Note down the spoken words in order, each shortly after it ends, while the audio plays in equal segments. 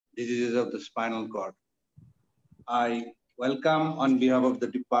diseases of the spinal cord. I welcome on behalf of the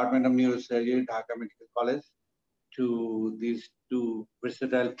Department of Neurosurgery, Dhaka Medical College, to these two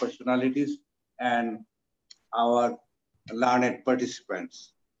versatile personalities and our learned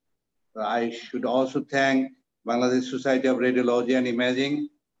participants. I should also thank Bangladesh Society of Radiology and Imaging,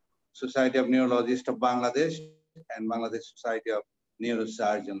 Society of Neurologists of Bangladesh, and Bangladesh Society of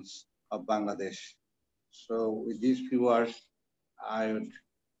Neurosurgeons of Bangladesh. So with these few words, I would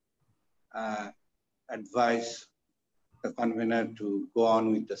advise the convener to go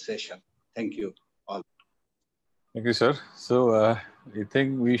on with the session. Thank you all. Thank you, sir. So I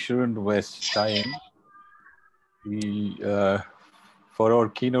think we shouldn't waste time. For our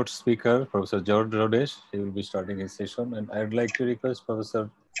keynote speaker, Professor George Rodesch, he will be starting his session, and I'd like to request Professor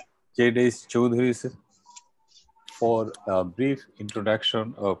Choudhuri for a brief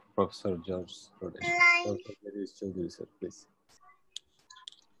introduction of Professor George Rodesch. Professor Choudhuri, sir, please.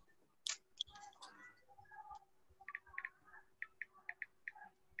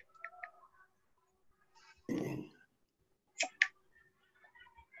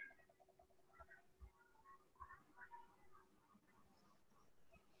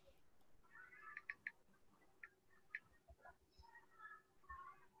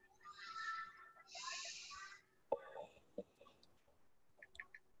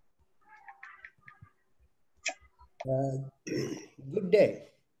 Good day.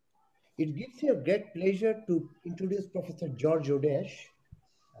 It gives me a great pleasure to introduce Professor George Rodesch.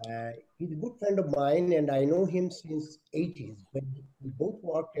 He's a good friend of mine, and I know him since 80s when we both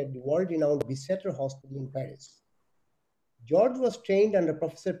worked at the world-renowned Bicêtre Hospital in Paris. George was trained under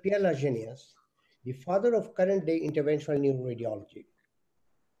Professor Pierre Lagenius, the father of current-day interventional neuroradiology.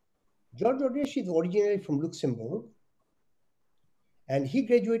 George Rodesch is originally from Luxembourg, and he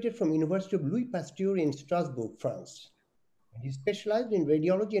graduated from University of Louis Pasteur in Strasbourg, France. And he specialized in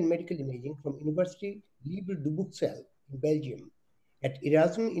radiology and medical imaging from University Libre de Bruxelles in Belgium at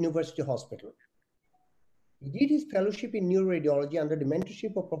Erasmus University Hospital. He did his fellowship in neuroradiology under the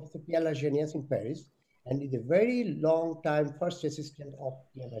mentorship of Professor Pierre Lagenius in Paris and is a very long time first assistant of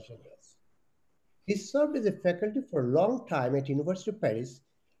Pierre Lagenius. He served as a faculty for a long time at University of Paris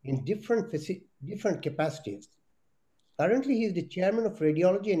in different capacities. Currently, he is the chairman of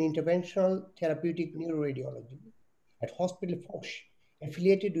radiology and interventional therapeutic neuroradiology at Hospital Foch,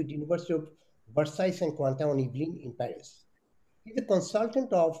 affiliated with the University of Versailles-Saint-Quentin-en-Yvelines in Paris. He is a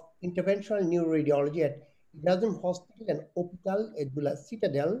consultant of interventional neuroradiology at Erasmus Hospital and Hôpital de la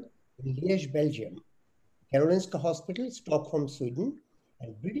Citadelle in Liège, Belgium, Karolinska Hospital, Stockholm, Sweden,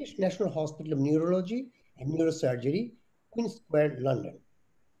 and British National Hospital of Neurology and Neurosurgery, Queen Square, London.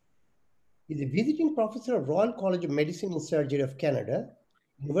 He is a visiting professor of Royal College of Medicine and Surgery of Canada,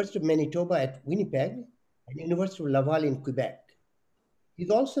 University of Manitoba at Winnipeg, and University of Laval in Quebec. He is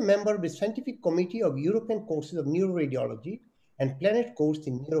also a member of the Scientific Committee of European Courses of Neuroradiology and Planet course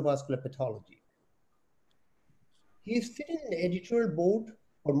in Neurovascular Pathology. He is sitting in the editorial board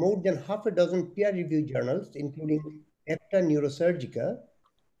for more than half a dozen peer-reviewed journals, including Acta Neurosurgica,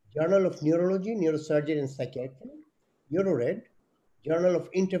 Journal of Neurology, Neurosurgery and Psychiatry, EuroRad, Journal of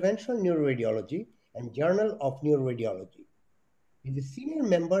Interventional Neuroradiology, and Journal of Neuroradiology. He is a senior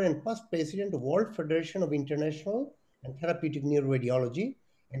member and past president of World Federation of International and Therapeutic Neuroradiology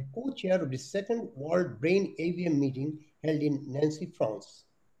and co-chair of the second World Brain AVM meeting held in Nancy, France.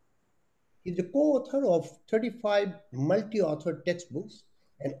 He is the co-author of 35 multi-authored textbooks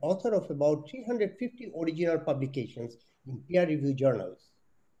and author of about 350 original publications in peer-reviewed journals.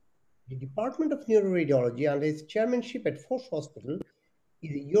 The Department of Neuroradiology, under his chairmanship at Foch Hospital,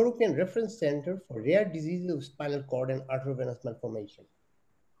 is a European reference center for rare diseases of spinal cord and arteriovenous malformation.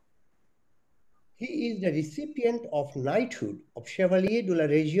 He is the recipient of Knighthood of Chevalier de la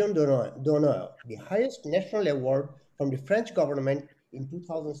Légion d'Honneur, the highest national award from the French government in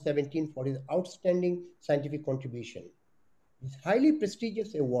 2017 for his outstanding scientific contribution. This highly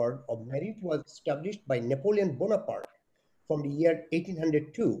prestigious award of merit was established by Napoleon Bonaparte from the year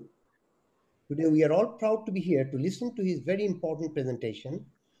 1802. Today, we are all proud to be here to listen to his very important presentation.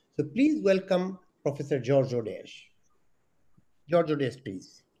 So please welcome Professor George Rodesch. George Rodesch,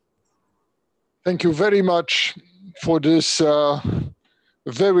 please. Thank you very much for this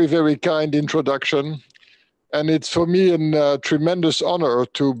very, very kind introduction. And it's for me a tremendous honor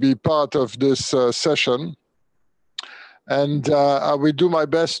to be part of this session. And I will do my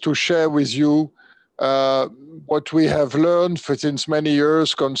best to share with you what we have learned since many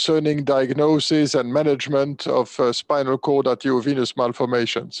years concerning diagnosis and management of spinal cord arteriovenous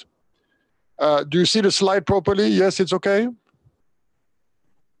malformations. Do you see the slide properly? Yes, it's okay?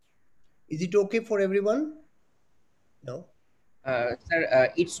 Is it okay for everyone? No?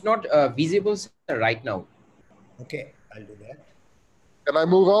 Sir, it's not visible, sir, right now. Okay, I'll do that. Can I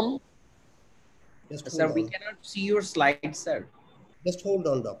move on? Just hold Sir, we on. cannot see your slides, sir. Just hold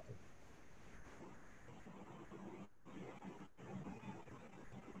on, doctor.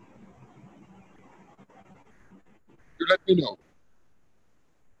 You let me know.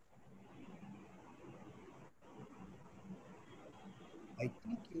 I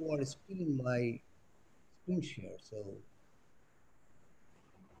think you are stealing my screen share, so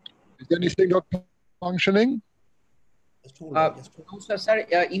Is anything not functioning? just hold on. Just hold on. No,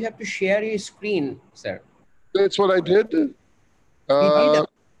 sir, you have to share your screen, sir. That's what I did. He did a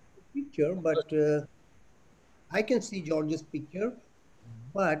picture, but I can see George's picture,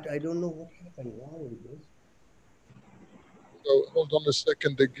 but I don't know what happened. Why with this? So hold on a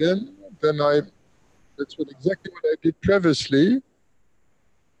second again. Then that's exactly what I did previously.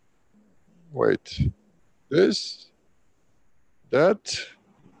 Wait, this, that.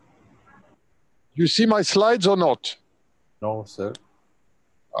 You see my slides or not? No, sir.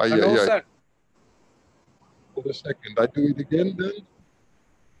 No, sir. Hold a second. I do it again then.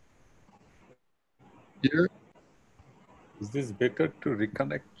 Here. Is this better to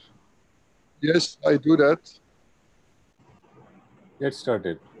reconnect? Yes, I do that. Get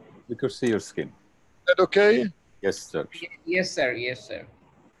started. We could see your skin. Is that okay? Yes, sir. Yes, sir. Yes, sir.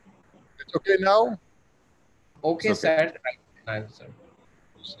 It's okay now? Okay, It's okay. sir. Right now, sir.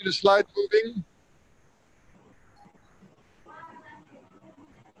 You see the slide moving?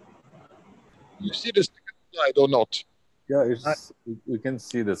 You see the second slide or not? Yeah, we can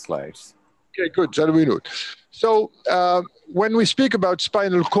see the slides. Okay, good. Then we know it. So when we speak about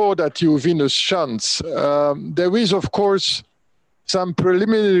spinal cord arteriovenous shunts, there is, of course, some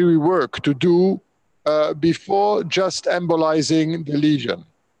preliminary work to do before just embolizing the lesion.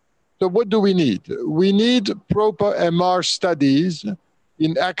 So what do we need? We need proper MR studies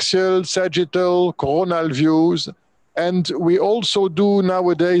in axial, sagittal, coronal views. And we also do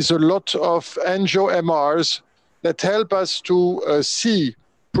nowadays a lot of angio-MRs that help us to see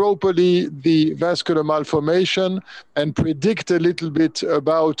properly the vascular malformation and predict a little bit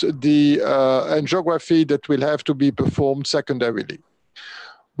about the angiography that will have to be performed secondarily.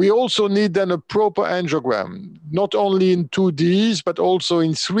 We also need then a proper angiogram, not only in 2Ds, but also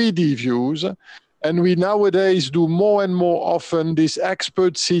in 3D views. And we nowadays do more and more often this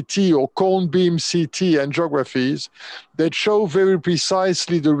expert CT or cone beam CT angiographies that show very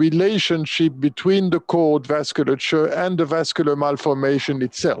precisely the relationship between the cord vasculature and the vascular malformation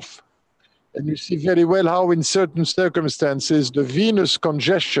itself. And you see very well how in certain circumstances the venous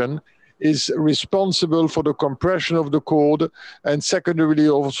congestion is responsible for the compression of the cord, and secondarily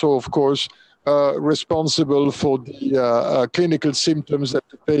also, of course, responsible for the clinical symptoms that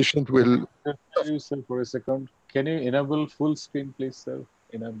the patient will. You, sir, for a second. Can you enable full screen, please, sir?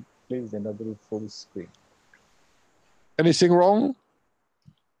 Please enable full screen. Anything wrong?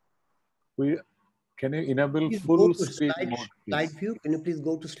 Can you enable Please full go to screen mode, slide please? view. Can you please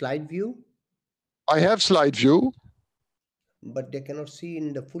go to slide view? I have slide view. But they cannot see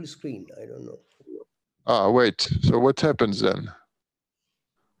in the full screen. I don't know. Ah, wait. So what happens then?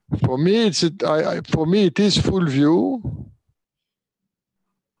 For me, it is full view.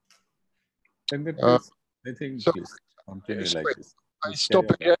 And then please, I think, so please continue yes, like wait. this. I stop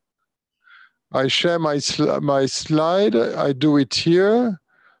again. I share my slide. I do it here.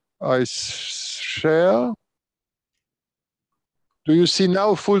 I share. Do you see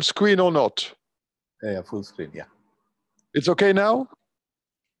now full screen or not? Yeah, full screen, yeah. It's okay now?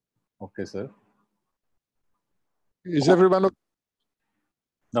 Okay, sir. Is everyone okay?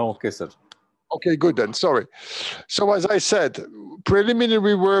 No, okay, sir. Okay, good then, sorry. So as I said,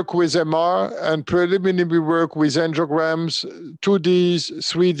 preliminary work with MR and preliminary work with angiograms, 2Ds,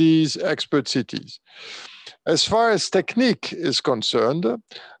 3Ds, expert CTs. As far as technique is concerned,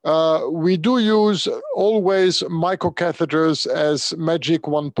 we do use always microcatheters as Magic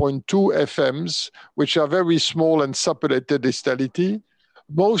 1.2 FMs, which are very small and supple at the distality.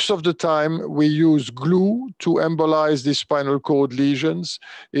 Most of the time, we use glue to embolize the spinal cord lesions.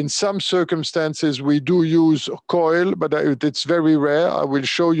 In some circumstances, we do use coil, but it's very rare. I will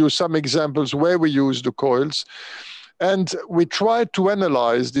show you some examples where we use the coils. And we try to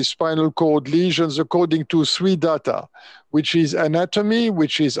analyze the spinal cord lesions according to 3 data, which is anatomy,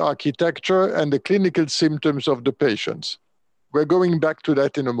 which is architecture, and the clinical symptoms of the patients. We're going back to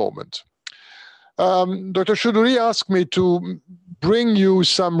that in a moment. Dr. Choudhuri asked me to bring you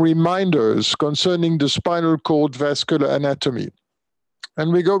some reminders concerning the spinal cord vascular anatomy.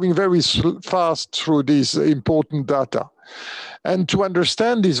 And we're going very fast through these important data. And to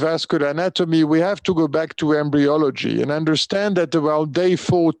understand this vascular anatomy, we have to go back to embryology and understand that around day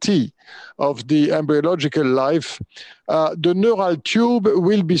 40 of the embryological life, the neural tube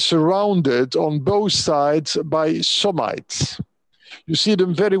will be surrounded on both sides by somites. You see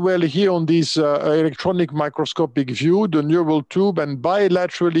them very well here on this electronic microscopic view, the neural tube, and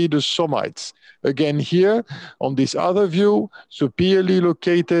bilaterally the somites. Again here, on this other view, superiorly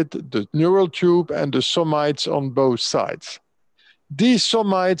located, the neural tube and the somites on both sides. These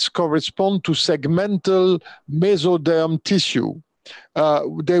somites correspond to segmental mesoderm tissue.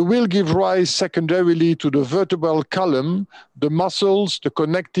 They will give rise secondarily to the vertebral column, the muscles, the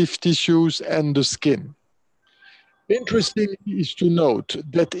connective tissues, and the skin. Interesting is to note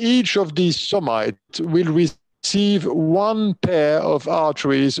that each of these somites will receive one pair of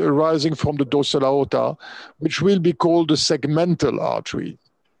arteries arising from the dorsal aorta, which will be called the segmental artery.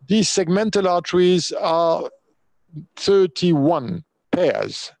 These segmental arteries are 31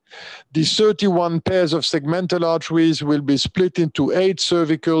 pairs. These 31 pairs of segmental arteries will be split into 8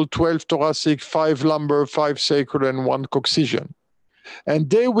 cervical, 12 thoracic, 5 lumbar, 5 sacral, and 1 coccygean. And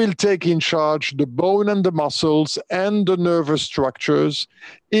they will take in charge the bone and the muscles and the nervous structures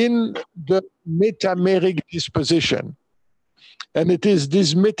in the metameric disposition. And it is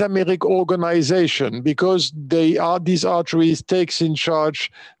this metameric organization, because these arteries takes in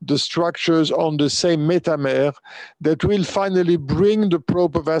charge the structures on the same metamer, that will finally bring the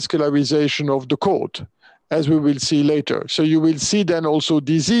proper vascularization of the cord, as we will see later. So you will see then also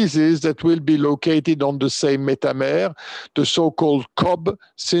diseases that will be located on the same metamer, the so-called COB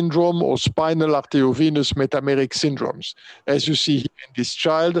syndrome or spinal arteriovenous metameric syndromes, as you see here in this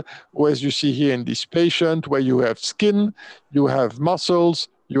child, or as you see here in this patient, where you have skin, you have muscles,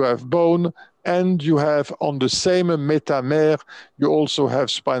 you have bone, and you have on the same metamer, you also have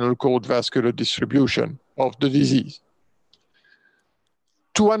spinal cord vascular distribution of the disease.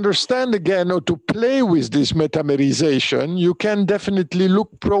 To understand again, or to play with this metamerization, you can definitely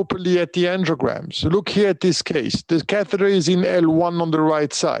look properly at the angiograms. Look here at this case. The catheter is in L1 on the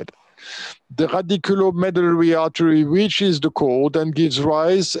right side. The radiculomedullary artery reaches the cord and gives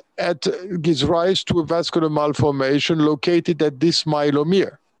rise to a vascular malformation located at this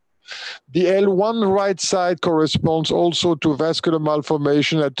myelomere. The L1 right side corresponds also to vascular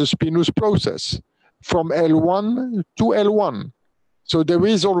malformation at the spinous process, from L1 to L1. So there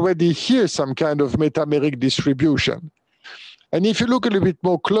is already here some kind of metameric distribution. And if you look a little bit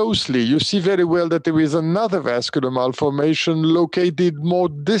more closely, you see very well that there is another vascular malformation located more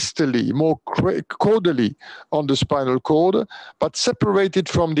distally, more caudally on the spinal cord, but separated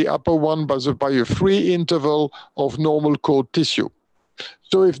from the upper one by a free interval of normal cord tissue.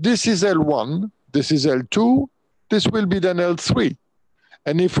 So if this is L1, this is L2, this will be then L3.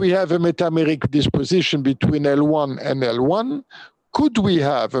 And if we have a metameric disposition between L1 and L1, could we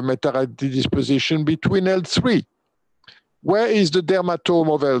have a metameric disposition between L3? Where is the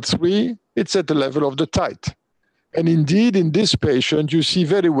dermatome of L3? It's at the level of the tite. And indeed, in this patient, you see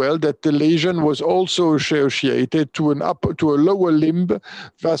very well that the lesion was also associated to a lower limb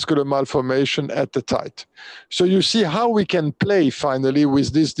vascular malformation at the tite. So you see how we can play finally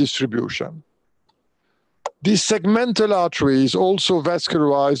with this distribution. These segmental arteries also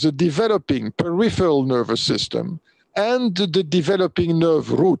vascularize the developing peripheral nervous system and the developing nerve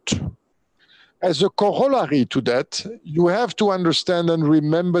root. As a corollary to that, you have to understand and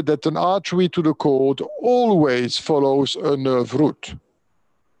remember that an artery to the cord always follows a nerve root.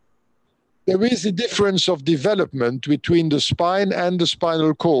 There is a difference of development between the spine and the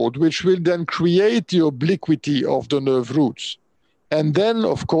spinal cord, which will then create the obliquity of the nerve roots. And then,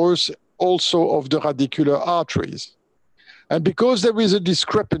 of course, also of the radicular arteries. And because there is a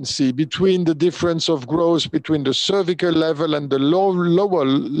discrepancy between the difference of growth between the cervical level and the lower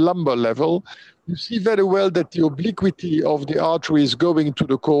lumbar level, you see very well that the obliquity of the arteries going to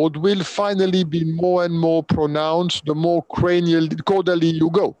the cord will finally be more and more pronounced the more caudally you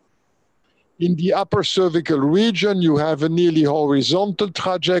go. In the upper cervical region, you have a nearly horizontal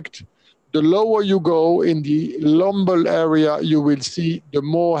trajectory. The lower you go in the lumbar area, you will see the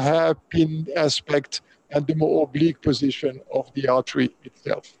more hairpin aspect and the more oblique position of the artery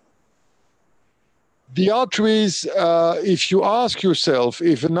itself. The arteries, if you ask yourself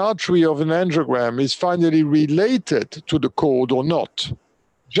if an artery of an angiogram is finally related to the cord or not,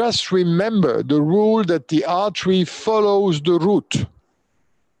 just remember the rule that the artery follows the root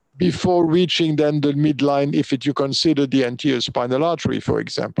before reaching then the midline, if you consider the anterior spinal artery, for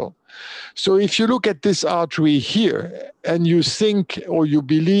example. So if you look at this artery here and you think or you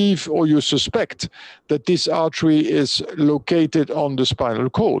believe or you suspect that this artery is located on the spinal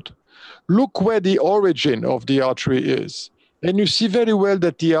cord, look where the origin of the artery is. And you see very well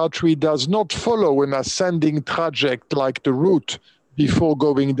that the artery does not follow an ascending trajectory like the root before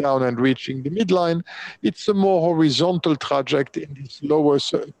going down and reaching the midline. It's a more horizontal trajectory in this lower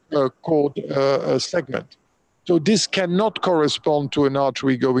cord segment. So this cannot correspond to an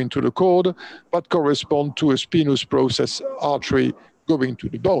artery going to the cord, but correspond to a spinous process artery going to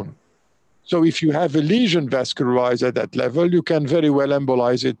the bone. So if you have a lesion vascularized at that level, you can very well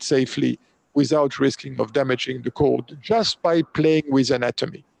embolize it safely without risking of damaging the cord, just by playing with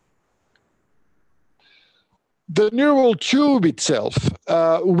anatomy. The neural tube itself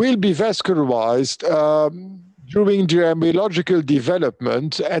will be vascularized during the embryological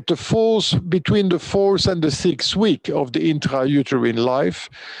development at the between the 4th and the 6th week of the intrauterine life.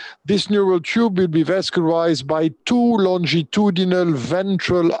 This neural tube will be vascularized by 2 longitudinal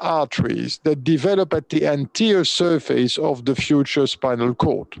ventral arteries that develop at the anterior surface of the future spinal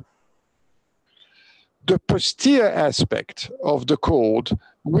cord. The posterior aspect of the cord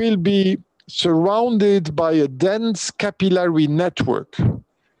will be surrounded by a dense capillary network.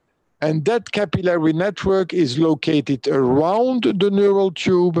 And that capillary network is located around the neural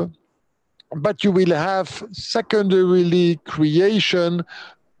tube, but you will have secondarily creation,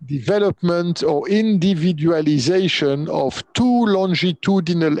 development, or individualization of 2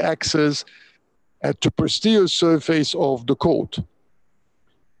 longitudinal axes at the posterior surface of the cord.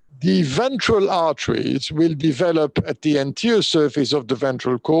 The ventral arteries will develop at the anterior surface of the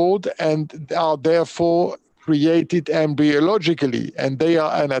ventral cord and are therefore created embryologically, and they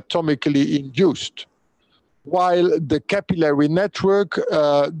are anatomically induced. While the capillary network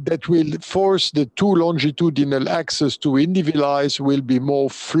that will force the 2 longitudinal axes to individualize will be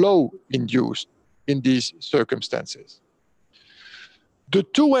more flow-induced in these circumstances. The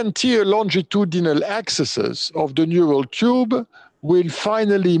 2 anterior longitudinal axes of the neural tube will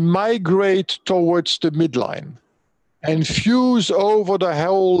finally migrate towards the midline and fuse over the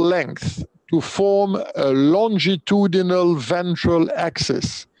whole length to form a longitudinal ventral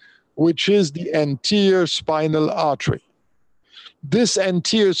axis, which is the anterior spinal artery. This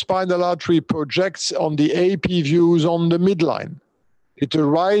anterior spinal artery projects on the AP views on the midline. It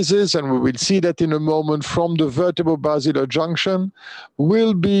arises, and we will see that in a moment, from the vertebro-basilar junction,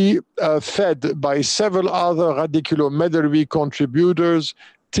 will be fed by several other radiculomedullary contributors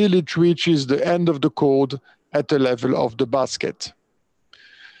till it reaches the end of the cord at the level of the basket.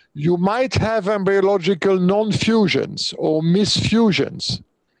 You might have embryological non-fusions or misfusions,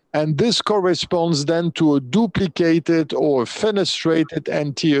 and this corresponds then to a duplicated or fenestrated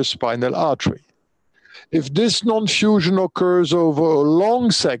anterior spinal artery. If this non-fusion occurs over a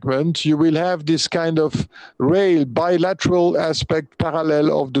long segment, you will have this kind of rail bilateral aspect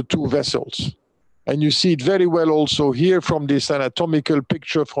parallel of the 2 vessels. And you see it very well also here from this anatomical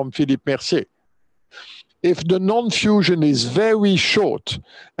picture from Philippe Mercier. If the non-fusion is very short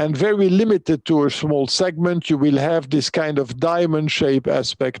and very limited to a small segment, you will have this kind of diamond-shaped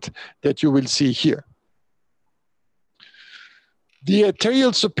aspect that you will see here. The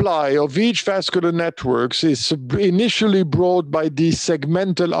arterial supply of each vascular network is initially brought by these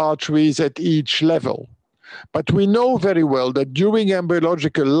segmental arteries at each level. But we know very well that during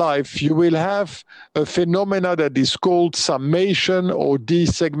embryological life, you will have a phenomena that is called summation or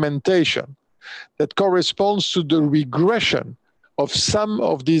desegmentation that corresponds to the regression of some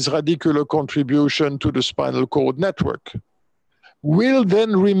of these radicular contribution to the spinal cord network. Will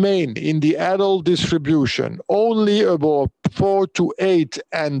then remain in the adult distribution only about 4 to 8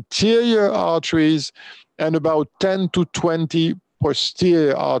 anterior arteries and about 10 to 20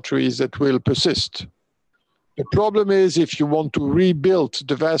 posterior arteries that will persist. The problem is, if you want to rebuild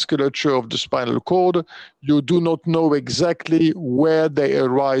the vasculature of the spinal cord, you do not know exactly where they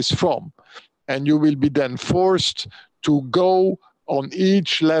arise from. And you will be then forced to go on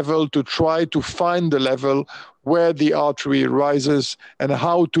each level to try to find the level where the artery arises and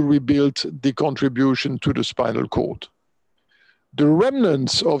how to rebuild the contribution to the spinal cord. The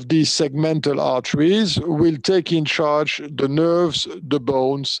remnants of these segmental arteries will take in charge the nerves, the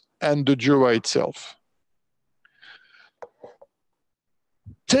bones, and the dura itself.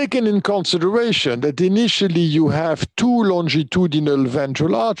 Taken in consideration that initially you have 2 longitudinal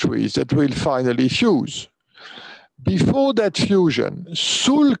ventral arteries that will finally fuse. Before that fusion,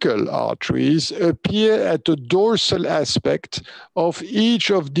 sulcal arteries appear at the dorsal aspect of each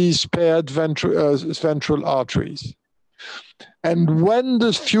of these paired ventral arteries. And when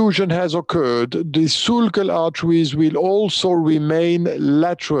the fusion has occurred, the sulcal arteries will also remain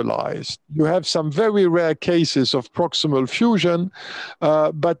lateralized. You have some very rare cases of proximal fusion,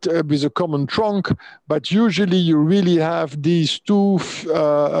 but with a common trunk, but usually you really have these two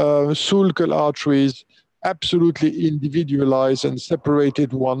sulcal arteries absolutely individualized and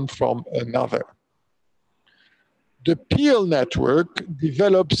separated one from another. The PL network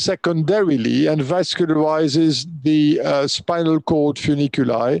develops secondarily and vascularizes the spinal cord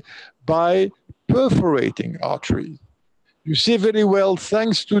funiculi by perforating arteries. You see very well,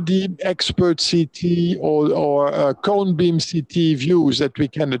 thanks to the expert CT or cone beam CT views that we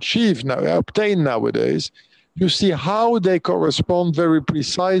can obtain nowadays, you see how they correspond very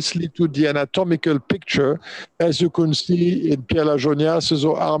precisely to the anatomical picture, as you can see in Pierre Lajonias's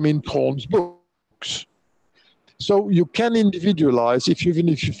or Armin Tron's books. So you can individualize, even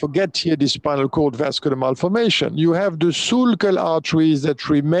if you forget here the spinal cord vascular malformation. You have the sulcal arteries that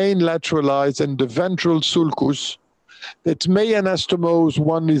remain lateralized and the ventral sulcus that may anastomose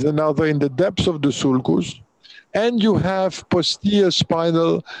one with another in the depths of the sulcus. And you have posterior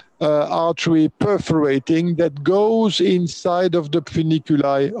spinal artery perforating that goes inside of the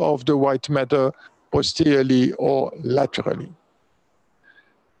funiculi of the white matter posteriorly or laterally.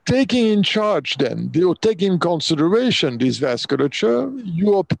 Taking in charge then, or taking in consideration this vasculature,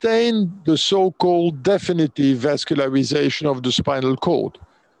 you obtain the so-called definitive vascularization of the spinal cord,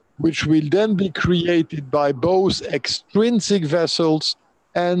 which will then be created by both extrinsic vessels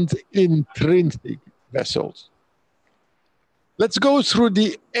and intrinsic vessels. Let's go through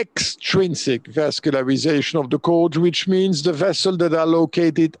the extrinsic vascularization of the cord, which means the vessels that are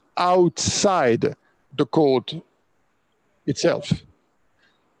located outside the cord itself.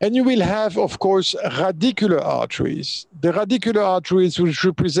 And you will have, of course, radicular arteries. The radicular arteries which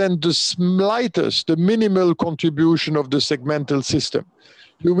represent the slightest, the minimal contribution of the segmental system.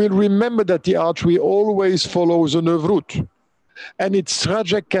 You will remember that the artery always follows a nerve root, and its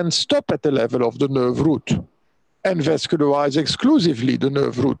trajectory can stop at the level of the nerve root and vascularize exclusively the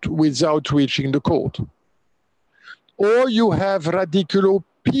nerve root without reaching the cord. Or you have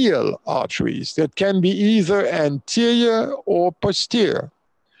radiculopial arteries that can be either anterior or posterior.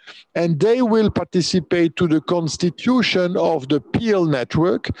 And they will participate to the constitution of the PL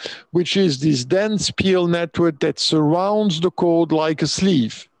network, which is this dense PL network that surrounds the cord like a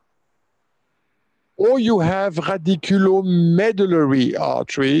sleeve. Or you have radiculomedullary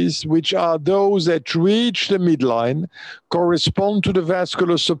arteries, which are those that reach the midline, correspond to the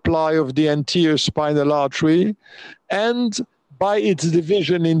vascular supply of the anterior spinal artery, and by its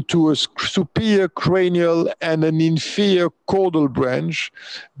division into a superior cranial and an inferior caudal branch,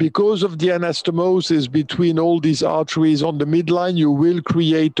 because of the anastomosis between all these arteries on the midline, you will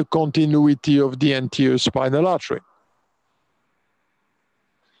create the continuity of the anterior spinal artery.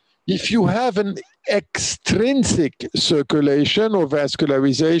 If you have an extrinsic circulation or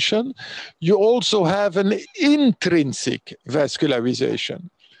vascularization, you also have an intrinsic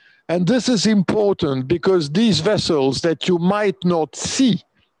vascularization. And this is important because these vessels that you might not see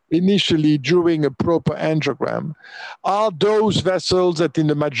initially during a proper angiogram are those vessels that in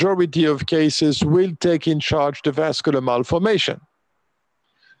the majority of cases will take in charge the vascular malformation.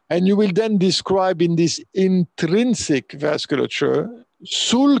 And you will then describe in this intrinsic vasculature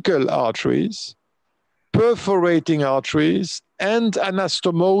sulcal arteries, perforating arteries, and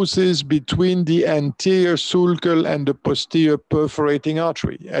anastomosis between the anterior sulcal and the posterior perforating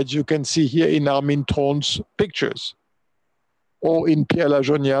artery, as you can see here in Armin Tron's pictures, or in Pierre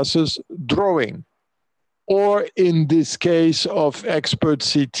Lajonias's drawing, or in this case of expert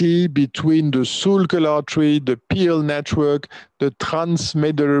CT between the sulcal artery, the PL network, the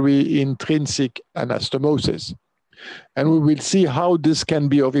transmedullary intrinsic anastomosis. And we will see how this can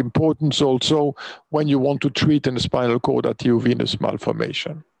be of importance also when you want to treat a spinal cord arteriovenous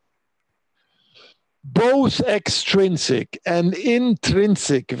malformation. Both extrinsic and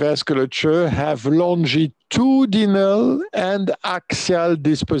intrinsic vasculature have longitudinal and axial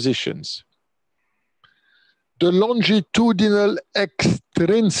dispositions. The longitudinal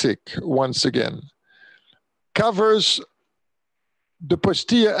extrinsic, once again, covers the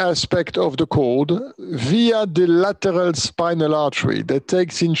posterior aspect of the cord via the lateral spinal artery that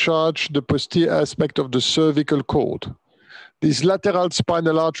takes in charge the posterior aspect of the cervical cord. This lateral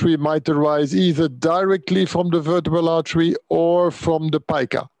spinal artery might arise either directly from the vertebral artery or from the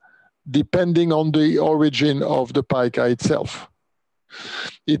pica, depending on the origin of the pica itself.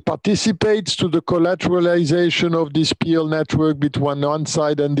 It participates to the collateralization of this PL network between one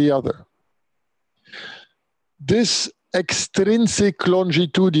side and the other. This extrinsic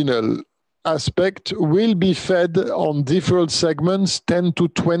longitudinal aspect will be fed on different segments, 10 to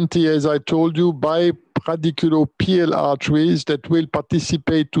 20, as I told you, by radiculopial arteries that will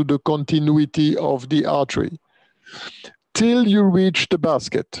participate to the continuity of the artery till you reach the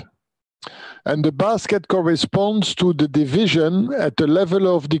basket. And the basket corresponds to the division at the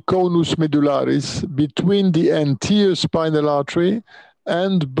level of the conus medullaris between the anterior spinal artery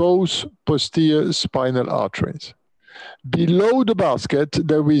and both posterior spinal arteries. Below the basket,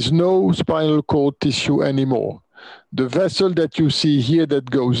 there is no spinal cord tissue anymore. The vessel that you see here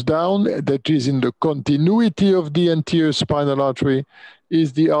that goes down, that is in the continuity of the anterior spinal artery,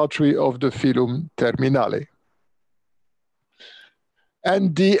 is the artery of the filum terminale.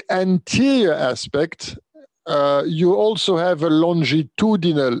 And the anterior aspect, you also have a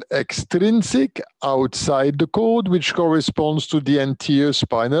longitudinal extrinsic outside the cord, which corresponds to the anterior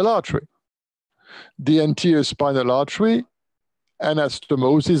spinal artery. The anterior spinal artery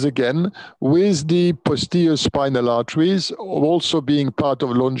anastomosis again with the posterior spinal arteries also being part of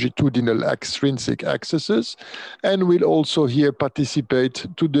longitudinal extrinsic axes, and will also here participate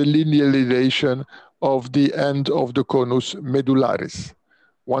to the linearization of the end of the conus medullaris.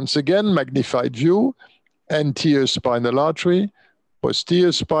 Once again, magnified view, anterior spinal artery,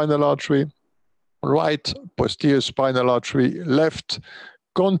 posterior spinal artery, right, posterior spinal artery, left,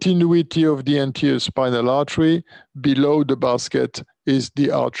 continuity of the anterior spinal artery, below the basket is the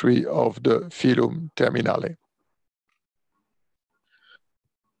artery of the filum terminale.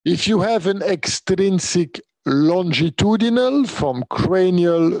 If you have an extrinsic longitudinal from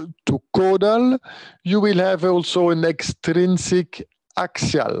cranial to caudal, you will have also an extrinsic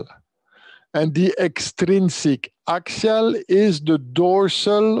axial. And the extrinsic axial is the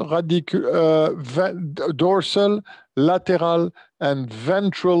dorsal, dorsal, lateral, and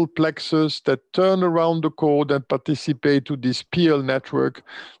ventral plexus that turn around the cord and participate to this PL network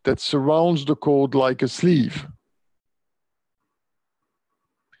that surrounds the cord like a sleeve.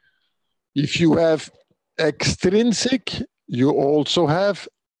 If you have extrinsic, you also have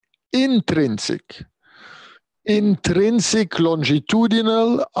intrinsic. Intrinsic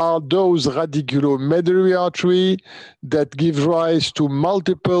longitudinal are those radiculomedullary artery that give rise to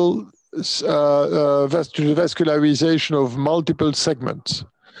multiple vascularization of multiple segments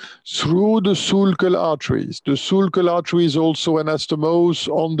through the sulcal arteries. The sulcal artery is also anastomose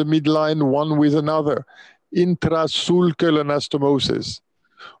on the midline one with another, intrasulcal anastomosis.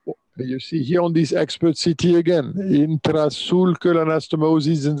 You see here on this expert CT again, intrasulcal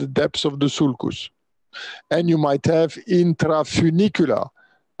anastomosis in the depths of the sulcus. And you might have intrafunicular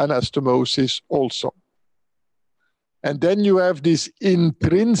anastomosis also. And then you have this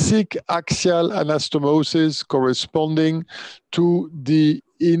intrinsic axial anastomosis corresponding to the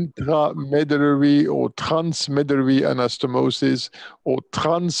intramedullary or transmedullary anastomosis or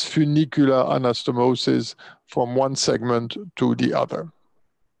transfunicular anastomosis from one segment to the other.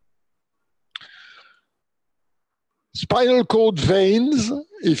 Spinal cord veins,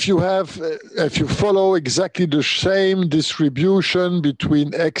 if you follow exactly the same distribution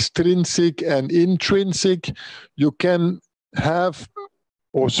between extrinsic and intrinsic, you can have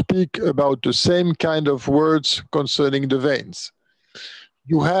or speak about the same kind of words concerning the veins.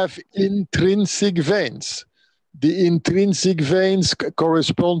 You have intrinsic veins. The intrinsic veins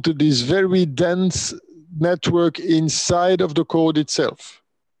correspond to this very dense network inside of the cord itself.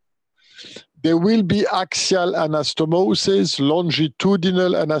 There will be axial anastomosis,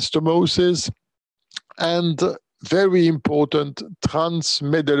 longitudinal anastomosis, and very important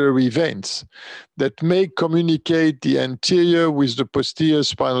transmedullary veins that may communicate the anterior with the posterior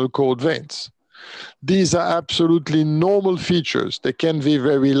spinal cord veins. These are absolutely normal features. They can be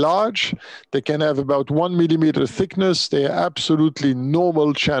very large. They can have about 1 millimeter thickness. They are absolutely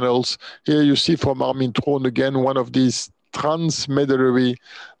normal channels. Here you see from Armin Tron again, one of these transmedullary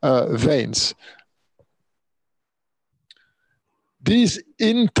veins. These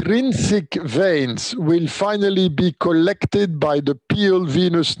intrinsic veins will finally be collected by the PL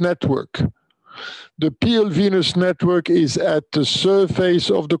venous network. The PL venous network is at the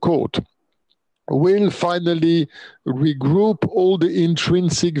surface of the cord. Will finally regroup all the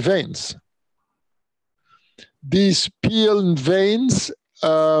intrinsic veins. These PL veins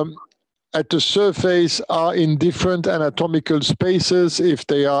at the surface are in different anatomical spaces if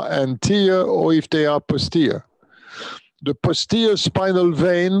they are anterior or if they are posterior. The posterior spinal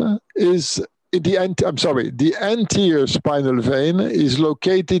vein is the anterior spinal vein is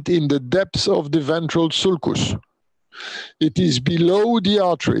located in the depths of the ventral sulcus. It is below the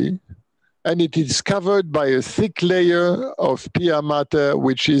artery and it is covered by a thick layer of pia mater,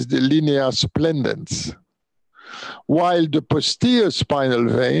 which is the linea splendens. while the posterior spinal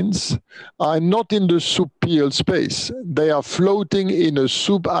veins are not in the subpial space. They are floating in a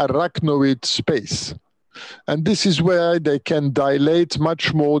subarachnoid space. And this is where they can dilate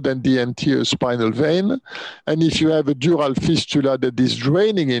much more than the anterior spinal vein. And if you have a dural fistula that is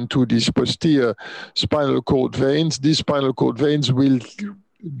draining into these posterior spinal cord veins, these spinal cord veins will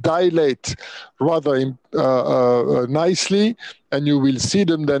dilate rather nicely, and you will see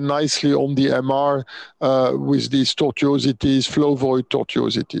them then nicely on the MR with these tortuosities, flow void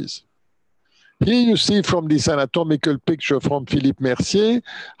tortuosities. Here you see from this anatomical picture from Philippe Mercier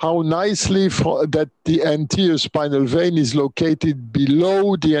how nicely that the anterior spinal vein is located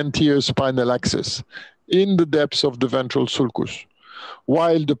below the anterior spinal axis in the depths of the ventral sulcus,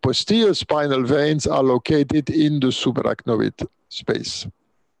 while the posterior spinal veins are located in the subarachnoid space.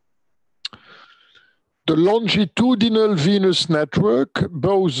 The longitudinal venous network,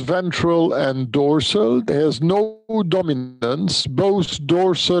 both ventral and dorsal, has no dominance. Both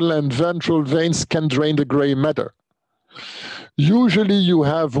dorsal and ventral veins can drain the gray matter. Usually you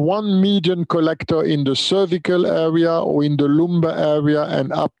have one median collector in the cervical area or in the lumbar area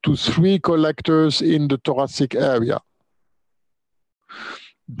and up to 3 collectors in the thoracic area.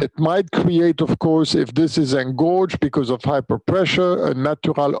 That might create, of course, if this is engorged because of hyperpressure, a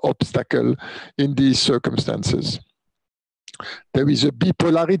natural obstacle in these circumstances. There is a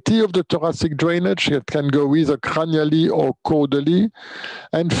bipolarity of the thoracic drainage. It can go either cranially or caudally.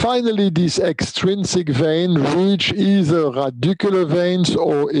 And finally, these extrinsic veins reach either radicular veins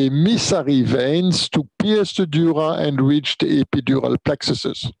or emissary veins to pierce the dura and reach the epidural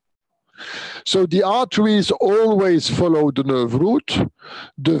plexuses. So the arteries always follow the nerve root.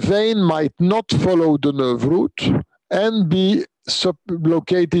 The vein might not follow the nerve root and be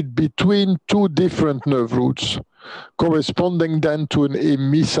located between 2 different nerve roots, corresponding then to an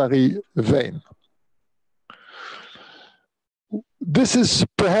emissary vein. This is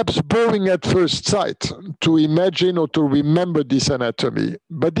perhaps boring at first sight to imagine or to remember this anatomy.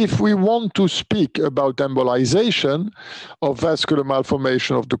 But if we want to speak about embolization of vascular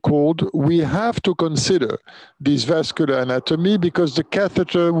malformation of the cord, we have to consider this vascular anatomy because the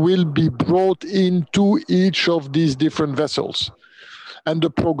catheter will be brought into each of these different vessels. And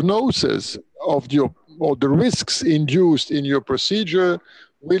the prognosis of or the risks induced in your procedure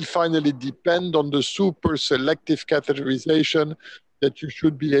will finally depend on the super selective catheterization that you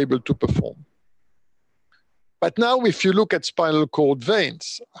should be able to perform. But now if you look at spinal cord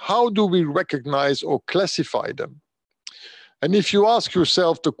veins, how do we recognize or classify them? And if you ask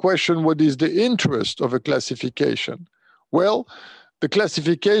yourself the question, what is the interest of a classification? Well, the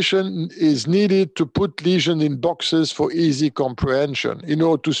classification is needed to put lesions in boxes for easy comprehension in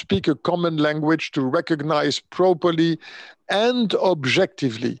order to speak a common language to recognize properly and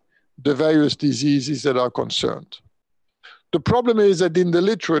objectively the various diseases that are concerned. The problem is that in the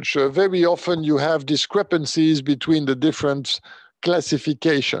literature, very often you have discrepancies between the different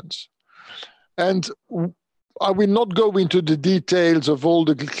classifications. And I will not go into the details of all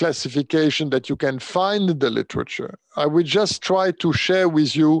the classification that you can find in the literature. I will just try to share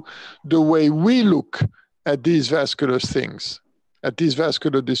with you the way we look at these vascular things, at this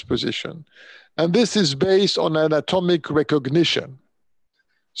vascular disposition. And this is based on anatomic recognition.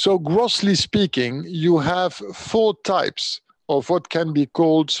 So grossly speaking, you have 4 types of what can be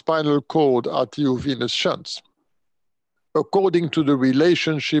called spinal cord arteriovenous shunts, according to the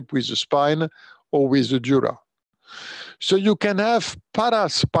relationship with the spine or with the dura. So you can have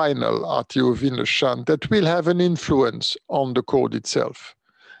paraspinal arteriovenous shunt that will have an influence on the cord itself.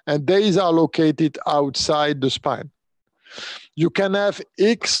 And these are located outside the spine. You can have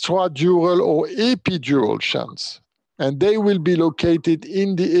extradural or epidural shunts, and they will be located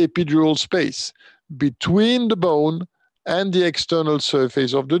in the epidural space between the bone and the external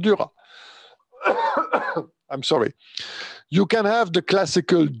surface of the dura. I'm sorry. You can have the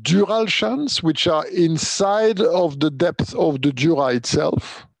classical dural shunts, which are inside of the depth of the dura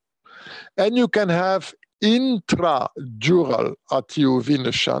itself. And you can have intradural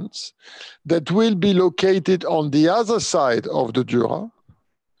arteriovenous shunts that will be located on the other side of the dura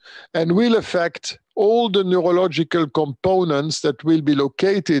and will affect all the neurological components that will be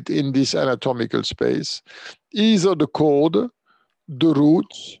located in this anatomical space, either the cord, the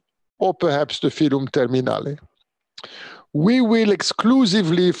roots, or perhaps the filum terminale. We will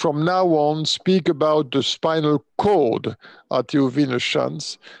exclusively from now on speak about the spinal cord arteriovenous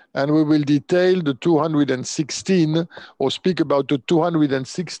shunts, and we will detail the 216 or speak about the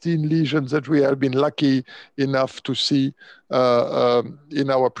 216 lesions that we have been lucky enough to see in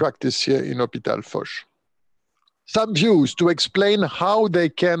our practice here in Hôpital Foch. some views to explain how they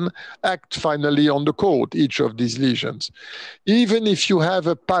can act finally on the cord, each of these lesions. Even if you have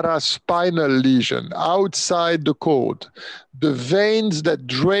a paraspinal lesion outside the cord, the veins that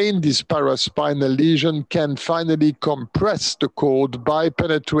drain this paraspinal lesion can finally compress the cord by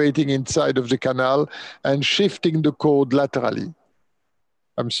penetrating inside of the canal and shifting the cord laterally.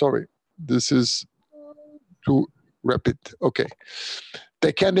 I'm sorry, this is too rapid. Okay.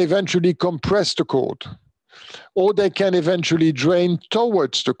 They can eventually compress the cord, or they can eventually drain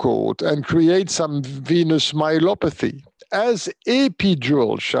towards the cord and create some venous myelopathy, as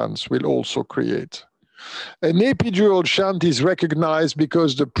epidural shunts will also create. An epidural shunt is recognized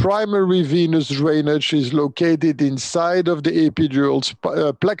because the primary venous drainage is located inside of the epidural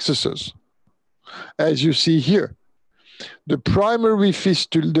plexuses, as you see here. The primary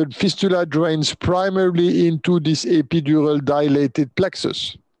fistula drains primarily into this epidural dilated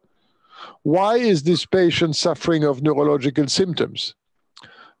plexus. Why is this patient suffering of neurological symptoms?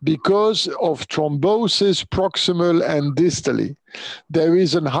 Because of thrombosis proximal and distally. There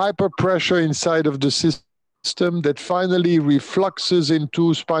is an hyperpressure inside of the system that finally refluxes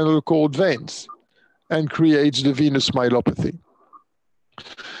into spinal cord veins and creates the venous myelopathy.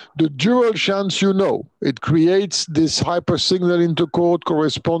 The dural shunts, you know, it creates this hypersignal into cord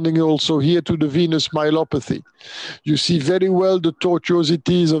corresponding also here to the venous myelopathy. You see very well the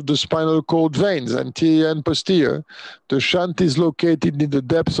tortuosities of the spinal cord veins, anterior and posterior. The shunt is located in the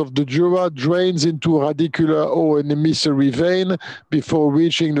depths of the dura, drains into a radicular or an emissary vein before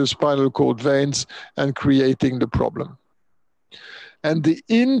reaching the spinal cord veins and creating the problem. And the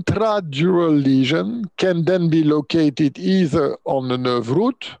intradural lesion can then be located either on the nerve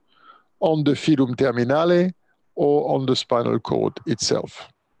root, on the filum terminale, or on the spinal cord itself.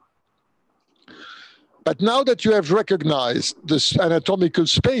 But now that you have recognized this anatomical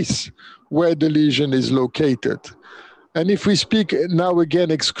space where the lesion is located, and if we speak now again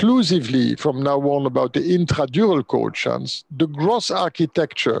exclusively from now on about the intradural cord shunts, the gross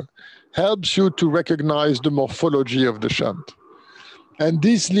architecture helps you to recognize the morphology of the shunt. And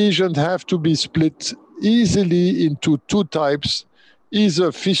these lesions have to be split easily into two types,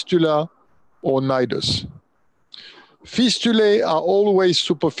 either fistula or nidus. Fistulae are always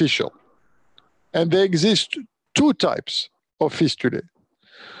superficial, and there exist two types of fistulae.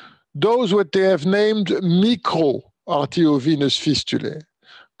 Those what they have named micro-arteriovenous fistulae,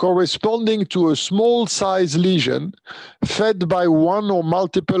 corresponding to a small size lesion fed by one or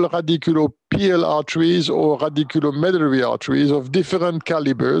multiple radiculopial arteries or radiculomedullary arteries of different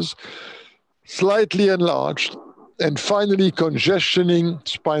calibers, slightly enlarged, and finally congestioning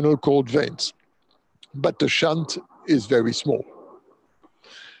spinal cord veins. But the shunt is very small.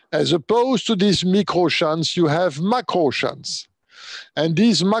 As opposed to these micro shunts, you have macro shunts. And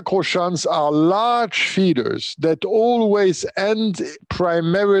these macro shunts are large feeders that always end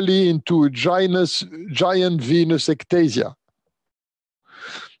primarily into a giant venous ectasia.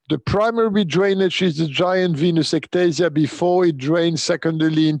 The primary drainage is the giant venous ectasia before it drains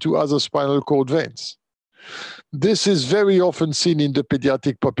secondarily into other spinal cord veins. This is very often seen in the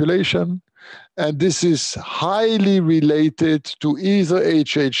pediatric population, and this is highly related to either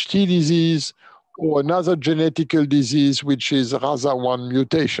HHT disease or another genetical disease, which is RASA1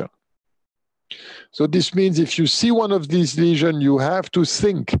 mutation. So this means if you see one of these lesions, you have to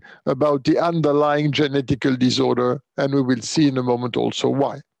think about the underlying genetical disorder, and we will see in a moment also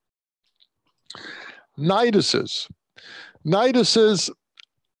why. Niduses. Niduses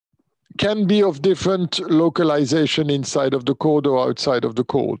can be of different localization inside of the cord or outside of the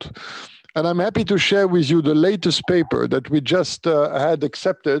cord. And I'm happy to share with you the latest paper that we just had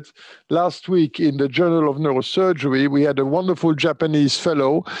accepted last week in the Journal of Neurosurgery. We had a wonderful Japanese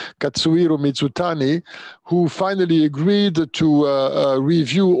fellow, Katsuhiro Mitsutani, who finally agreed to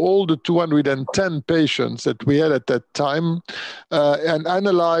review all the 210 patients that we had at that time and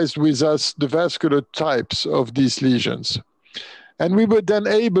analyzed with us the vascular types of these lesions. And we were then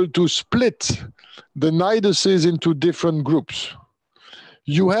able to split the niduses into different groups.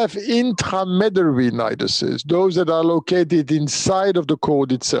 You have intramedullary niduses, those that are located inside of the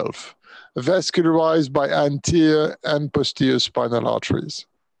cord itself, vascularized by anterior and posterior spinal arteries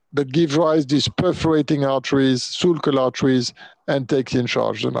that give rise to these perforating arteries, sulcal arteries, and take in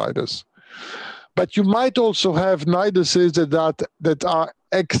charge the nidus. But you might also have niduses that are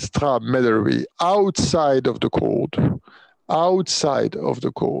extramedullary, outside of the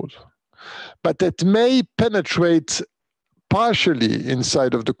cord, but that may penetrate partially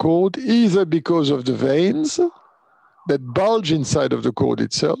inside of the cord, either because of the veins that bulge inside of the cord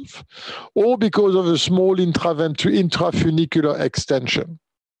itself, or because of a small intrafunicular extension.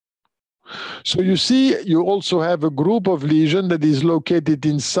 So you see, you also have a group of lesion that is located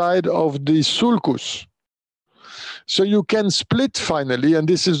inside of the sulcus. So you can split finally, and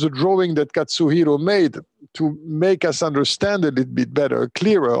this is the drawing that Katsuhiro made to make us understand a little bit better,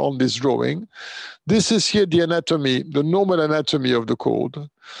 clearer on this drawing. This is here the anatomy, the normal anatomy of the cord.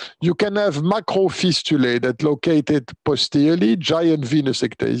 You can have macrofistulae that located posteriorly, giant venous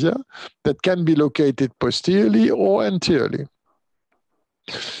ectasia, that can be located posteriorly or anteriorly.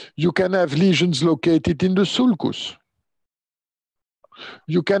 You can have lesions located in the sulcus.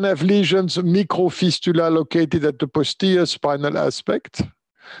 You can have lesions, microfistula, located at the posterior spinal aspect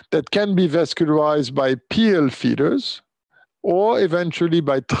that can be vascularized by PL feeders or eventually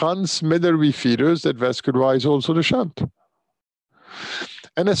by transmedullary feeders that vascularize also the shunt.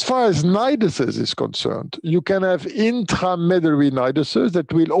 And as far as niduses is concerned, you can have intramedullary niduses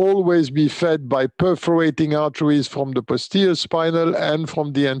that will always be fed by perforating arteries from the posterior spinal and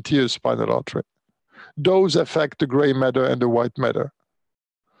from the anterior spinal artery. Those affect the gray matter and the white matter.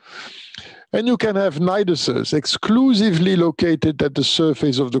 And you can have niduses exclusively located at the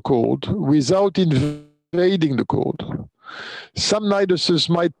surface of the cord without invading the cord. Some niduses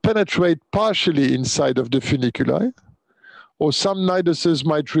might penetrate partially inside of the funiculi, or some niduses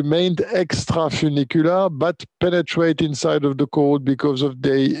might remain extrafunicular but penetrate inside of the cord because of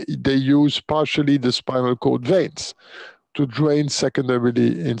they use partially the spinal cord veins to drain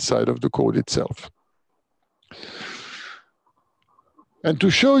secondarily inside of the cord itself. And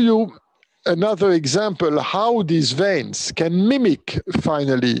to show you another example how these veins can mimic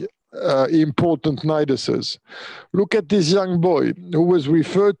finally important niduses. Look at this young boy who was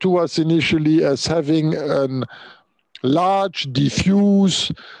referred to us initially as having a large,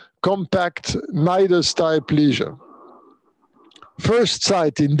 diffuse, compact nidus type lesion. First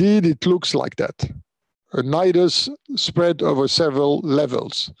sight, indeed, it looks like that. A nidus spread over several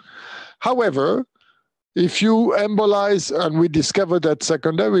levels. However, if you embolize, and we discovered that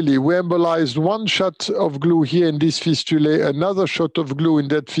secondarily, we embolized one shot of glue here in this fistula, another shot of glue in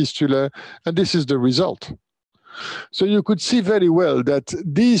that fistula, and this is the result. So you could see very well that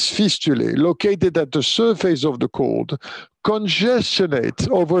these fistulae located at the surface of the cord congestionate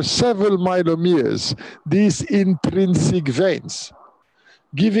over several myelomeres these intrinsic veins,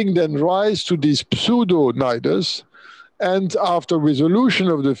 giving then rise to these pseudo-nidus. And after resolution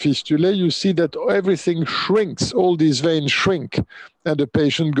of the fistula, you see that everything shrinks, all these veins shrink, and the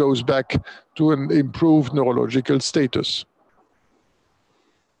patient goes back to an improved neurological status.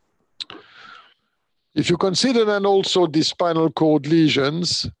 If you consider then also the spinal cord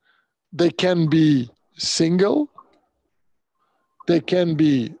lesions, they can be single, they can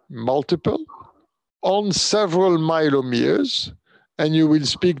be multiple, on several myelomeres, and you will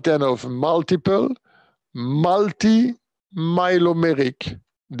speak then of multiple, multi-myelomeric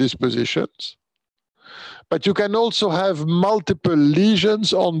dispositions. But you can also have multiple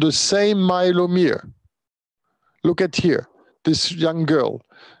lesions on the same myelomere. Look at here, this young girl,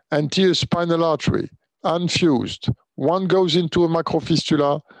 anterior spinal artery, unfused. One goes into a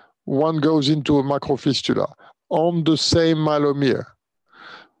macrofistula, one goes into a macrofistula on the same myelomere.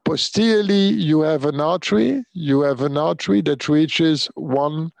 Posteriorly, you have an artery that reaches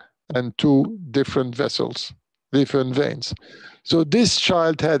 1 and 2 different vessels, different veins. So this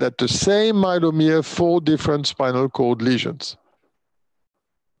child had at the same myelomere 4 different spinal cord lesions.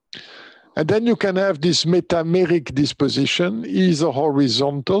 And then you can have this metameric disposition, either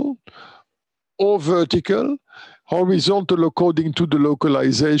horizontal or vertical. Horizontal according to the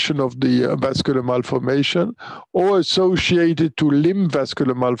localization of the vascular malformation, or associated to limb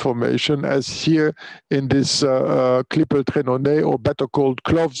vascular malformation, as here in this Klippel-Trenaunay, or better called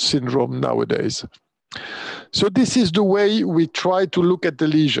Clove syndrome nowadays. So this is the way we try to look at the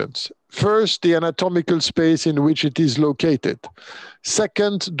lesions. First, the anatomical space in which it is located.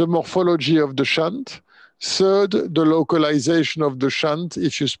 Second, the morphology of the shunt. Third, the localization of the shunt,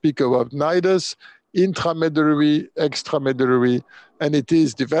 if you speak about nidus, intramedullary, extramedullary, and it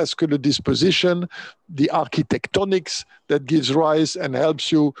is the vascular disposition, the architectonics that gives rise and helps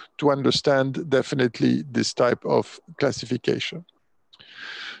you to understand definitely this type of classification.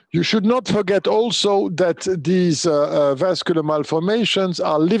 You should not forget also that these vascular malformations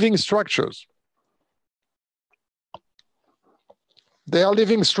are living structures. They are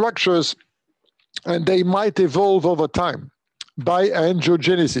living structures, and they might evolve over time by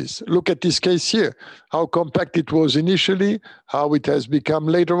angiogenesis. Look at this case here, how compact it was initially, how it has become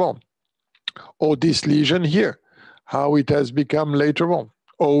later on. Or this lesion here, how it has become later on,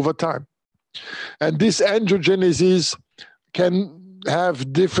 over time. And this angiogenesis can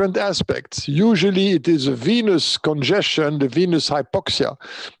have different aspects. Usually it is a venous congestion, the venous hypoxia,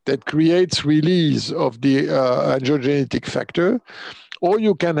 that creates release of the angiogenetic factor. Or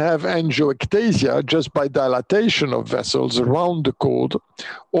you can have angioectasia just by dilatation of vessels around the cord,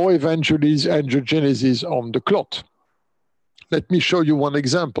 or eventually angiogenesis on the clot. Let me show you one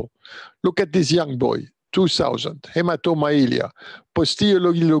example. Look at this young boy, 2000, hematomyelia,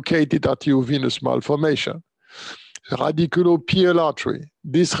 posteriorly located arteriovenous malformation. Radiculopial artery.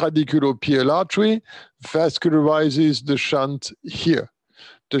 This radiculopial artery vascularizes the shunt here.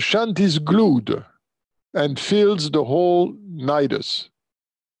 The shunt is glued and fills the whole nidus.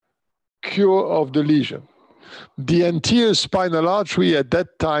 Cure of the lesion. The anterior spinal artery at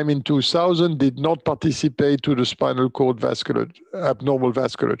that time in 2000 did not participate to the spinal cord abnormal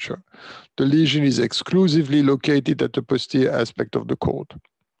vasculature. The lesion is exclusively located at the posterior aspect of the cord.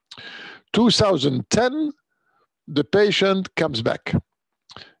 2010, the patient comes back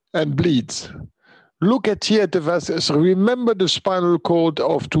and bleeds. Look at here at the vasculature. So remember the spinal cord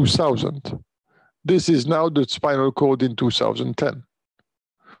of 2000. This is now the spinal cord in 2010.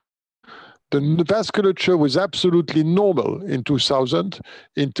 The vasculature was absolutely normal in 2000.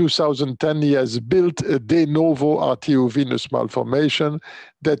 In 2010, he has built a de novo arteriovenous malformation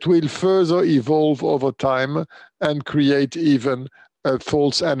that will further evolve over time and create even a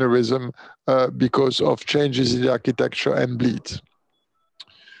false aneurysm because of changes in the architecture and bleeds.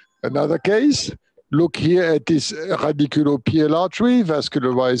 Another case, look here at this radiculopial artery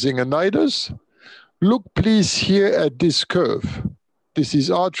vascularizing a nidus. Look please here at this curve. This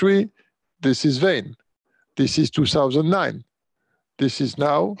is artery. This is vein. This is 2009. This is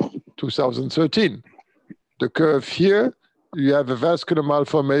now 2013. The curve here, you have a vascular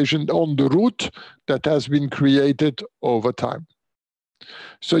malformation on the root that has been created over time.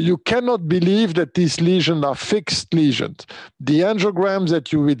 So you cannot believe that these lesions are fixed lesions. The angiograms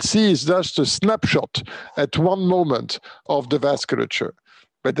that you will see is just a snapshot at one moment of the vasculature,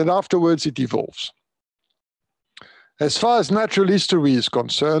 but then afterwards it evolves. As far as natural history is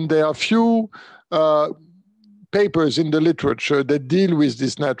concerned, there are few papers in the literature that deal with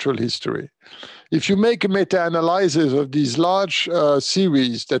this natural history. If you make a meta-analysis of these large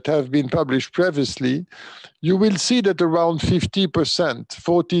series that have been published previously, you will see that around 50%,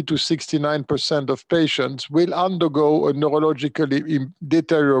 40 to 69% of patients will undergo a neurological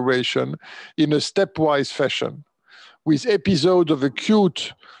deterioration in a stepwise fashion, with episodes of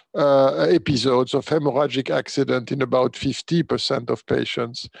acute episodes of hemorrhagic accident in about 50% of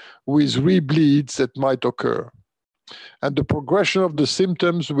patients, with rebleeds that might occur. And the progression of the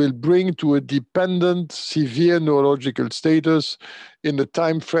symptoms will bring to a dependent severe neurological status in a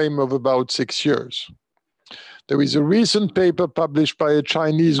time frame of about 6 years. There is a recent paper published by a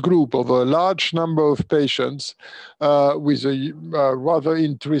Chinese group of a large number of patients with a rather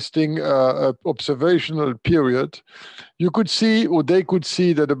interesting observational period. You could see, or they could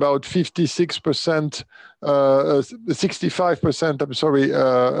see, that about 65%, I'm sorry,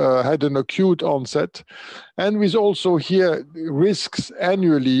 had an acute onset. And with also here risks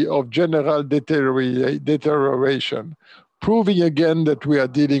annually of general deterioration, proving again that we are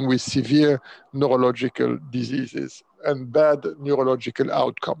dealing with severe neurological diseases and bad neurological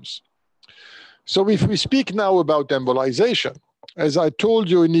outcomes. So if we speak now about embolization, as I told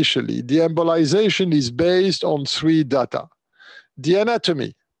you initially, the embolization is based on 3 data: the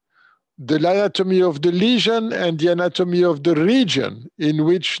anatomy of the lesion, and the anatomy of the region in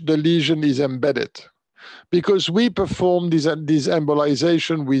which the lesion is embedded. Because we perform this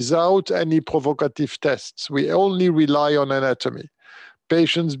embolization without any provocative tests. We only rely on anatomy,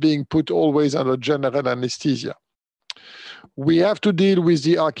 patients being put always under general anesthesia. We have to deal with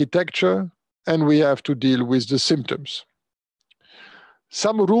the architecture, and we have to deal with the symptoms.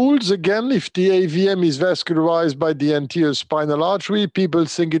 Some rules, again, if the AVM is vascularized by the anterior spinal artery, people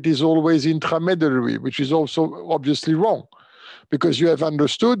think it is always intramedullary, which is also obviously wrong, because you have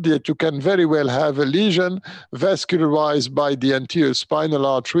understood that you can very well have a lesion vascularized by the anterior spinal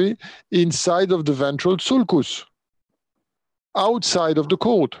artery inside of the ventral sulcus, outside of the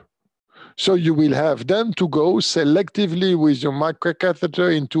cord. So you will have then to go selectively with your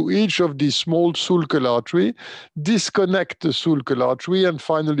microcatheter into each of these small sulcal artery, disconnect the sulcal artery, and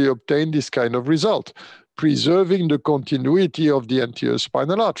finally obtain this kind of result, preserving the continuity of the anterior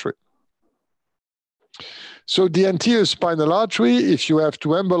spinal artery. So the anterior spinal artery, if you have to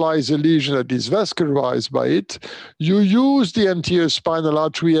embolize a lesion that is vascularized by it, you use the anterior spinal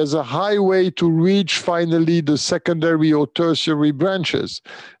artery as a highway to reach finally the secondary or tertiary branches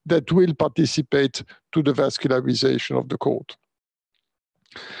that will participate to the vascularization of the cord.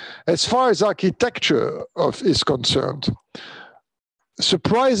 As far as architecture is concerned,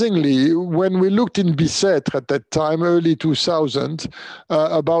 Surprisingly, when we looked in Bicêtre at that time, early 2000,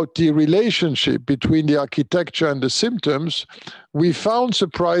 about the relationship between the architecture and the symptoms, we found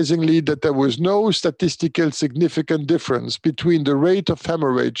surprisingly that there was no statistical significant difference between the rate of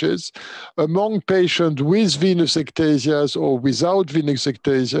hemorrhages among patients with venous ectasias or without venous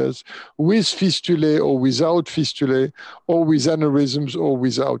ectasias, with fistulae or without fistulae, or with aneurysms or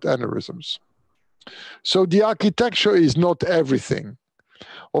without aneurysms. So the architecture is not everything.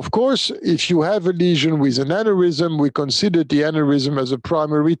 Of course, if you have a lesion with an aneurysm, we consider the aneurysm as a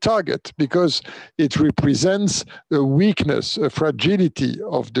primary target because it represents a weakness, a fragility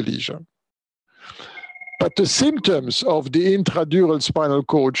of the lesion. But the symptoms of the intradural spinal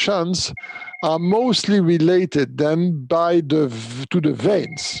cord shunts are mostly related then to the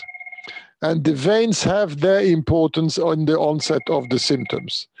veins. And the veins have their importance on the onset of the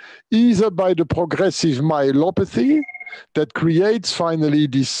symptoms, either by the progressive myelopathy that creates finally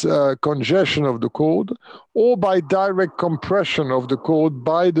this congestion of the cord, or by direct compression of the cord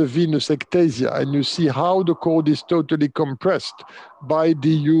by the venous ectasia. And you see how the cord is totally compressed by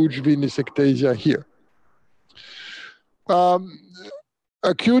the huge venous ectasia here.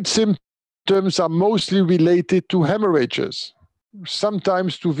 Acute symptoms are mostly related to hemorrhages,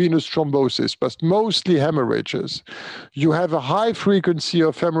 sometimes to venous thrombosis, but mostly hemorrhages. You have a high frequency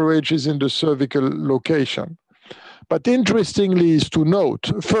of hemorrhages in the cervical location. But interestingly is to note,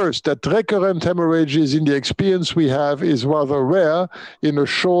 first, that recurrent hemorrhages in the experience we have is rather rare in a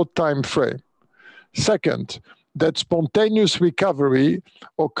short time frame. Second, that spontaneous recovery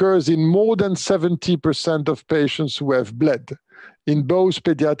occurs in more than 70% of patients who have bled in both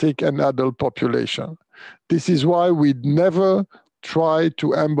pediatric and adult population. This is why we never try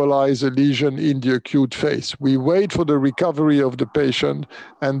to embolize a lesion in the acute phase. We wait for the recovery of the patient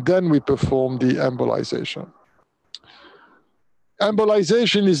and then we perform the embolization.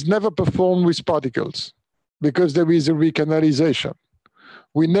 Embolization is never performed with particles because there is a recanalization.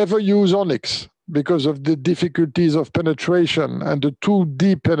 We never use onyx because of the difficulties of penetration and the too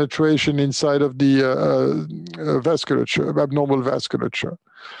deep penetration inside of the vasculature, abnormal vasculature.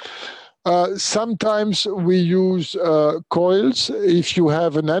 Sometimes we use coils. If you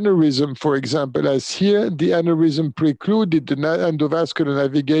have an aneurysm, for example, as here, the aneurysm precluded the endovascular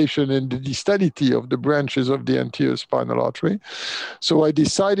navigation and the distality of the branches of the anterior spinal artery. So I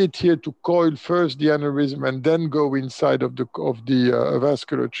decided here to coil first the aneurysm and then go inside of the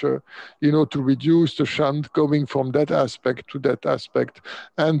vasculature, you know, to reduce the shunt going from that aspect to that aspect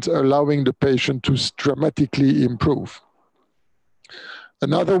and allowing the patient to dramatically improve.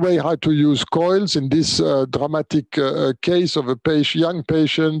 Another way how to use coils in this dramatic case of a young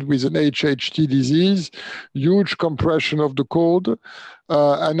patient with an HHT disease, huge compression of the cord,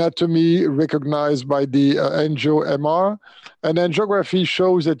 anatomy recognized by the angio-MR. And angiography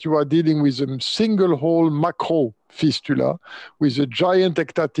shows that you are dealing with a single hole macro fistula with a giant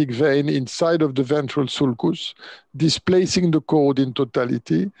ectatic vein inside of the ventral sulcus, displacing the cord in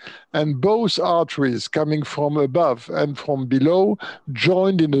totality, and both arteries coming from above and from below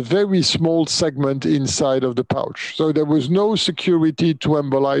joined in a very small segment inside of the pouch. So there was no security to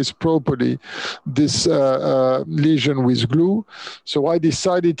embolize properly this lesion with glue. So I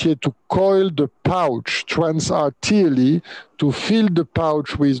decided here to coil the pouch transarterially to fill the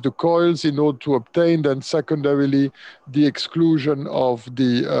pouch with the coils in order to obtain then secondarily the exclusion of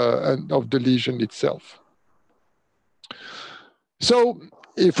the lesion itself. So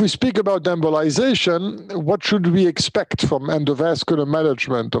if we speak about embolization, what should we expect from endovascular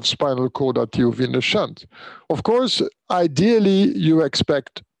management of spinal cord arteriovenous shunt? Of course, ideally, you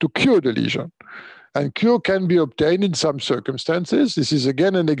expect to cure the lesion. And cure can be obtained in some circumstances. This is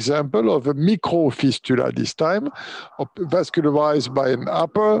again an example of a microfistula this time, vascularized by an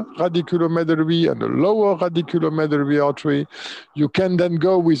upper radiculomedullary and a lower radiculomedullary artery. You can then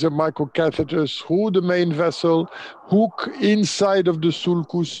go with a microcatheter through the main vessel, hook inside of the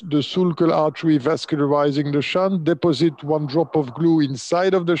sulcus, the sulcal artery vascularizing the shunt, deposit one drop of glue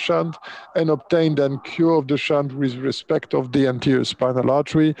inside of the shunt, and obtain then cure of the shunt with respect of the anterior spinal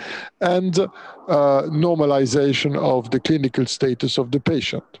artery and normalization of the clinical status of the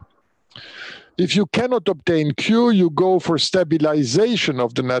patient. If you cannot obtain cure, you go for stabilization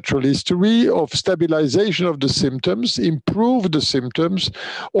of the natural history, of stabilization of the symptoms, improve the symptoms,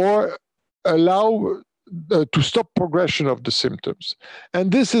 or allow to stop progression of the symptoms.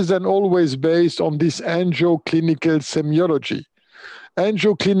 And this is then always based on this angioclinical semiology.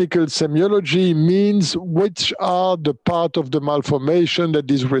 Angioclinical semiology means which are the part of the malformation that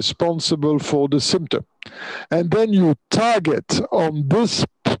is responsible for the symptom. And then you target on this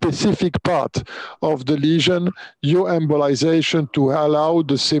specific part of the lesion, your embolization to allow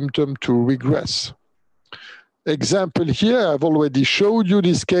the symptom to regress. Example here, I've already showed you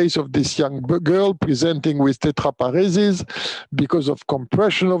this case of this young girl presenting with tetraparesis because of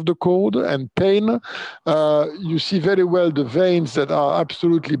compression of the cord and pain. You see very well the veins that are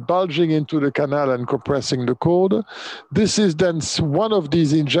absolutely bulging into the canal and compressing the cord. This is then one of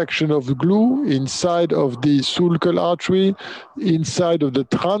these injections of glue inside of the sulcal artery, inside of the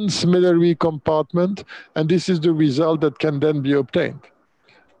transmedullary compartment, and this is the result that can then be obtained.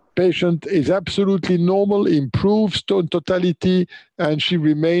 Patient is absolutely normal, improves in totality, and she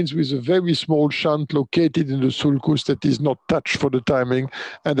remains with a very small shunt located in the sulcus that is not touched for the timing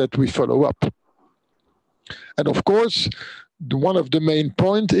and that we follow up. And of course, one of the main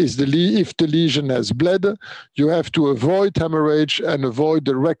points is if the lesion has bled, you have to avoid hemorrhage and avoid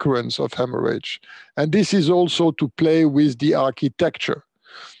the recurrence of hemorrhage. And this is also to play with the architecture.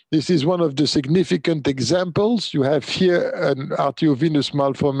 This is one of the significant examples. You have here an arteriovenous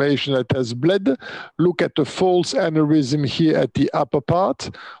malformation that has bled. Look at the false aneurysm here at the upper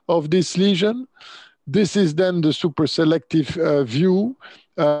part of this lesion. This is then the superselective view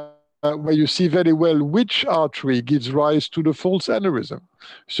where you see very well which artery gives rise to the false aneurysm.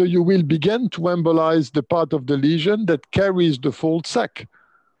 So you will begin to embolize the part of the lesion that carries the false sac,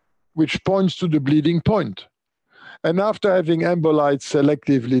 which points to the bleeding point. And after having embolized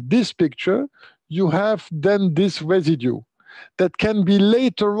selectively this picture, you have then this residue that can be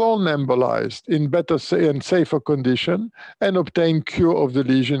later on embolized in better and safer condition and obtain cure of the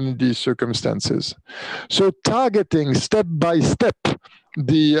lesion in these circumstances. So targeting step by step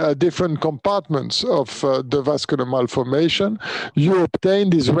the different compartments of the vascular malformation, you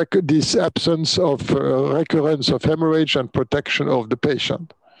obtain this absence of recurrence of hemorrhage and protection of the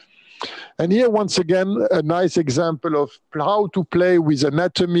patient. And here, once again, a nice example of how to play with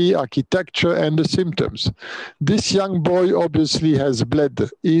anatomy, architecture, and the symptoms. This young boy obviously has bled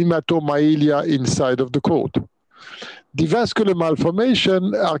hematomyelia inside of the cord. The vascular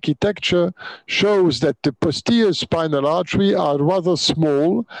malformation architecture shows that the posterior spinal artery are rather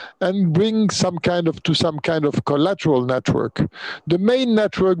small and bring some kind of collateral network. The main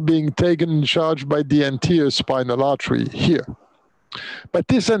network being taken in charge by the anterior spinal artery here. But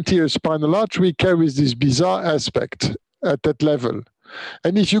this anterior spinal artery carries this bizarre aspect at that level.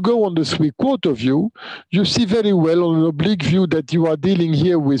 And if you go on the three-quarter view, you see very well on an oblique view that you are dealing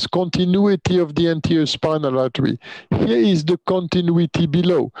here with continuity of the anterior spinal artery. Here is the continuity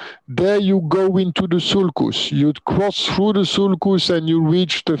below. There you go into the sulcus. You cross through the sulcus and you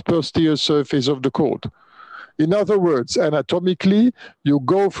reach the posterior surface of the cord. In other words, anatomically, you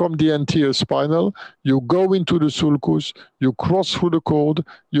go from the anterior spinal, you go into the sulcus, you cross through the cord,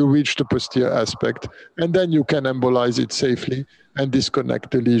 you reach the posterior aspect, and then you can embolize it safely and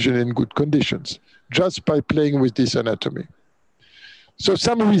disconnect the lesion in good conditions, just by playing with this anatomy. So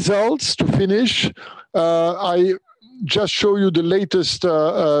some results to finish. I just show you the latest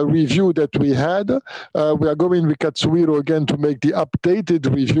review that we had. We are going with Katsuhiro again to make the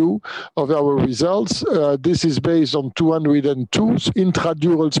updated review of our results. This is based on 202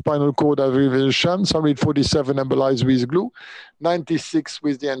 intradural spinal cord arterial shunts, 147 embolized with glue, 96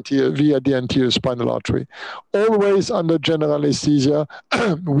 with the via the anterior spinal artery. Always under general anesthesia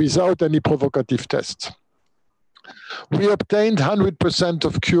without any provocative tests. We obtained 100%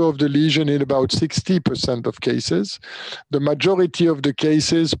 of cure of the lesion in about 60% of cases. The majority of the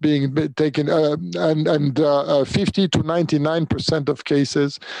cases being taken, 50 to 99% of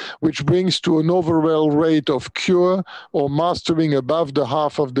cases, which brings to an overall rate of cure or mastering above the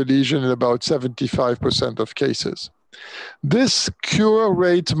half of the lesion in about 75% of cases. This cure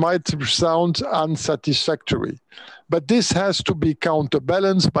rate might sound unsatisfactory, but this has to be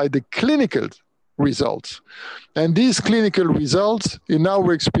counterbalanced by the clinical results. And these clinical results, in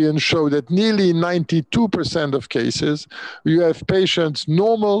our experience, show that nearly 92% of cases, you have patients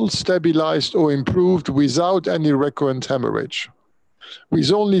normal, stabilized, or improved without any recurrent hemorrhage,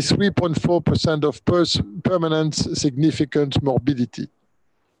 with only 3.4% of permanent significant morbidity,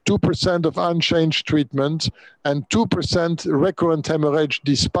 2% of unchanged treatment, and 2% recurrent hemorrhage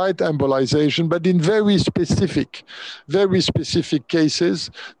despite embolization, but in very specific cases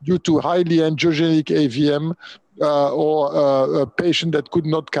due to highly angiogenic AVM or a patient that could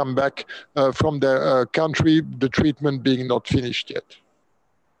not come back from their country, the treatment being not finished yet.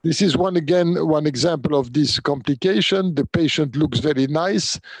 This is one example of this complication. The patient looks very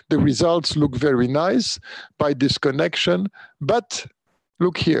nice. The results look very nice by disconnection, but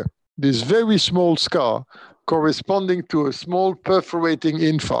look here, this very small scar corresponding to a small perforating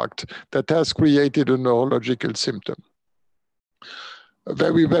infarct that has created a neurological symptom.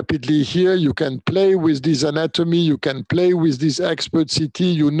 very rapidly here. You can play with this anatomy. You can play with this expert CT.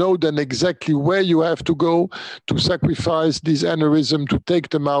 You know then exactly where you have to go to sacrifice this aneurysm to take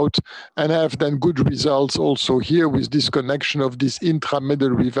them out and have then good results also here with this connection of this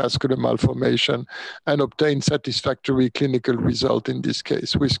intramedullary vascular malformation and obtain satisfactory clinical result in this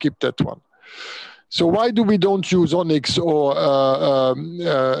case. We skip that one. So why do we don't use onyx or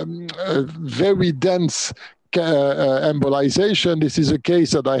very dense embolization? This is a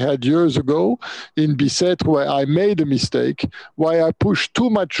case that I had years ago in Bicêtre where I made a mistake, why I pushed too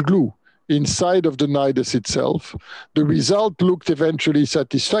much glue inside of the nidus itself. The result looked eventually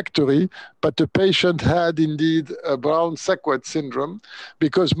satisfactory, but the patient had indeed a Brown-Sequard syndrome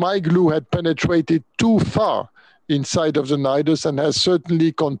because my glue had penetrated too far inside of the nidus and has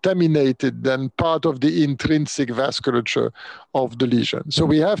certainly contaminated then part of the intrinsic vasculature of the lesion. So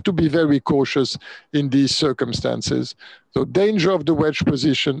we have to be very cautious in these circumstances. So danger of the wedge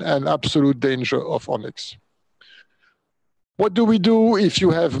position and absolute danger of onyx. What do we do if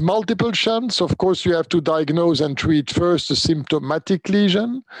you have multiple shunts? Of course, you have to diagnose and treat first the symptomatic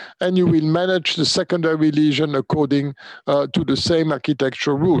lesion, and you will manage the secondary lesion according to the same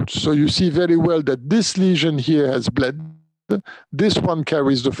architectural rules. So you see very well that this lesion here has bled. This one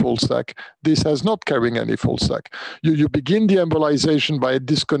carries the full sac. This has not carrying any full sac. You begin the embolization by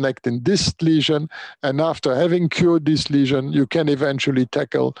disconnecting this lesion, and after having cured this lesion, you can eventually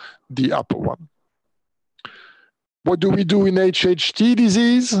tackle the upper one. What do we do in HHT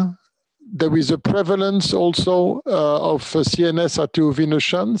disease? There is a prevalence also of CNS arteriovenous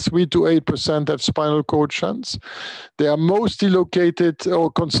shunts. 3 to 8% have spinal cord shunts. They are mostly located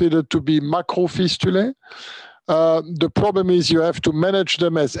or considered to be macrofistulae. The problem is you have to manage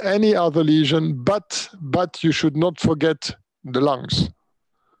them as any other lesion, but you should not forget the lungs.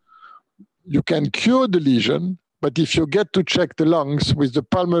 You can cure the lesion, but if you get to check the lungs with the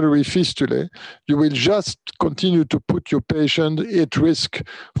pulmonary fistulae, you will just continue to put your patient at risk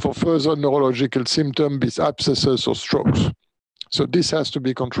for further neurological symptoms, with abscesses or strokes. So this has to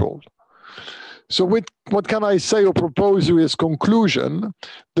be controlled. So what can I say or propose you as conclusion?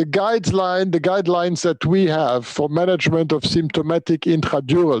 The guidelines that we have for management of symptomatic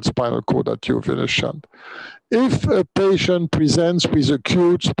intradural spinal cord arteriovenous shunt. If a patient presents with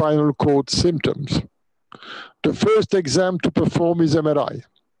acute spinal cord symptoms, the first exam to perform is MRI.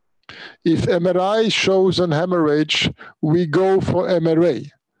 If MRI shows an hemorrhage, we go for MRA.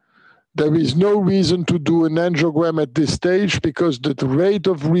 There is no reason to do an angiogram at this stage because the rate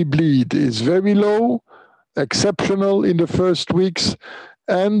of rebleed is very low, exceptional in the first weeks,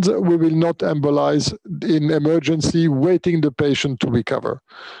 and we will not embolize in emergency, waiting the patient to recover.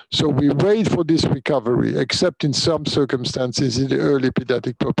 So we wait for this recovery, except in some circumstances in the early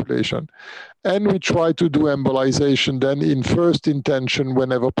pediatric population. And we try to do embolization then in first intention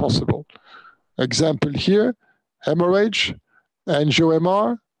whenever possible. Example here, hemorrhage,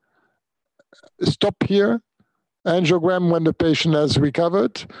 angio-MR, stop here, angiogram when the patient has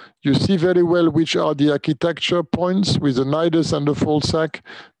recovered. You see very well which are the architecture points with the nidus and the full sac.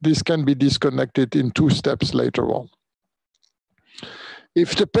 This can be disconnected in 2 steps later on.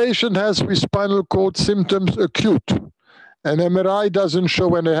 If the patient has with spinal cord symptoms acute, and MRI doesn't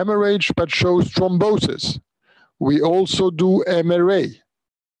show any hemorrhage but shows thrombosis, we also do MRA.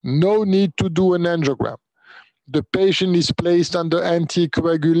 No need to do an angiogram. The patient is placed under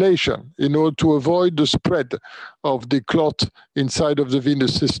anticoagulation in order to avoid the spread of the clot inside of the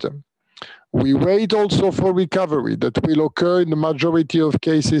venous system. We wait also for recovery that will occur in the majority of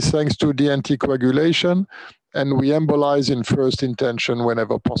cases thanks to the anticoagulation, and we embolize in first intention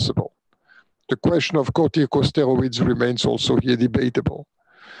whenever possible. The question of corticosteroids remains also here debatable.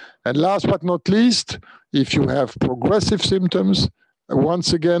 And last but not least, if you have progressive symptoms,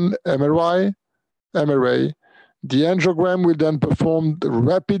 once again, MRI, MRA, the angiogram will then perform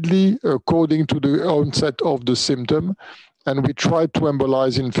rapidly according to the onset of the symptom, and we try to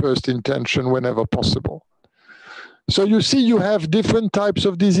embolize in first intention whenever possible. So you see, you have different types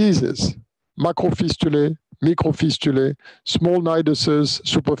of diseases: macrofistulae, microfistulae, small niduses,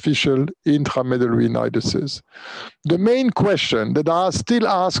 superficial, intramedullary niduses. The main question that I still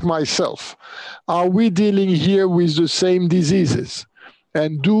ask myself, are we dealing here with the same diseases?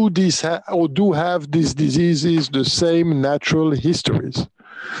 And do have these diseases the same natural histories?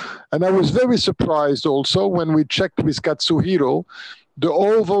 And I was very surprised also when we checked with Katsuhiro the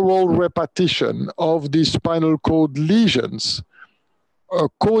overall repetition of these spinal cord lesions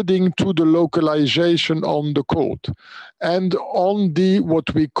according to the localization on the cord and on the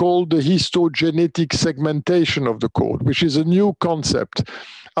what we call the histogenetic segmentation of the cord, which is a new concept.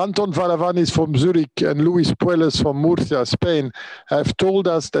 Anton Valavanis from Zurich and Luis Puelles from Murcia, Spain, have told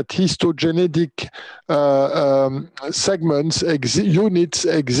us that histogenetic units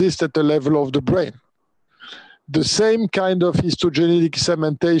exist at the level of the brain. The same kind of histogenetic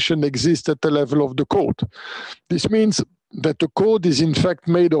segmentation exists at the level of the cord. This means that the cord is in fact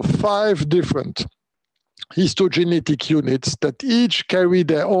made of 5 different histogenetic units that each carry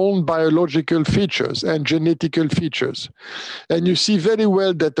their own biological features and genetical features. And you see very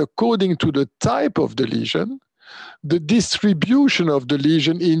well that according to the type of the lesion, the distribution of the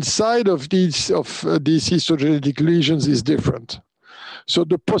lesion inside of these histogenetic lesions is different. So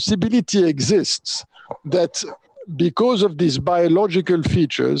the possibility exists that because of these biological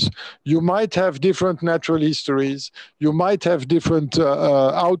features, you might have different natural histories, you might have different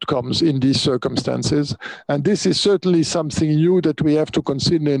outcomes in these circumstances. And this is certainly something new that we have to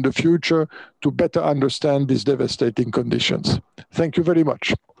consider in the future to better understand these devastating conditions. Thank you very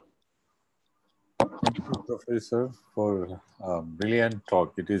much. Thank you, Professor, for a brilliant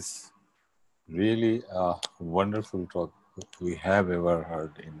talk. It is really a wonderful talk that we have ever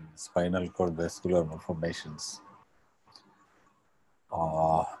heard in spinal cord vascular malformations.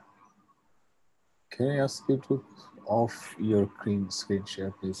 Can I ask you to off your screen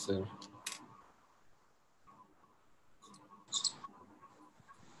share, please, sir?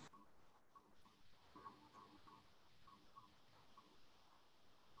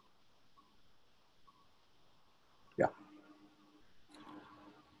 Yeah.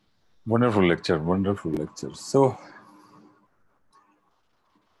 Wonderful lecture, wonderful lecture. So,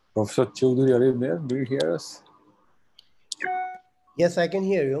 Professor Choudhuri, are you there? Do you hear us? Yes, I can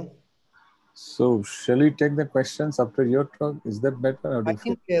hear you. So, shall we take the questions after your talk? Is that better? I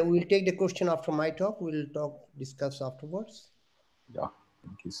think we'll take the question after my talk. We'll discuss afterwards. Yeah,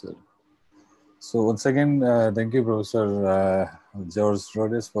 thank you, sir. So once again, thank you, Professor George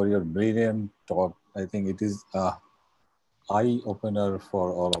Rodesch, for your brilliant talk. I think it is an eye-opener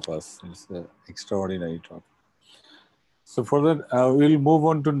for all of us. It's an extraordinary talk. So for that, we'll move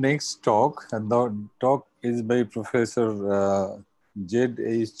on to next talk. And the talk is by Professor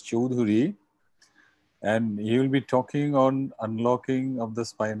J.H. Choudhuri. And he will be talking on unlocking of the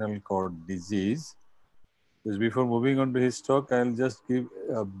spinal cord disease. Just before moving on to his talk, I'll just give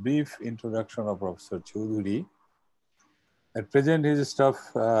a brief introduction of Professor Choudhuri. At present, he is a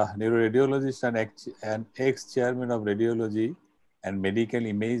staff neuroradiologist and ex-chairman of radiology and medical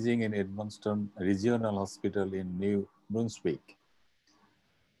imaging in Edmonton Regional Hospital in New Brunswick.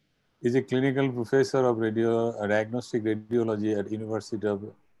 He is a clinical professor of diagnostic radiology at University of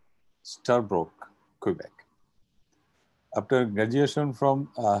Sherbrooke, Quebec. After graduation from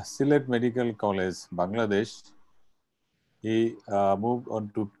Sylhet Medical College, Bangladesh, he moved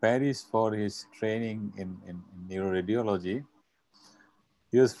on to Paris for his training in neuroradiology.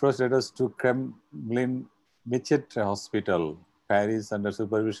 He was first attached to Kremlin Michet Hospital, Paris, under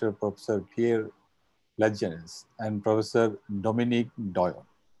supervision of Professor Pierre Lajeunesse and Professor Dominique Doyon.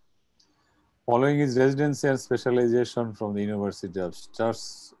 Following his residency and specialization from the University of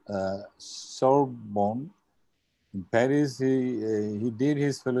Sorbonne in Paris, he did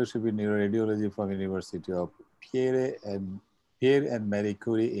his fellowship in neuroradiology from University of Pierre and Marie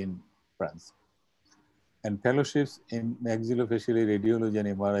Curie in France, and fellowships in maxillofacial radiology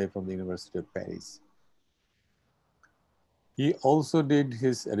and MRI from the University of Paris. He also did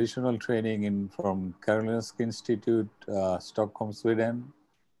his additional training from Karolinska Institute, Stockholm, Sweden.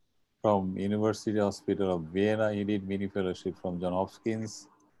 From University Hospital of Vienna, he did mini fellowship from Johns Hopkins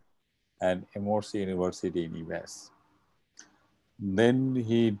and Emory University in US. Then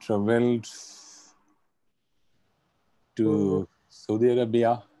he traveled to Saudi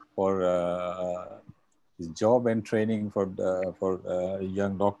Arabia for his job and training for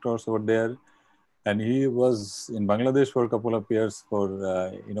young doctors over there. And he was in Bangladesh for a couple of years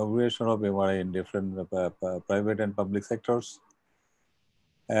for inauguration of MRI in different private and public sectors.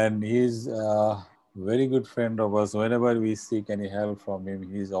 And he's a very good friend of us. Whenever we seek any help from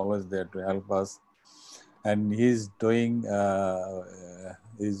him, he's always there to help us. And he's doing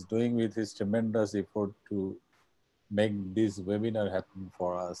with his tremendous effort to make this webinar happen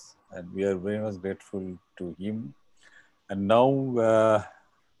for us. And we are very much grateful to him. And now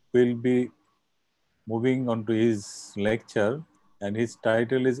we'll be moving on to his lecture, and his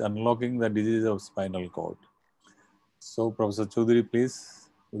title is Unlocking the Disease of Spinal Cord. So, Professor Choudhuri, please,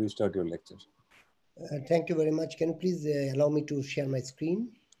 will you start your lecture? Thank you very much. Can you please allow me to share my screen?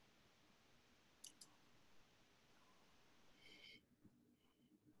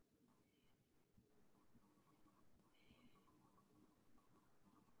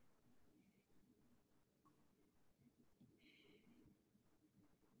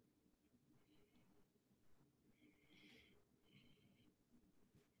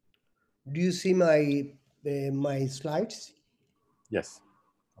 Do you see my slides? Yes,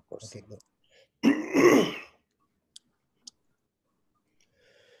 of course. Okay, good.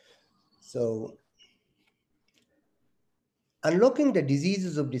 So, unlocking the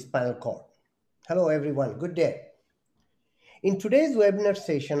diseases of the spinal cord. Hello, everyone. Good day. In today's webinar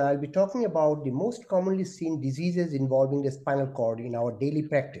session, I'll be talking about the most commonly seen diseases involving the spinal cord in our daily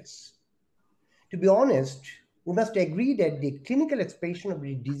practice. To be honest, we must agree that the clinical expression of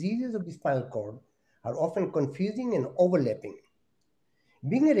the diseases of the spinal cord are often confusing and overlapping.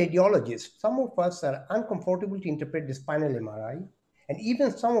 Being a radiologist, some of us are uncomfortable to interpret the spinal MRI, and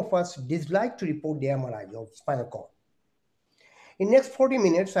even some of us dislike to report the MRI of spinal cord. In next 40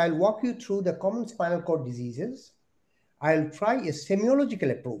 minutes, I'll walk you through the common spinal cord diseases. I'll try a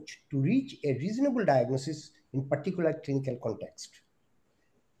semiological approach to reach a reasonable diagnosis in particular clinical context.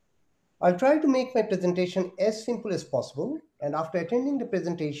 I'll try to make my presentation as simple as possible, and after attending the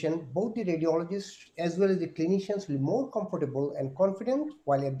presentation, both the radiologists as well as the clinicians will be more comfortable and confident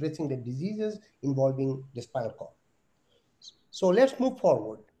while addressing the diseases involving the spinal cord. So let's move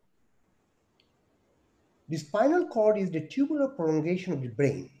forward. The spinal cord is the tubular prolongation of the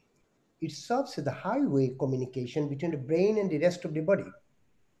brain. It serves as the highway communication between the brain and the rest of the body.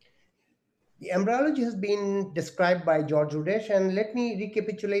 The embryology has been described by George Rodesch, and let me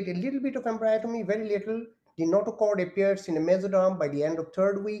recapitulate a little bit of embryotomy, very little. The notochord appears in the mesoderm by the end of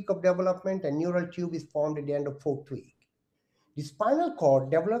 3rd week of development, and neural tube is formed at the end of 4th week. The spinal cord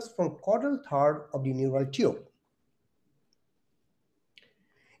develops from caudal third of the neural tube.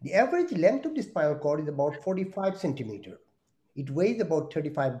 The average length of the spinal cord is about 45 centimeters. It weighs about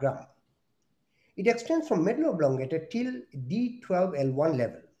 35 grams. It extends from medulla oblongata till D12L1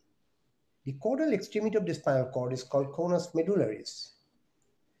 level. The caudal extremity of the spinal cord is called conus medullaris.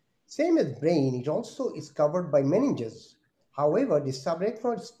 Same as brain, it also is covered by meninges. However, the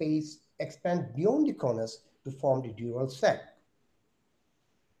subarachnoid space expands beyond the conus to form the dural sac.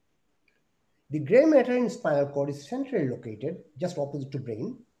 The gray matter in spinal cord is centrally located, just opposite to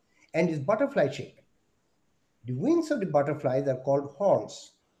brain, and is butterfly-shaped. The wings of the butterflies are called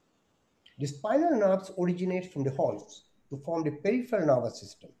horns. The spinal nerves originate from the horns to form the peripheral nervous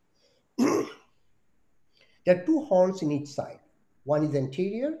system. There are 2 horns in each side. One is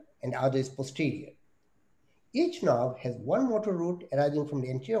anterior and the other is posterior. Each nerve has one motor root arising from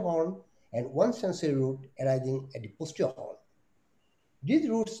the anterior horn and one sensory root arising at the posterior horn. These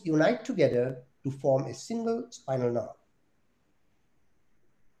roots unite together to form a single spinal nerve.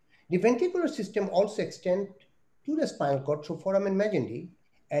 The ventricular system also extends to the spinal cord through foramen magendi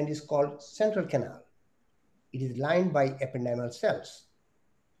and is called central canal. It is lined by ependymal cells.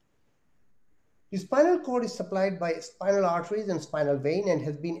 The spinal cord is supplied by spinal arteries and spinal vein and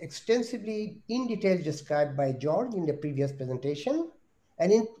has been extensively in detail described by George in the previous presentation.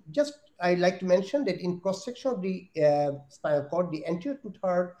 And I'd like to mention that in cross-section of the spinal cord, the anterior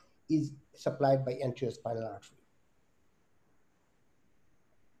 2/3 is supplied by anterior spinal artery.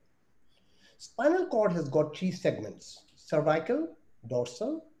 Spinal cord has got 3 segments: cervical,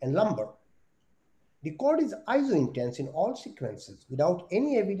 dorsal, and lumbar. The cord is iso-intense in all sequences without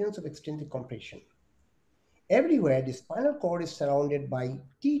any evidence of extrinsic compression. Everywhere, the spinal cord is surrounded by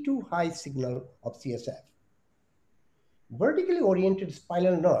T2 high signal of CSF. Vertically oriented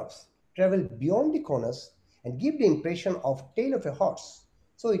spinal nerves travel beyond the conus and give the impression of tail of a horse,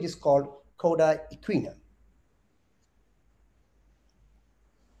 so it is called coda equina.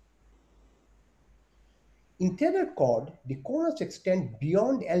 In tethered cord, the conus extends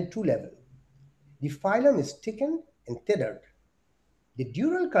beyond L2 level. The phylum is thickened and tethered. The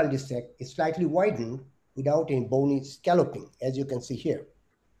dural cul-de-sac is slightly widened without any bony scalloping, as you can see here.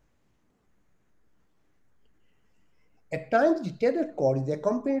 At times, the tethered cord is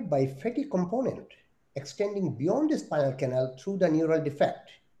accompanied by a fatty component extending beyond the spinal canal through the neural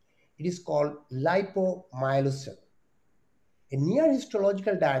defect. It is called lipomyelocele. A near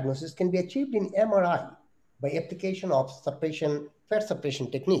histological diagnosis can be achieved in MRI by application of fat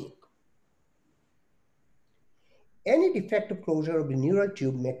suppression technique. Any defective closure of the neural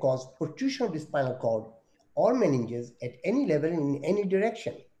tube may cause protrusion of the spinal cord or meninges at any level in any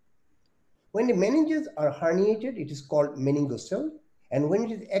direction. When the meninges are herniated, it is called meningocele, and when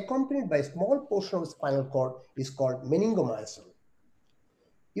it is accompanied by a small portion of the spinal cord, it is called meningomyocele.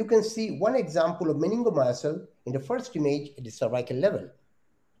 You can see one example of meningomyocele in the first image at the cervical level.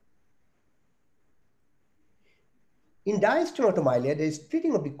 In diastematomylia, there is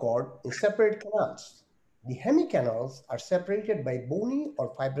splitting of the cord in separate canals. The hemicanals are separated by bony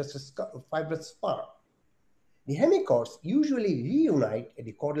or fibrous spar. The hemicords usually reunite at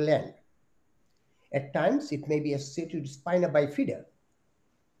the caudal end. At times, it may be associated with spina bifida.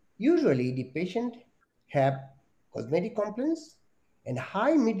 Usually, the patient have cosmetic complaints and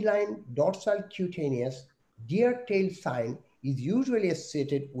high midline dorsal cutaneous deer tail sign is usually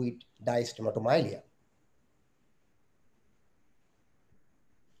associated with diestomatomelia.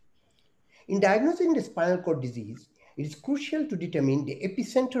 In diagnosing the spinal cord disease, it is crucial to determine the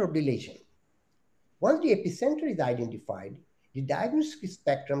epicenter of the lesion. Once the epicenter is identified, the diagnostic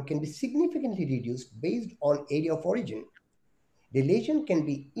spectrum can be significantly reduced based on area of origin. The lesion can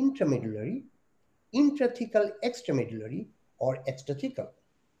be intramedullary, intrathecal extramedullary, or extrathecal.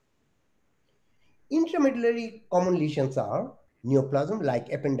 Intramedullary common lesions are neoplasm like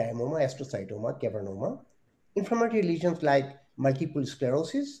ependymoma, astrocytoma, cavernoma, inflammatory lesions like multiple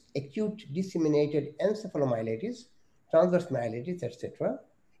sclerosis, acute disseminated encephalomyelitis, transverse myelitis, etc.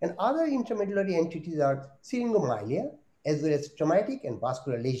 And other intramedullary entities are syringomyelia, as well as traumatic and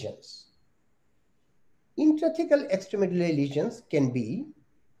vascular lesions. Intrathecal extramedullary lesions can be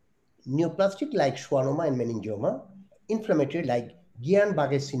neoplastic like schwannoma and meningioma, inflammatory like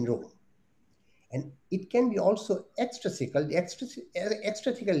Guillain-Barré syndrome. And it can be also extrathecal. The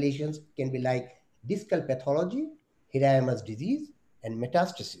extrathecal lesions can be like discal pathology, Hirayama's disease, and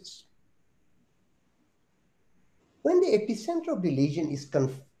metastasis. When the epicenter of the lesion is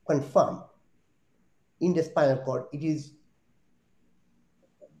confirmed in the spinal cord,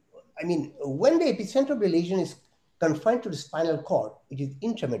 when the epicenter of the lesion is confined to the spinal cord, it is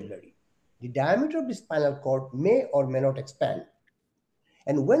intramedullary. The diameter of the spinal cord may or may not expand.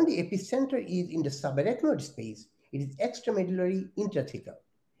 And when the epicenter is in the subarachnoid space, it is extramedullary intrathecal.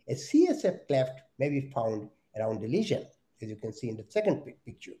 A CSF cleft may be found around the lesion, as you can see in the second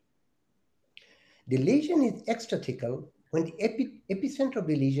picture. The lesion is extrathecal when the epicenter of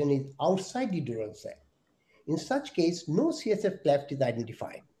the lesion is outside the dural sac. In such case, no CSF cleft is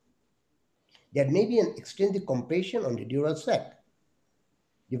identified. There may be an extrinsic compression on the dural sac.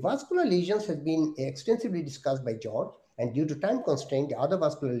 The vascular lesions have been extensively discussed by George, and due to time constraint, the other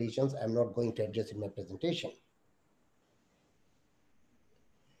vascular lesions I'm not going to address in my presentation.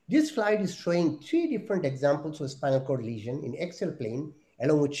 This slide is showing 3 different examples of spinal cord lesion in axial plane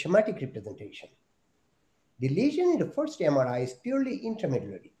along with schematic representation. The lesion in the first MRI is purely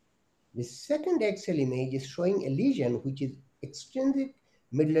intramedullary. The second axial image is showing a lesion which is extrinsic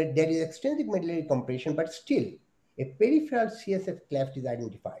medullary, there is extrinsic medullary compression, but still a peripheral CSF cleft is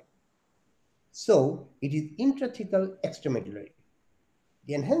identified. So it is intrathecal extramedullary.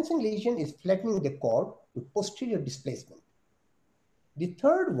 The enhancing lesion is flattening the cord with posterior displacement. The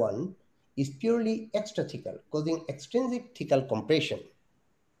third one is purely extrathecal, causing extrinsic thecal compression.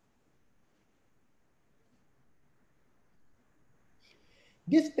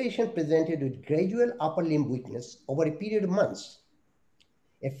 This patient presented with gradual upper limb weakness over a period of months.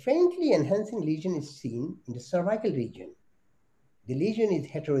 A faintly enhancing lesion is seen in the cervical region. The lesion is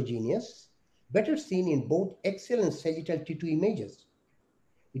heterogeneous, better seen in both axial and sagittal T2 images.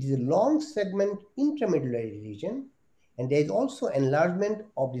 It is a long segment intramedullary lesion, and there is also enlargement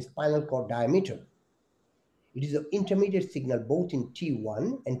of the spinal cord diameter. It is of intermediate signal both in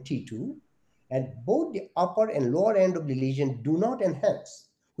T1 and T2, and both the upper and lower end of the lesion do not enhance,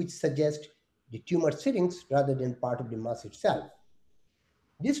 which suggests the tumor settings rather than part of the mass itself.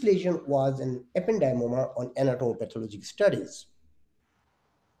 This lesion was an ependymoma on anatomopathologic studies.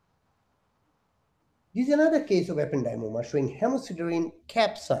 This is another case of ependymoma showing hemosiderin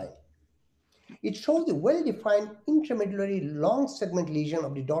cap sign. It shows a well-defined intramedullary long segment lesion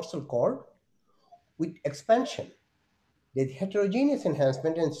of the dorsal cord with expansion. There is heterogeneous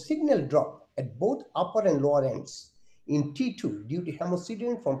enhancement and signal drop at both upper and lower ends in T2 due to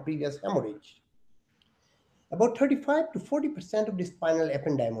hemosiderin from previous hemorrhage. About 35 to 40% of the spinal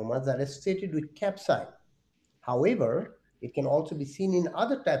ependymomas are associated with cap sign. However, it can also be seen in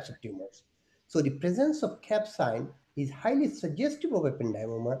other types of tumors. So the presence of cap sign is highly suggestive of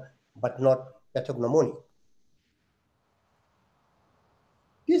ependymoma, but not pathognomonic.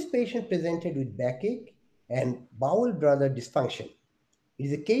 This patient presented with backache and bowel bladder dysfunction. It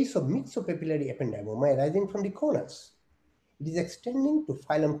is a case of myxopapillary ependymoma arising from the conus. It is extending to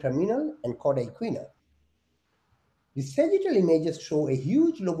phylum terminal and cauda equina. The sagittal images show a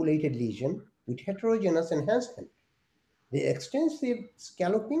huge lobulated lesion with heterogeneous enhancement. The extensive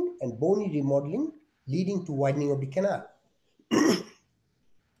scalloping and bony remodeling leading to widening of the canal.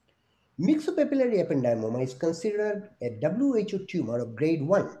 Myxopapillary ependymoma is considered a WHO tumor of grade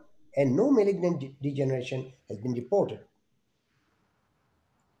 1, and no malignant degeneration has been reported.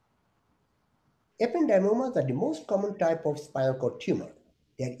 Ependymomas are the most common type of spinal cord tumor.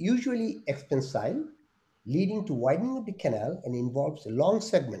 They are usually expansile, leading to widening of the canal and involves a long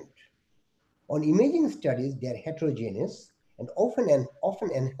segment. On imaging studies, they are heterogeneous and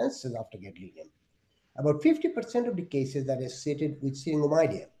often enhances after gadolinium. About 50% of the cases are associated with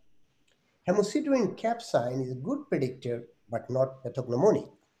syringomyelia. Hemosiderin cap sign is a good predictor, but not pathognomonic.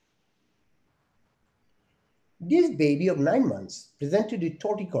 This baby of 9 months presented with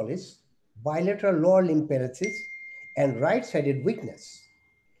torticollis, bilateral lower limb paralysis, and right-sided weakness.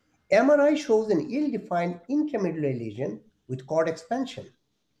 MRI shows an ill-defined intramedullary lesion with cord expansion.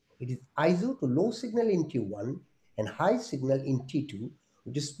 It is iso to low signal in T1 and high signal in T2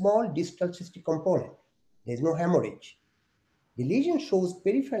 with a small distal cystic component. There is no hemorrhage. The lesion shows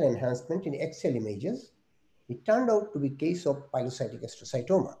peripheral enhancement in axial images. It turned out to be a case of pilocytic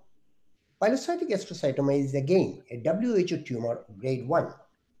astrocytoma. Pilocytic astrocytoma is again a WHO tumor of grade 1.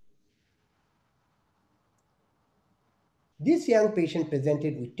 This young patient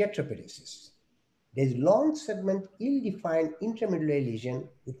presented with tetraparesis. There is long segment ill-defined intramedullary lesion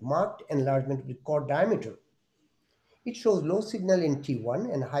with marked enlargement of the cord diameter. It shows low signal in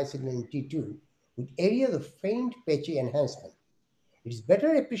T1 and high signal in T2 with areas of faint patchy enhancement. It is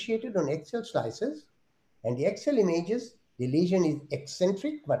better appreciated on axial slices, and the axial images, the lesion is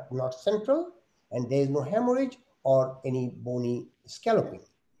eccentric but not central, and there is no hemorrhage or any bony scalloping.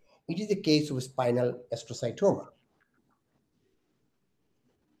 It is a case of spinal astrocytoma.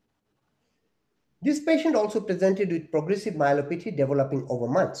 This patient also presented with progressive myelopathy developing over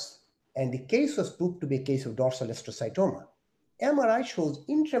months, and the case was proved to be a case of dorsal astrocytoma. MRI shows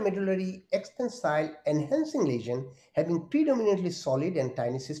intramedullary extensile enhancing lesion having predominantly solid and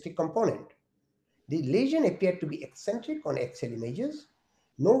tiny cystic component. The lesion appeared to be eccentric on axial images.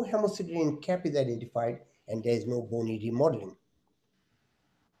 No hemosiderin cap is identified, and there is no bony remodeling.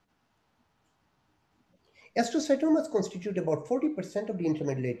 Astrocytomas constitute about 40% of the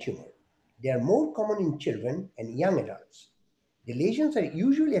intramedullary tumor. They are more common in children and young adults. The lesions are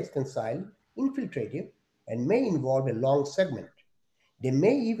usually extensile, infiltrative, and may involve a long segment. They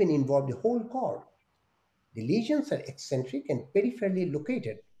may even involve the whole cord. The lesions are eccentric and peripherally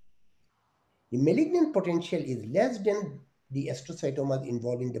located. The malignant potential is less than the astrocytomas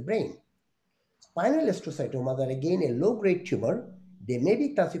involving the brain. Spinal astrocytomas are again a low-grade tumor. They may be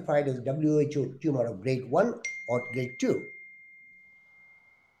classified as WHO tumor of grade 1 or grade 2.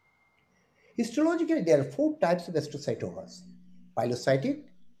 Histologically, there are 4 types of astrocytomas: pilocytic,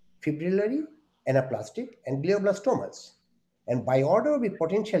 fibrillary, anaplastic, and glioblastomas. And by order of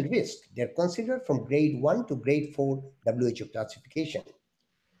potential risk, they are considered from grade 1 to grade 4 WHO classification.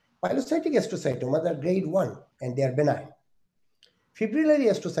 Pilocytic astrocytomas are grade 1 and they are benign. Fibrillary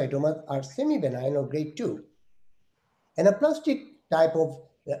astrocytomas are semi-benign or grade 2. Anaplastic type of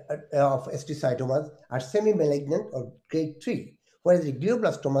astrocytomas are semi-malignant or grade 3, whereas the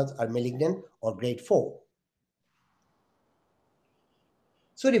glioblastomas are malignant or grade 4.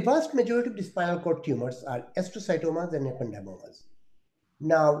 So the vast majority of the spinal cord tumors are astrocytomas and ependymomas.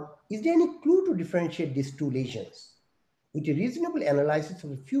 Now, is there any clue to differentiate these 2 lesions? With a reasonable analysis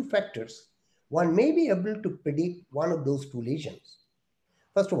of a few factors, one may be able to predict one of those 2 lesions.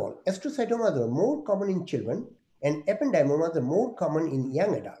 First of all, astrocytomas are more common in children and ependymomas are more common in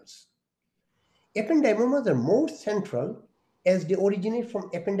young adults. Ependymomas are more central as they originate from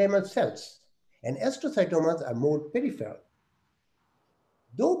ependymal cells, and astrocytomas are more peripheral.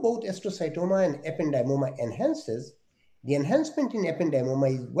 Though both astrocytoma and ependymoma enhances, the enhancement in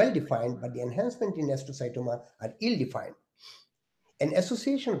ependymoma is well defined, but the enhancement in astrocytoma are ill defined. An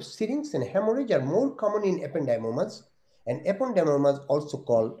association of syrinx and hemorrhage are more common in ependymomas, and ependymomas also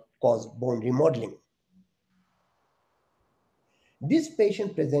cause bone remodeling. This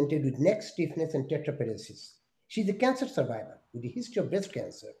patient presented with neck stiffness and tetraparesis. She is a cancer survivor with a history of breast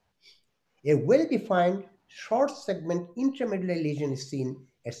cancer. A well-defined short segment intramedullary lesion is seen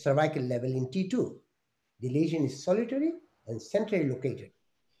at cervical level in T2. The lesion is solitary and centrally located.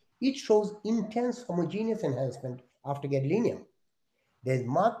 It shows intense homogeneous enhancement after gadolinium. There is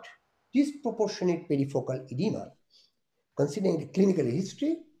marked disproportionate perifocal edema. Considering the clinical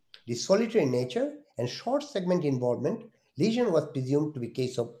history, the solitary nature, and short segment involvement, lesion was presumed to be a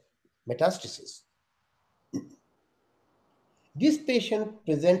case of metastasis. This patient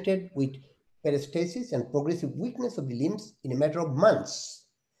presented with paresthesis and progressive weakness of the limbs in a matter of months.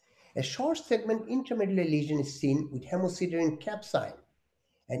 A short segment intramedullary lesion is seen with hemosiderin cap sign,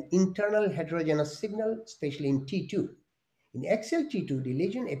 an internal heterogeneous signal, especially in T2. In axial T2, the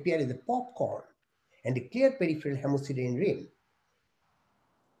lesion appeared as a popcorn and a clear peripheral hemosiderin rim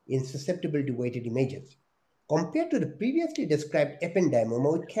in susceptibility weighted images. Compared to the previously described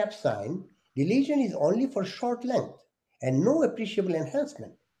ependymoma with cap sign, the lesion is only for short length and no appreciable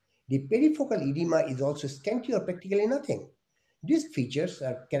enhancement. The perifocal edema is also scanty or practically nothing. These features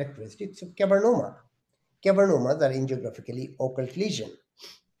are characteristics of cavernoma. Cavernomas are angiographically occult lesion.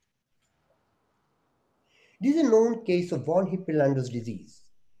 This is a known case of von Hippel-Lindau's disease.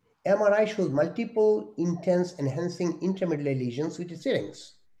 MRI shows multiple intense enhancing intramedullary lesions with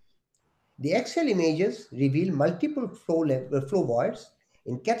syrinx. The axial images reveal multiple flow voids.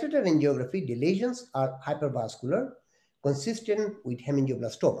 In catheter angiography, the lesions are hypervascular, consistent with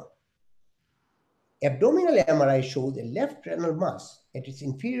hemangioblastoma. Abdominal MRI shows a left renal mass at its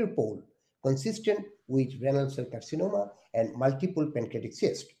inferior pole, consistent with renal cell carcinoma and multiple pancreatic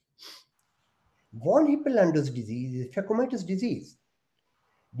cysts. Von Hippel-Lindau's disease is a phacomatous disease.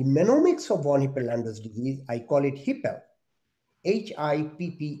 The mnemonics of von Hippel-Lindau's disease, I call it HIPPEL,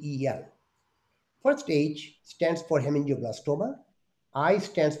 Hippel. First H stands for hemangioblastoma, I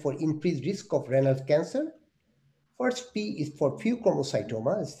stands for increased risk of renal cancer, first P is for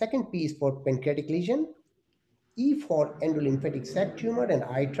pheochromocytoma, second P is for pancreatic lesion, E for endolymphatic sac tumor and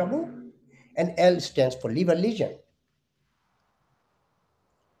eye trouble, and L stands for liver lesion.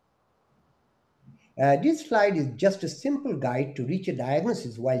 This slide is just a simple guide to reach a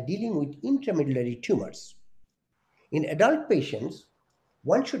diagnosis while dealing with intramedullary tumors. In adult patients,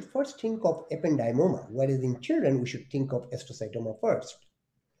 one should first think of ependymoma, whereas in children, we should think of astrocytoma first.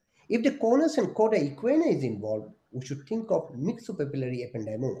 If the conus and coda equina is involved, we should think of myxopapillary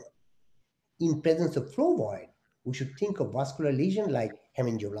ependymoma. In presence of flow void, we should think of vascular lesion like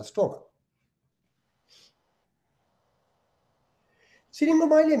hemangioblastoma.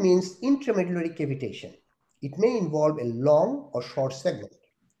 Syringomelia means intramedullary cavitation. It may involve a long or short segment.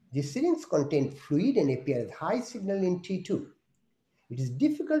 The syrinx contain fluid and appear as high signal in T2. It is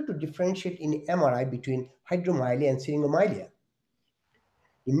difficult to differentiate in MRI between hydromyelia and syringomelia.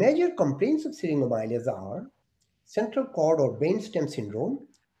 The major complaints of syringomyelia are central cord or brainstem syndrome,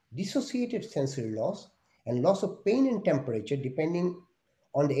 dissociated sensory loss, and loss of pain and temperature depending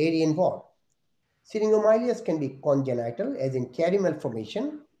on the area involved. Syringomyelia can be congenital, as in Chiari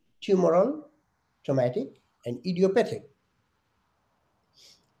malformation, tumoral, traumatic, and idiopathic.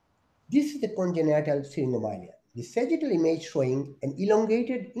 This is the congenital syringomyelia. The sagittal image showing an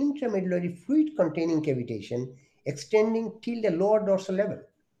elongated intramedullary fluid-containing cavitation extending till the lower dorsal level.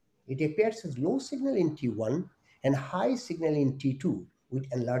 It appears as low signal in T1 and high signal in T2 with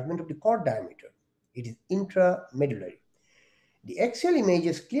enlargement of the cord diameter. It is intramedullary. The axial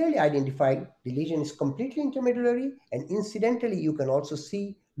images clearly identify the lesion is completely intramedullary, and incidentally, you can also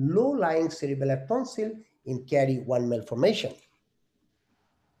see low-lying cerebellar tonsil in Chiari 1 malformation.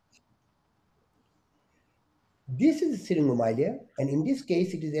 This is syringomyelia, and in this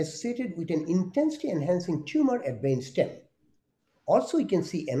case, it is associated with an intensity-enhancing tumor at brain stem. Also, you can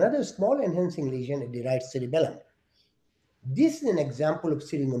see another small enhancing lesion at the right cerebellum. This is an example of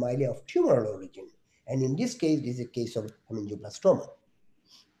syringomyelia of tumoral origin, and in this case, this is a case of hemangioblastoma.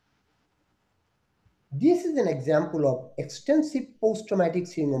 This is an example of extensive post-traumatic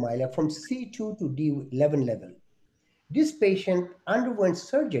syringomyelia from C2 to D11 level. This patient underwent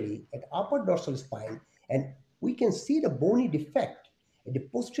surgery at upper dorsal spine, and we can see the bony defect at the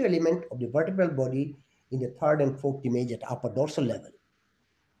posterior element of the vertebral body in the third and fourth image at upper dorsal level.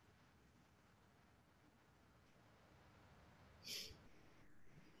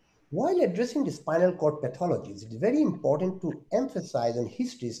 While addressing the spinal cord pathologies, it is very important to emphasize on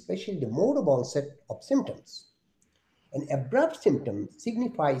history, especially the mode of onset of symptoms. An abrupt symptom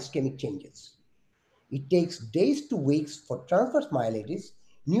signifies ischemic changes. It takes days to weeks for transverse myelitis,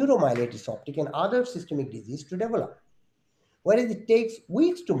 neuromyelitis optica, and other systemic disease to develop, whereas it takes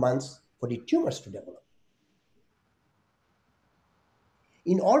weeks to months for the tumors to develop.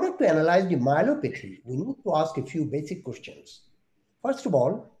 In order to analyze the myelopathy, we need to ask a few basic questions. First of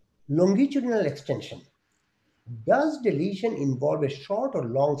all, longitudinal extension. Does the lesion involve a short or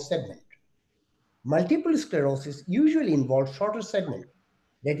long segment? Multiple sclerosis usually involves shorter segment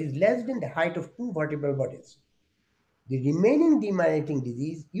that is less than the height of two vertebral bodies. The remaining demyelinating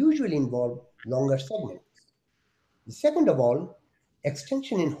disease usually involve longer segments. The second of all,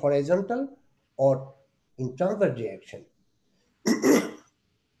 extension in horizontal or in transverse direction.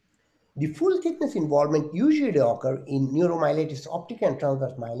 The full thickness involvement usually occurs in neuromyelitis optica and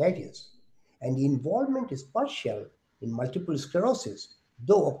transverse myelitis, and the involvement is partial in multiple sclerosis,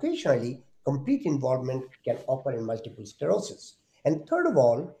 though occasionally complete involvement can occur in multiple sclerosis. And third of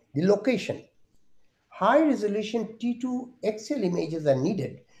all, the location. High resolution T2 axial images are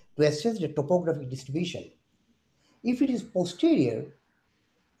needed to assess the topographic distribution. If it is posterior,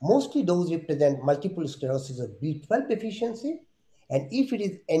 mostly those represent multiple sclerosis or B12 deficiency, and if it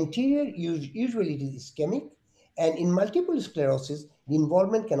is anterior, usually it is ischemic, and in multiple sclerosis, the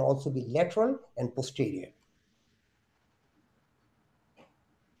involvement can also be lateral and posterior.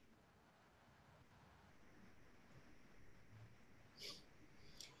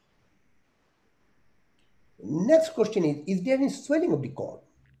 Next question is there any swelling of the cord?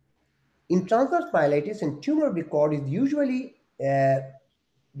 In transverse myelitis and tumor of the cord is usually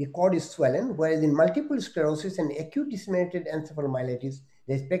the cord is swollen, whereas in multiple sclerosis and acute disseminated encephalomyelitis,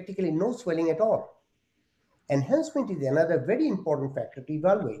 there is practically no swelling at all. Enhancement is another very important factor to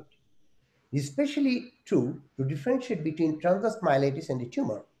evaluate. It is especially true to differentiate between transverse myelitis and the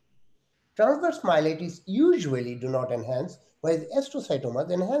tumor. Transverse myelitis usually do not enhance, whereas astrocytomas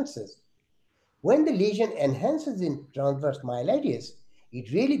enhances. When the lesion enhances in transverse myelitis,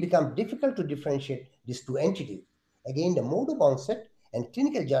 it really becomes difficult to differentiate these two entities. Again, the mode of onset and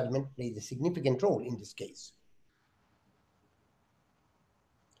clinical judgment plays a significant role in this case.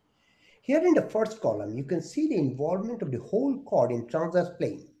 Here in the first column, you can see the involvement of the whole cord in transverse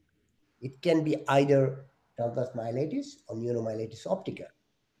plane. It can be either transverse myelitis or neuromyelitis optica.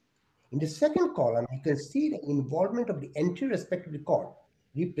 In the second column, you can see the involvement of the anterior aspect of the cord,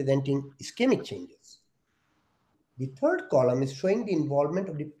 representing ischemic changes. The third column is showing the involvement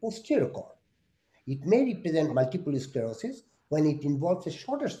of the posterior cord. It may represent multiple sclerosis when it involves a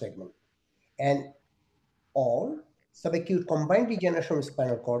shorter segment, and or subacute combined degeneration of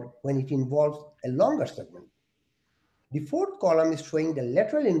spinal cord when it involves a longer segment. The fourth column is showing the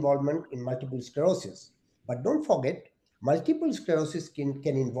lateral involvement in multiple sclerosis. But don't forget, multiple sclerosis can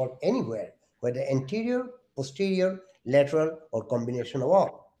involve anywhere, whether anterior, posterior, lateral, or combination of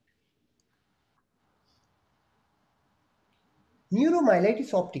all.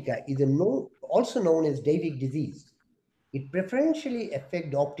 Neuromyelitis optica is also known as Davik disease. It preferentially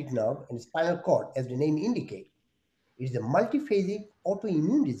affects the optic nerve and spinal cord, as the name indicates. It is a multiphasic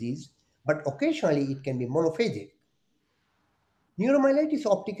autoimmune disease, but occasionally it can be monophasic. Neuromyelitis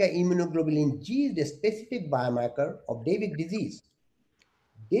optica immunoglobulin G is the specific biomarker of Davik disease.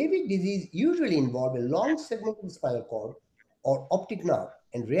 Davik disease usually involves a long segment of the spinal cord or optic nerve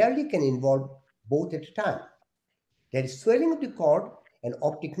and rarely can involve both at a time. There is swelling of the cord and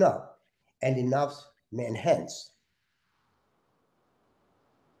optic nerve, and the nerves may enhance.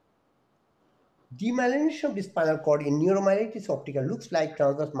 Demyelination of the spinal cord in neuromyelitis optica looks like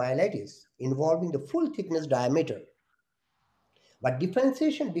transverse myelitis, involving the full thickness diameter. But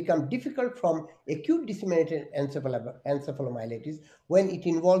differentiation becomes difficult from acute disseminated encephalomyelitis when it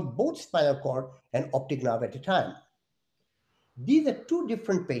involves both spinal cord and optic nerve at a time. These are two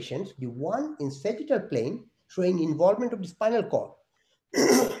different patients, the one in sagittal plane showing involvement of the spinal cord.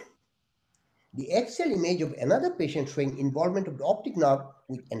 The axial image of another patient showing involvement of the optic nerve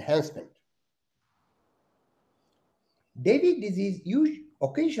with enhancement. Davik disease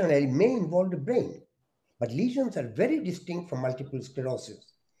occasionally may involve the brain, but lesions are very distinct from multiple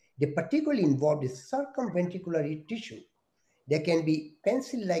sclerosis. They particularly involve the circumventricular tissue. There can be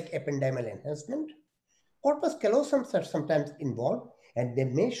pencil-like ependymal enhancement. Corpus callosums are sometimes involved, and they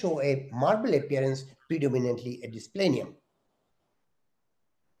may show a marble appearance, predominantly a dysplanium.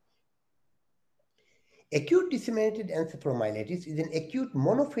 Acute disseminated encephalomyelitis is an acute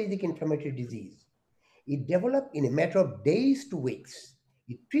monophasic inflammatory disease. It developed in a matter of days to weeks.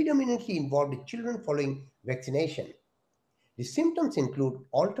 It predominantly involved the children following vaccination. The symptoms include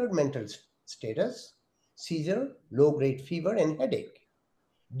altered mental status, seizure, low-grade fever, and headache.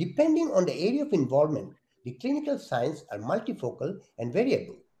 Depending on the area of involvement, the clinical signs are multifocal and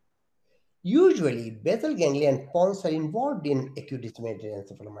variable. Usually, basal ganglia and pons are involved in acute disseminated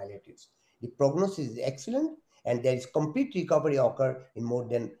encephalomyelitis. The prognosis is excellent, and there is complete recovery occur in more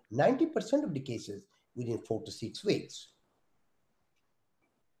than 90% of the cases within 4 to 6 weeks.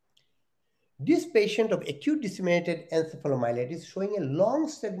 This patient of acute disseminated encephalomyelitis showing a long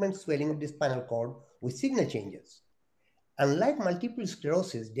segment swelling of the spinal cord with signal changes. Unlike multiple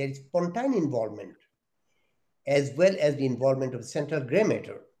sclerosis, there is pontine involvement, as well as the involvement of central gray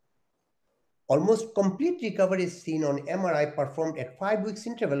matter. Almost complete recovery is seen on MRI performed at 5 weeks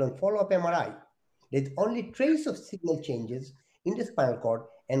interval on follow-up MRI. There is only trace of signal changes in the spinal cord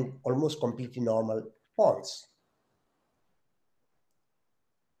and almost completely normal pons.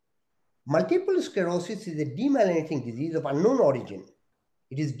 Multiple sclerosis is a demyelinating disease of unknown origin.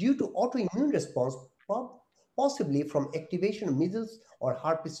 It is due to autoimmune response, possibly from activation of measles or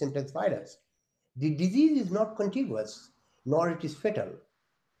herpes simplex virus. The disease is not contiguous, nor it is fatal.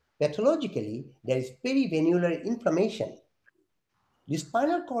 Pathologically, there is perivenular inflammation. The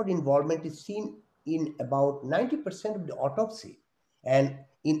spinal cord involvement is seen in about 90% of the autopsy, and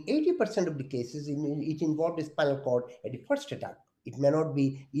in 80% of the cases, it involved the spinal cord at the first attack. It may not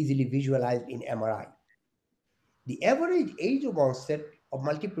be easily visualized in MRI. The average age of onset of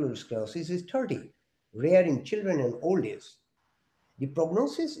multiple sclerosis is 30, rare in children and old age. The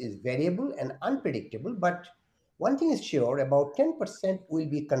prognosis is variable and unpredictable, but One thing is sure, about 10% will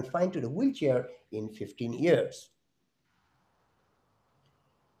be confined to the wheelchair in 15 years.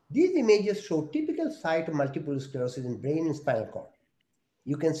 These images show typical site of multiple sclerosis in brain and spinal cord.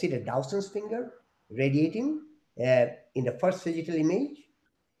 You can see the Dawson's finger radiating in the first sagittal image,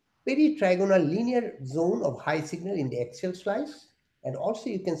 peritrigonal linear zone of high signal in the axial slice, and also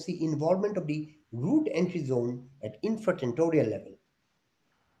you can see involvement of the root entry zone at infratentorial level.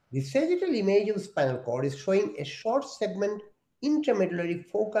 The sagittal image of the spinal cord is showing a short segment intramedullary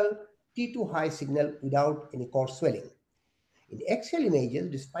focal T2 high signal without any cord swelling. In axial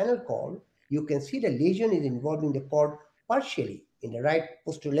images, the spinal cord, you can see the lesion is involving the cord partially in the right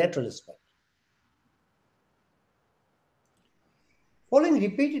posterolateral aspect. Following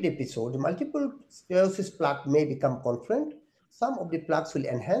repeated episodes, multiple sclerosis plaque may become confluent. Some of the plaques will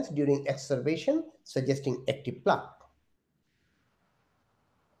enhance during exacerbation, suggesting active plaque.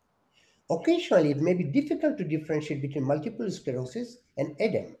 Occasionally, it may be difficult to differentiate between multiple sclerosis and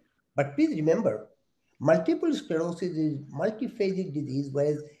edema. But please remember, multiple sclerosis is multiphasic disease,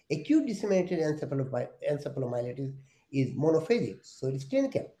 whereas acute disseminated encephalomyelitis is monophasic, so it is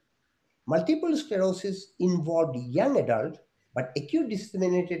clinical. Multiple sclerosis involved young adults, but acute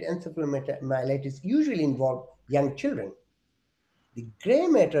disseminated encephalomyelitis usually involve young children. The gray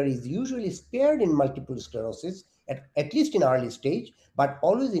matter is usually spared in multiple sclerosis, at least in early stage, but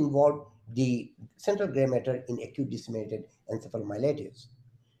always involve the central gray matter in acute disseminated encephalomyelitis.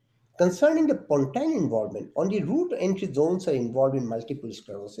 Concerning the pontine involvement, only root entry zones are involved in multiple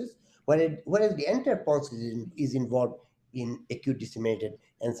sclerosis, whereas the entire pons is involved in acute disseminated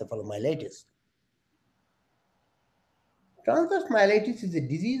encephalomyelitis. Transverse myelitis is a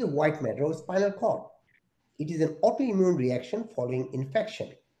disease of white matter of spinal cord. It is an autoimmune reaction following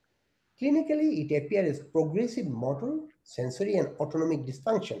infection. Clinically, it appears as progressive motor, sensory, and autonomic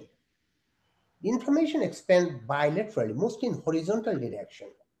dysfunction. The inflammation expands bilaterally, mostly in horizontal direction.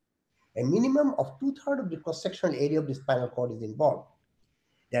 A minimum of 2/3 of the cross-sectional area of the spinal cord is involved.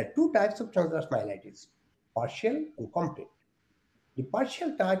 There are two types of transverse myelitis, partial and complete. The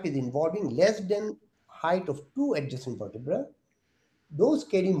partial type is involving less than height of two adjacent vertebrae. Those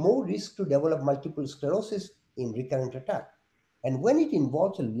carry more risk to develop multiple sclerosis in recurrent attack. And when it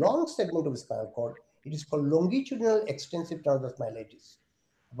involves a long segment of the spinal cord, it is called longitudinal extensive transverse myelitis.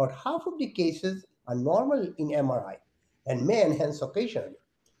 About half of the cases are normal in MRI and may enhance occasionally.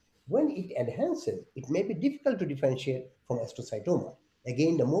 When it enhances, it may be difficult to differentiate from astrocytoma.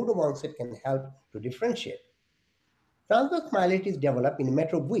 Again, the mode of onset can help to differentiate. Transverse myelitis develop in a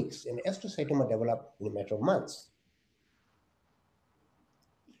matter of weeks, and astrocytoma develop in a matter of months.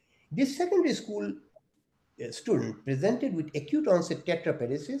 This secondary school student presented with acute onset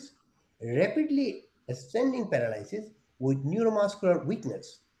tetraparesis, rapidly ascending paralysis with neuromuscular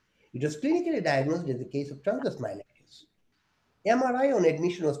weakness. It was clinically diagnosed as a case of transverse myelitis. MRI on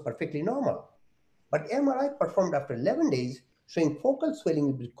admission was perfectly normal, but MRI performed after 11 days showing focal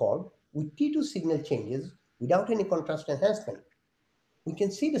swelling of the cord with T2 signal changes without any contrast enhancement. We can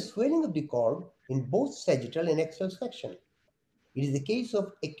see the swelling of the cord in both sagittal and axial section. It is a case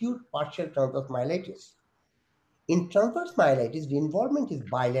of acute partial transverse myelitis. In transverse myelitis, the involvement is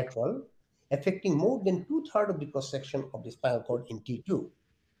bilateral, affecting more than 2/3 of the cross-section of the spinal cord in T2.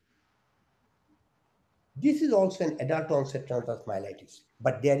 This is also an adult onset transverse myelitis,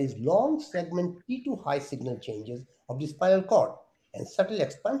 but there is long segment T2 high signal changes of the spinal cord and subtle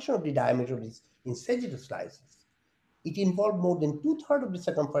expansion of the diameter of this in sagittal slices. It involved more than 2/3 of the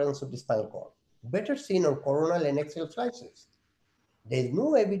circumference of the spinal cord, better seen on coronal and axial slices. There is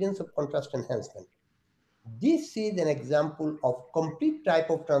no evidence of contrast enhancement. This is an example of complete type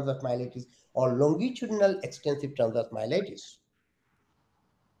of transverse myelitis or longitudinal extensive transverse myelitis.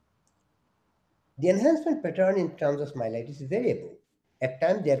 The enhancement pattern in transverse myelitis is variable. At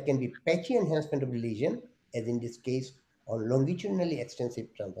times, there can be patchy enhancement of the lesion, as in this case on longitudinally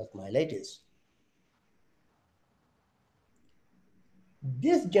extensive transverse myelitis.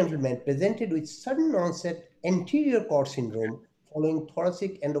 This gentleman presented with sudden onset anterior cord syndrome following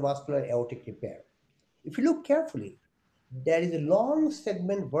thoracic endovascular aortic repair. If you look carefully, there is a long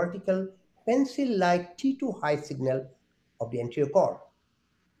segment vertical pencil-like T2 high signal of the anterior cord.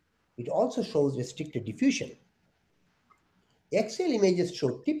 It also shows restricted diffusion. Axial images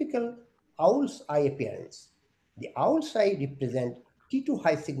show typical owl's eye appearance. The owl's eye represents T2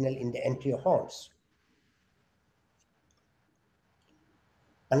 high signal in the anterior horns.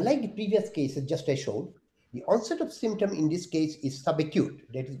 Unlike the previous cases just I showed, the onset of symptom in this case is subacute,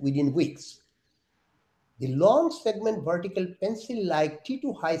 that is within weeks. The long segment vertical pencil-like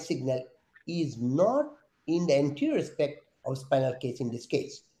T2 high signal is not in the anterior aspect of spinal case in this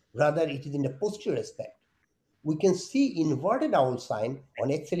case. Rather, it is in the posterior aspect. we can see inverted owl sign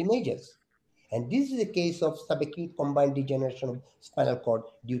on X-ray images. And this is a case of subacute combined degeneration of spinal cord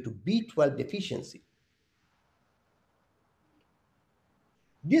due to B12 deficiency.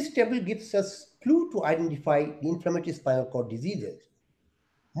 This table gives us clue to identify the inflammatory spinal cord diseases.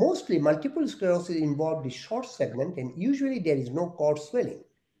 Mostly multiple sclerosis involve the short segment, and usually there is no cord swelling.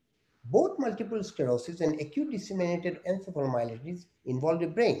 Both multiple sclerosis and acute disseminated encephalomyelitis involve the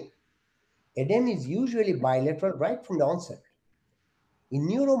brain. Edema is usually bilateral right from the onset. In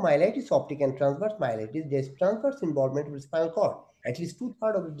neuromyelitis optica and transverse myelitis, there is transverse involvement of the spinal cord, at least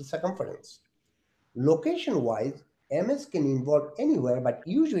 2/3 of the circumference. Location-wise, MS can involve anywhere, but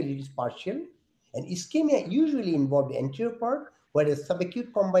usually it is partial, and ischemia usually involves the anterior part, whereas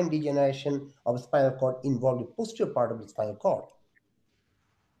subacute combined degeneration of the spinal cord involves the posterior part of the spinal cord.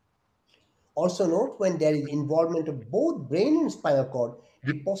 Also note, when there is involvement of both brain and spinal cord,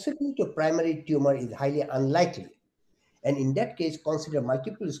 the possibility of primary tumor is highly unlikely. And in that case, consider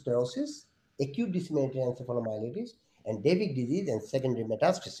multiple sclerosis, acute disseminated encephalomyelitis, and Davick disease and secondary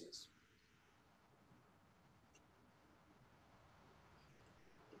metastasis.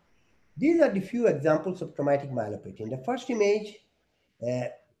 These are the few examples of traumatic myelopathy. In the first image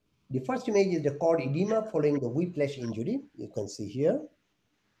is the cord edema following the whiplash injury. You can see here.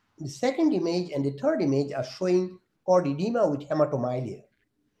 The second image and the third image are showing cord edema with hematomylia.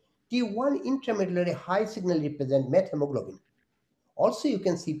 T1 intramedullary high signal represent methemoglobin. Also, you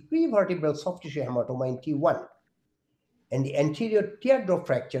can see prevertebral soft tissue hematoma in T1 and the anterior teardrop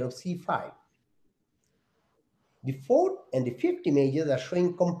fracture of C5. The fourth and the fifth images are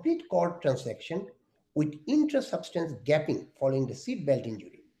showing complete cord transection with intrasubstance gapping following the seatbelt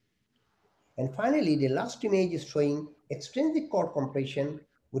injury. And finally, the last image is showing extrinsic cord compression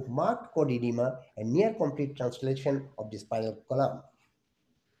with marked cord edema and near complete translation of the spinal column.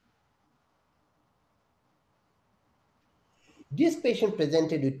 This patient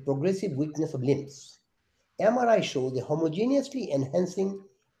presented with progressive weakness of limbs. MRI shows a homogeneously enhancing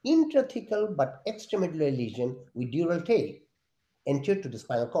intrathecal but extramedullary lesion with dural tail anterior to the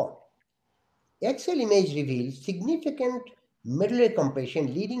spinal cord. Axial image reveals significant medullary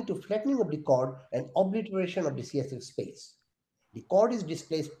compression leading to flattening of the cord and obliteration of the CSF space. The cord is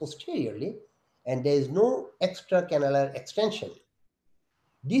displaced posteriorly and there is no extracannular extension.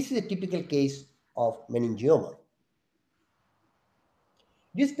 This is a typical case of meningioma.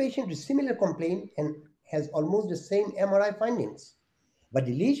 This patient with similar complaint and has almost the same MRI findings, but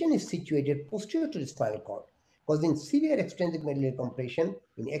the lesion is situated posterior to the spinal cord, causing severe extrinsic medullary compression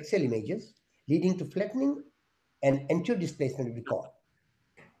in axial images, leading to flattening and anterior displacement of the cord.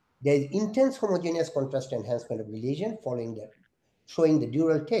 There is intense homogeneous contrast enhancement of the lesion following that, showing the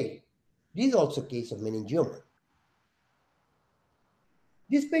dural tail. This is also a case of meningioma.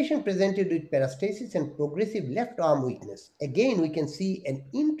 This patient presented with parastasis and progressive left arm weakness. Again, we can see an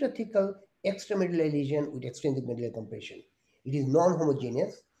intrathecal extramedullary lesion with extrinsic medullary compression. It is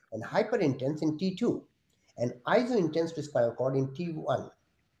non-homogeneous and hyperintense in T2 and isointense to spinal cord in T1.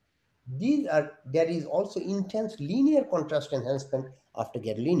 There is also intense linear contrast enhancement after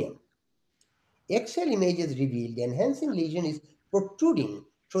gadolinium. Axial images reveal the enhancing lesion is protruding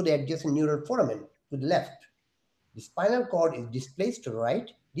through the adjacent neural foramen to the left. The spinal cord is displaced to the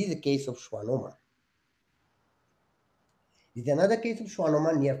right. This is a case of schwannoma. This is another case of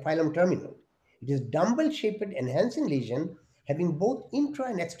schwannoma near phylum terminal. It is dumbbell-shaped enhancing lesion having both intra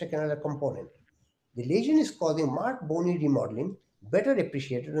and extracannular component. The lesion is causing marked bony remodeling, better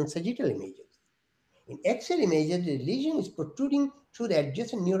appreciated on sagittal images. In axial images, the lesion is protruding through the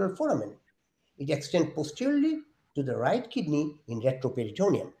adjacent neural foramen. It extends posteriorly to the right kidney in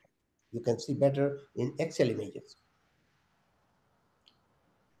retroperitoneum. You can see better in axial images.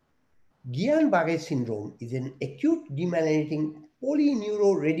 Guillain-Barré syndrome is an acute demyelinating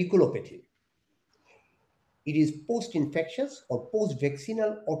polyneuropathy. It is post-infectious or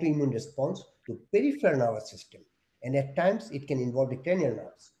post-vaccinal autoimmune response to peripheral nervous system, and at times it can involve the cranial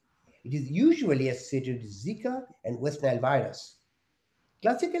nerves. It is usually associated with Zika and West Nile virus.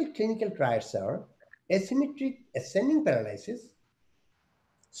 Classical clinical triads are asymmetric ascending paralysis.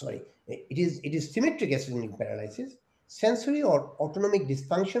 It is symmetric ascending paralysis, sensory or autonomic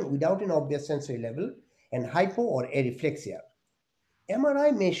dysfunction without an obvious sensory level, and hypo or areflexia.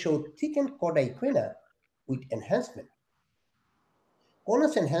 MRI may show thickened cauda equina with enhancement.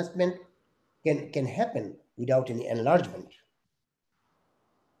 Conus enhancement can happen without any enlargement.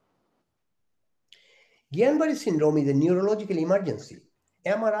 Guillain-Barré syndrome is a neurological emergency.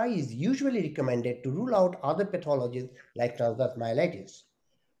 MRI is usually recommended to rule out other pathologies like transverse myelitis.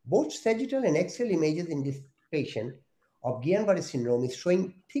 Both sagittal and axial images in this patient of Guillain-Barré syndrome is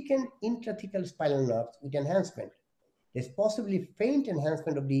showing thickened intrathecal spinal nerves with enhancement. There's possibly faint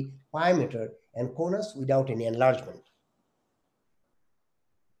enhancement of the pyometer and conus without any enlargement.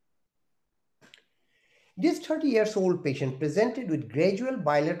 This 30-year-old patient presented with gradual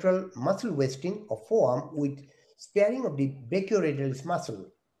bilateral muscle wasting of forearm with sparing of the brachioradialis muscle.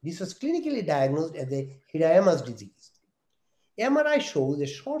 This was clinically diagnosed as a Hirayama's disease. MRI shows a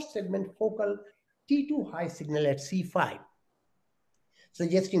short segment focal T2 high signal at C5,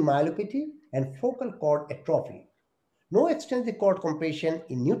 suggesting myelopathy and focal cord atrophy. No extrinsic cord compression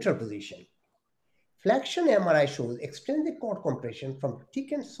in neutral position. Flexion MRI shows extrinsic cord compression from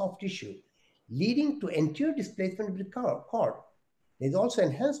thick and soft tissue, leading to anterior displacement of the cord. There is also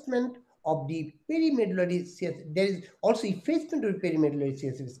enhancement of the perimedullary CSF. There is also effacement of the perimedullary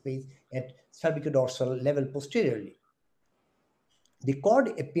CSF space at cervicodorsal level posteriorly. The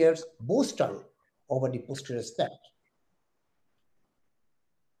cord appears bow-strung over the posterior stack.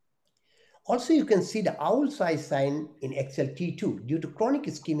 Also, you can see the owl size sign in XLT2 due to chronic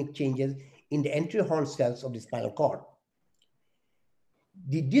ischemic changes in the anterior horn cells of the spinal cord.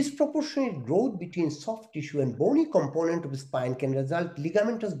 The disproportionate growth between soft tissue and bony component of the spine can result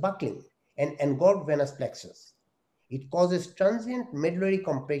ligamentous buckling and engorged venous plexus. It causes transient medullary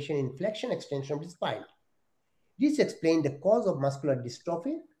compression in flexion extension of the spine. This explains the cause of muscular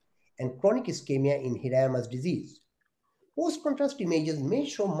dystrophy and chronic ischemia in Hirayama's disease. Post-contrast images may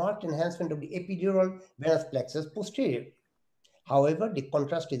show marked enhancement of the epidural venous plexus posterior. However, the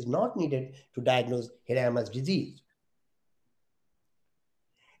contrast is not needed to diagnose Hirayama's disease.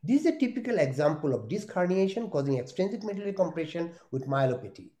 This is a typical example of disc herniation causing extrinsic medullary compression with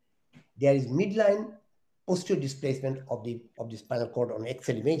myelopathy. There is midline posterior displacement of the spinal cord on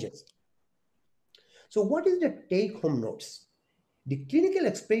X-ray images. So what is the take-home notes? The clinical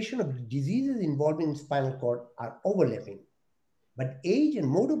expression of the diseases involving spinal cord are overlapping, but age and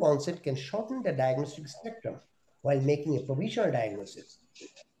mode of onset can shorten the diagnostic spectrum while making a provisional diagnosis.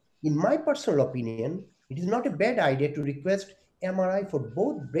 In my personal opinion, it is not a bad idea to request MRI for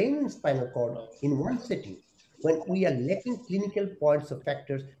both brain and spinal cord in one setting when we are lacking clinical points of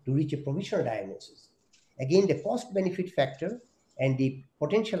factors to reach a provisional diagnosis. Again, the cost-benefit factor and the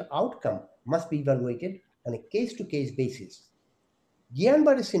potential outcome must be evaluated on a case-to-case basis.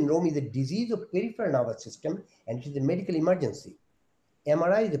 Guillain-Barré syndrome is a disease of peripheral nervous system and it is a medical emergency.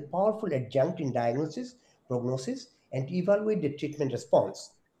 MRI is a powerful adjunct in diagnosis, prognosis, and to evaluate the treatment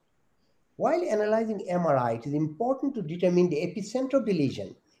response. While analyzing MRI, it is important to determine the epicenter of the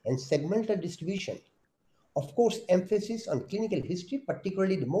lesion and segmental distribution. Of course, emphasis on clinical history,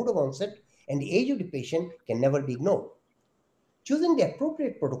 particularly the mode of onset and the age of the patient, can never be ignored. Choosing the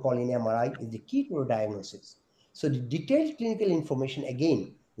appropriate protocol in MRI is the key to a diagnosis. So the detailed clinical information,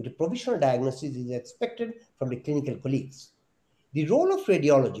 again, with a provisional diagnosis is expected from the clinical colleagues. The role of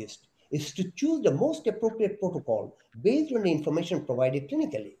radiologist is to choose the most appropriate protocol based on the information provided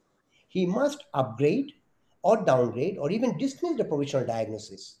clinically. He must upgrade or downgrade or even dismiss the provisional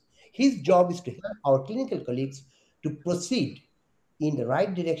diagnosis. His job is to help our clinical colleagues to proceed in the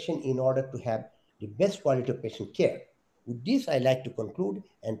right direction in order to have the best quality of patient care. With this, I'd like to conclude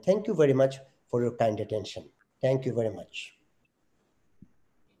and thank you very much for your kind attention. Thank you very much.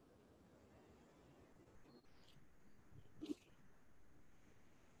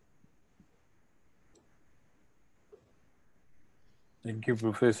 Thank you,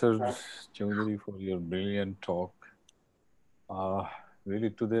 Professor Choudhuri, for your brilliant talk.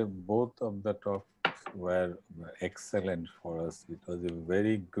 Really, today, both of the talks were excellent for us. It was a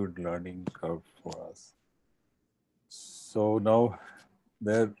very good learning curve for us. So now,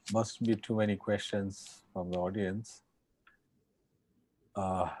 there must be too many questions from the audience.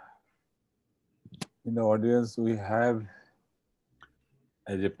 In the audience, we have,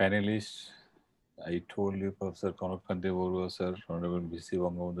 as a panelist, I told you, Professor Kanokante Borua sir, Honorable B.C.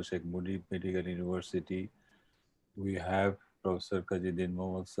 Bangabandhu Sheikh Mujib Medical University. We have Professor Kaji Din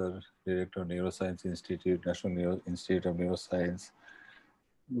Mohammed sir, Director of Neuroscience Institute, National Institute of Neuroscience.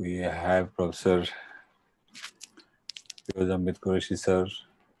 We have Professor Firoz Ahmed Qureshi sir.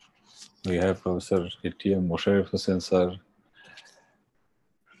 We have Professor A.T.M. Mosharraf Hussain sir.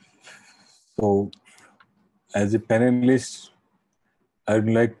 So, as a panelist, I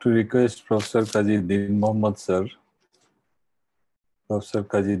would like to request Professor Kaji Din Mohammed sir, Professor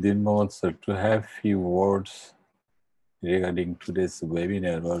Kaji Din Mohammed sir, to have few words regarding today's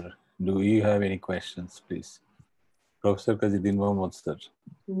webinar. Or do you have any questions, please? Professor Kaji Din Mohammed sir.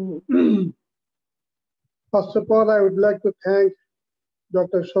 First of all, I would like to thank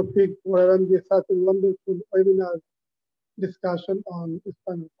Dr. Shafiq for arranging such a wonderful webinar discussion on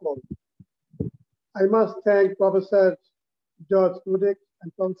spinal cord. I must thank Professor George Rodesch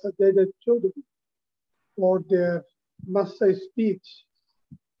and Professor Choudhuri for their master speech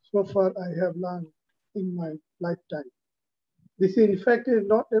so far I have learned in my lifetime. This in fact is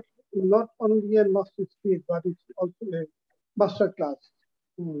not only a master speech, but it's also a master class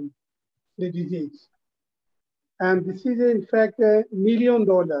on the disease. And this is in fact $1 million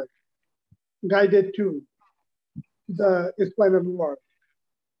guided to the spinal world,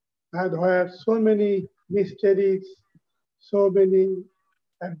 and where so many mysteries, so many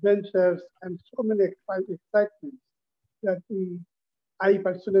adventures, and so many excitements that I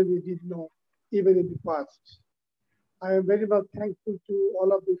personally did know even in the past. I am very much thankful to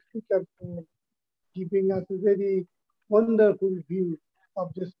all of the speakers for giving us a very wonderful view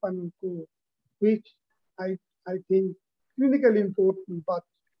of the spinal cord, which I think clinically important, but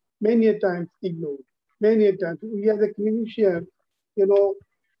many a times ignored. Many a times, we as a clinician, you know,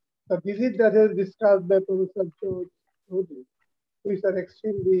 the disease that is discussed by Professor Choudhuri, which are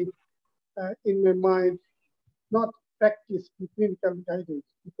extremely in my mind, not practice in clinical guidance,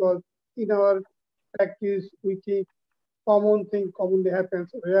 because in our practice, we keep common thing commonly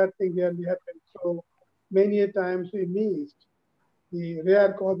happens, rare thing rarely happens. So many a times we missed the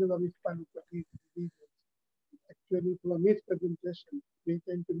rare causes of spinal cord diseases. Actually, through a mispresentation, we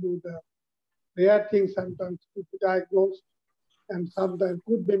tend to know the rare things sometimes could be diagnosed and sometimes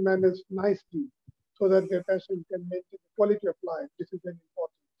could be managed nicely so that the patient can maintain the quality of life. This is very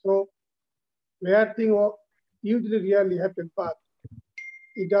important. So rare thing usually rarely happen, but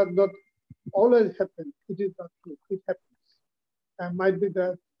it does not always happen. It is not true. It happens. And might be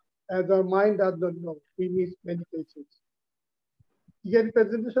that as our mind does not know, we miss many cases. Again,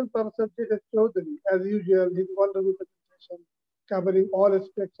 presentation Professor Choudhuri, as usual, his wonderful presentation covering all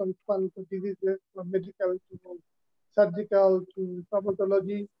aspects of spinal cord diseases, from medical to surgical to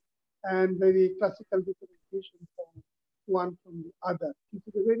traumatology, and very classical differentiation from one from the other. It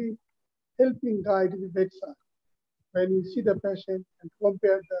is a very helping guide in the bedside when you see the patient and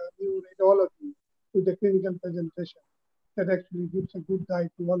compare the new radiology with the clinical presentation. That actually gives a good guide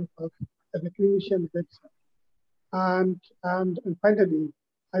to all of us as a clinician bedside. And finally,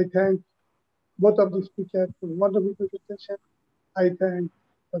 I thank both of the speakers for wonderful presentation. I thank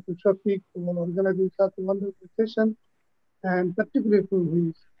Dr. Shafiq for organizing such a wonderful presentation, and particularly for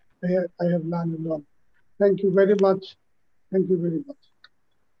which I have learned a lot. Thank you very much. Thank you very much.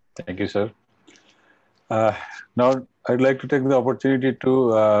 Thank you, sir. Now, I'd like to take the opportunity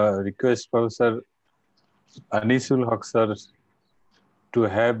to request Professor Anisul Haq sir to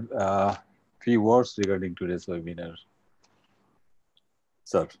have few words regarding today's webinar.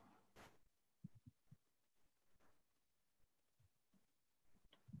 Sir.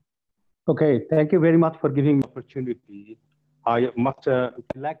 Okay, thank you very much for giving me the opportunity. I must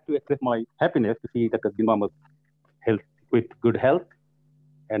like to express my happiness to see that Mama's health with good health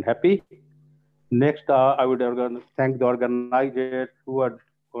and happy. Next, I would thank the organizers who are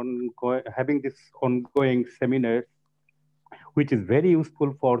having this ongoing seminar, which is very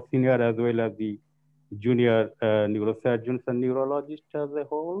useful for senior as well as the junior neurosurgeons and neurologists as a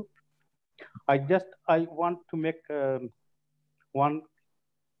whole. I want to make one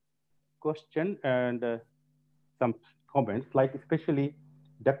question and some comments, like especially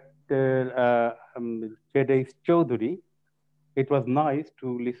Dr. Choudhuri Choudhuri. It was nice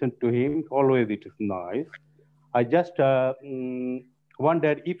to listen to him. Always it is nice. I just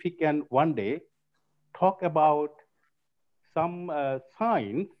wondered if he can one day talk about some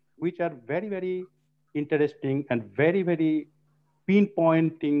signs which are very, very interesting and very, very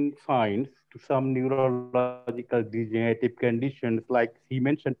pinpointing signs to some neurological degenerative conditions, like he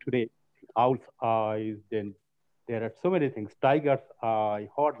mentioned today, owl's eyes, then there are so many things, tiger's eye,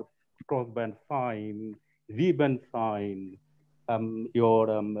 hot crossband sign, ribbon sign,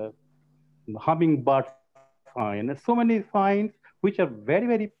 your hummingbird sign, and so many signs which are very,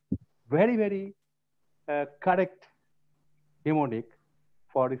 very, very, very correct mnemonic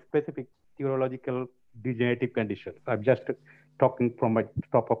for specific neurological degenerative conditions. I'm just talking from my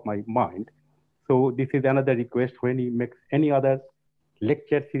top of my mind. So this is another request. When he makes any other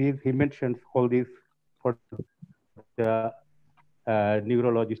lecture series, he mentions all these for the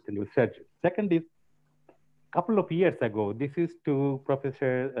neurologist and neurosurgeon. Second is, a couple of years ago, this is to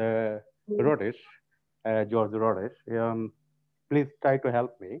Professor Rodesch, George Rodesch. Please try to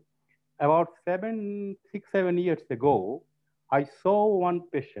help me. About 6, 7 years ago, I saw one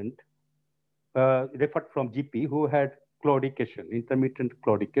patient referred from GP who had claudication, intermittent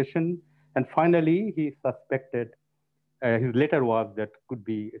claudication, and finally he suspected, his letter was that could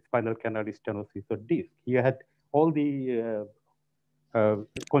be spinal canal stenosis or disc. He had all the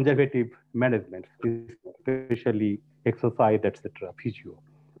conservative management, especially exercise, etc., physio.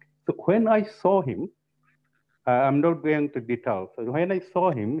 So when I saw him, I'm not going to details. So when I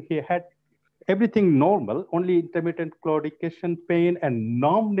saw him, he had everything normal, only intermittent claudication pain and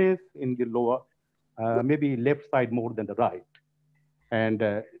numbness in the lower, maybe left side more than the right. And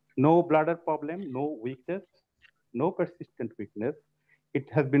no bladder problem, no weakness, no persistent weakness. It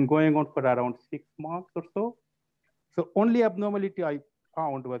has been going on for around 6 months or so. So only abnormality I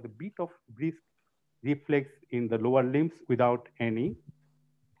found was a bit of brisk reflex in the lower limbs without any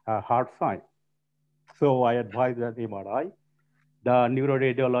hard sign. So I advised an MRI. The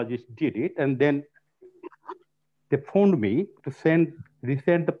neuroradiologist did it, and then they phoned me to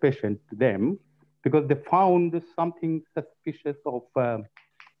resend the patient to them because they found something suspicious of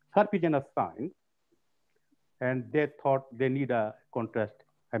serpiginous signs, and they thought they need a contrast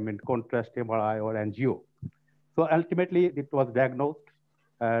MRI or angio. So ultimately, it was diagnosed,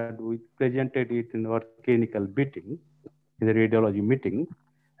 and we presented it in our clinical meeting, in the radiology meeting,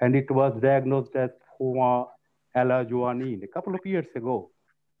 and it was diagnosed as Foin-Alajuanine a couple of years ago.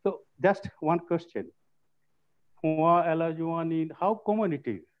 So just one question. Foin-Alajuanine, how common it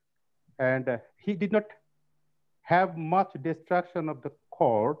is? And he did not have much destruction of the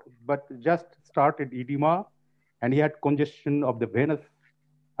cord, but just started edema, and he had congestion of the venous,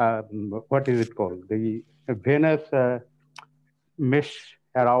 what is it called? The venous mesh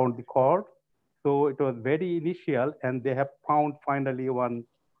around the cord. So it was very initial, and they have found finally one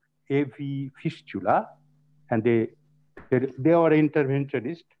AV fistula, and they were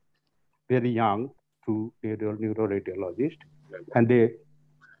interventionist, very young, to neuroradiologist, and they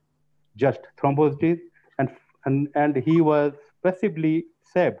just thrombosed it, and he was passively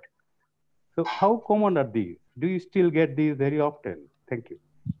saved. So how common are these? Do you still get these very often? Thank you.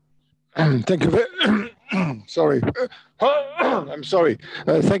 Thank you. Sorry. I'm sorry.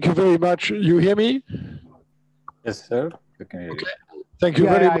 Thank you very much. You hear me? Yes, sir. I can hear you. Thank you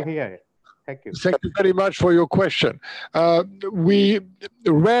very much. I hear it. Thank you. Thank you very much for your question. We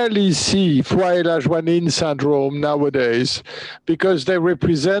rarely see Foin-Alajuanine syndrome nowadays because they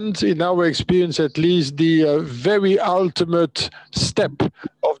represent, in our experience at least, the very ultimate step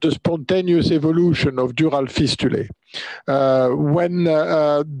of the spontaneous evolution of dural fistulae. When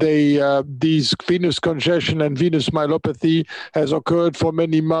these venous congestion and venous myelopathy has occurred for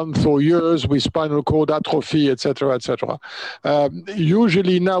many months or years with spinal cord atrophy, etc., etc.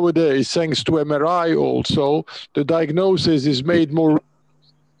 Usually nowadays, thanks to MRI also, the diagnosis is made more,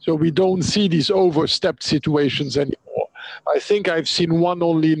 so we don't see these overstepped situations anymore. I think I've seen one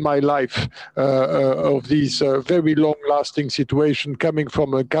only in my life of these very long-lasting situations coming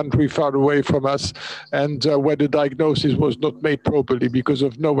from a country far away from us, and where the diagnosis was not made properly because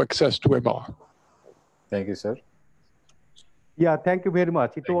of no access to MR. Thank you, sir. Yeah, thank you very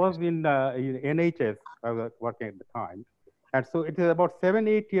much. It was in NHS, I was working at the time. And so it is about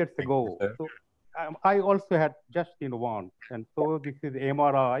 7-8 years ago. So I also had just in one. And so this is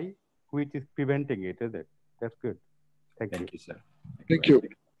MRI, which is preventing it, is it? That's good. Thank you, sir. Thank you.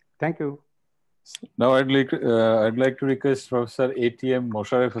 Thank you. Now I'd like to request Professor ATM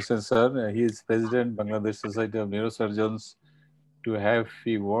Mosharraf Hussain, sir. He is President, Bangladesh Society of Neurosurgeons, to have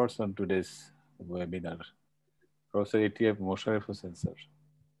few words on today's webinar. Professor ATM Mosharraf Hussain, sir.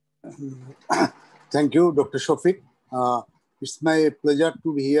 Thank you, Dr. Shafiq. It's my pleasure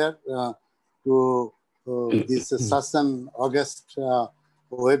to be here to this such an August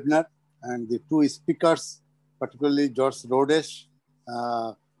webinar, and the two speakers, particularly George Rodesch,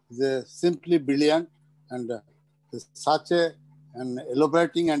 is simply brilliant, and such an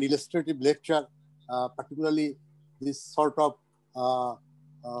elaborating and illustrative lecture, particularly this sort of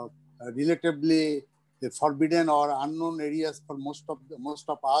relatively forbidden or unknown areas for most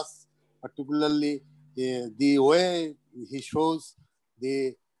of us, particularly the way he shows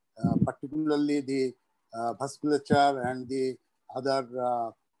the particularly the vasculature and the other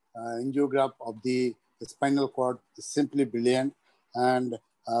angiograph of the spinal cord is simply brilliant. And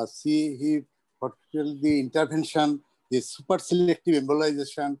he particularly the intervention, the super selective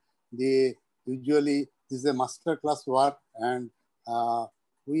embolization, the usually this is a master class work, and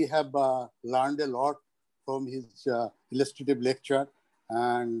we have learned a lot from his illustrative lecture,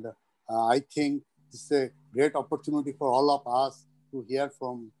 and I think this is a great opportunity for all of us to hear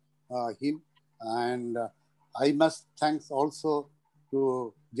from him. And I must thanks also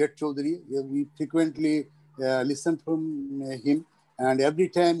to Jet Choudhuri. We frequently listen from him, and every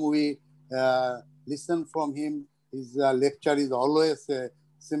time we listen from him, his lecture is always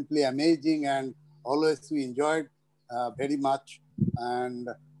simply amazing, and always we enjoyed very much. And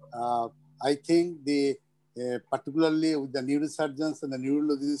I think the particularly with the neurosurgeons and the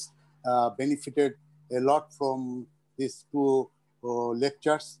neurologists, benefited a lot from these two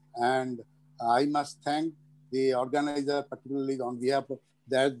lectures. And I must thank the organizer, particularly on behalf of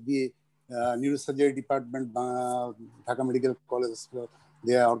the neurosurgery department, Dhaka Medical College.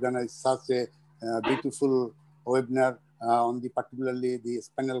 They organized such a beautiful webinar on the particularly the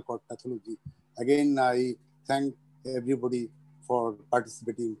spinal cord pathology. Again, I thank everybody for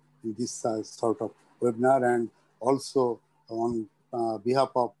participating in this sort of webinar, and also on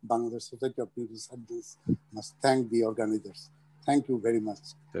behalf of Bangladesh Society of Neurosurgeons, must thank the organizers. Thank you very much.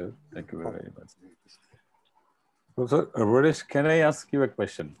 Sir, thank you very much. Professor Rodesch, can I ask you a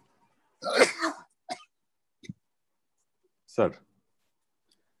question? Sir,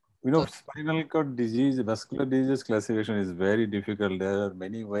 you know, spinal cord disease, vascular disease classification is very difficult. There are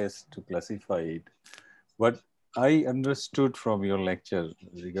many ways to classify it. But I understood from your lecture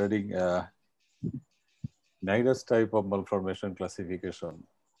regarding Naida's type of malformation classification.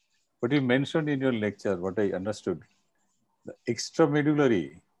 What you mentioned in your lecture, what I understood, the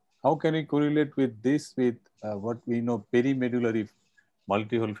extramedullary, how can we correlate with this with what we know perimedullary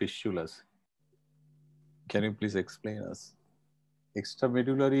multi-hole fistulas? Can you please explain us?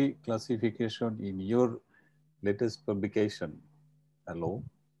 Extramedullary classification in your latest publication. Hello?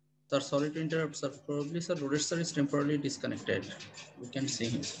 Sir, sorry to interrupt, sir. Probably, sir, Rodesch sir is temporarily disconnected. We can see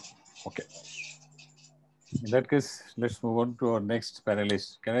him. Okay. In that case, let's move on to our next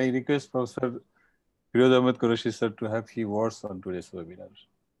panelist. Can I request Professor Firoz Ahmed Qureshi sir to have few words on today's webinar?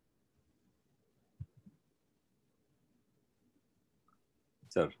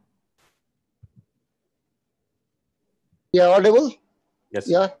 Sir. Yeah, audible? Yes.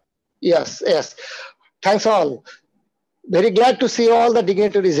 Yeah. Yes, yes. Thanks all. Very glad to see all the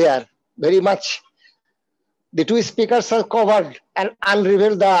dignitaries here. Very much. The two speakers have covered and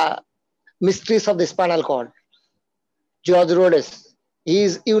unrevealed the mysteries of the spinal cord. George Rodesch, he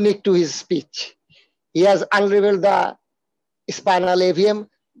is unique to his speech. He has unrevealed the spinal AVM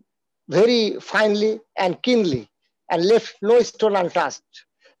very finely and keenly and left no stone untouched.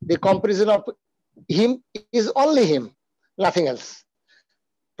 The comparison of him is only him, nothing else.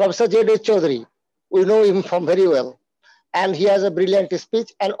 Professor J.D. Choudhuri, we know him from very well. And he has a brilliant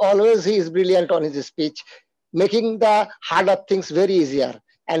speech, and always he is brilliant on his speech, making the harder things very easier.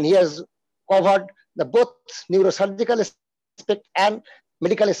 And he has covered the both neurosurgical aspect and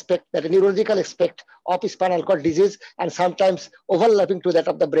medical aspect, that neurological aspect of spinal cord disease, and sometimes overlapping to that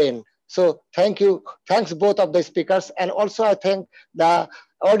of the brain. So thank you. Thanks both of the speakers. And also I thank the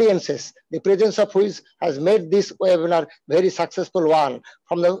audiences, the presence of which has made this webinar very successful one.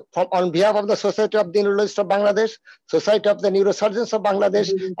 On behalf of the Society of the Neurologists of Bangladesh, Society of the Neurosurgeons of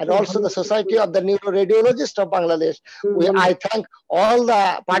Bangladesh, and also the Society of the Neuroradiologists of Bangladesh, I thank all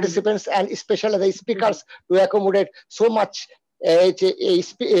the participants and especially the speakers to accommodate so much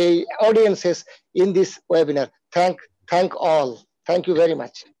audiences in this webinar. Thank all. Thank you very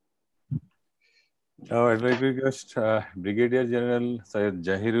much. Now I'd like to request Brigadier General Syed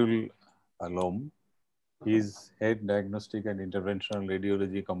Jahirul Alam. He is Head Diagnostic and Interventional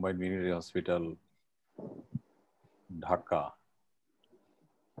Radiology Combined Military Hospital, Dhaka,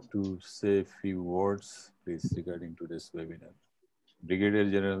 to say a few words, please, regarding today's webinar. Brigadier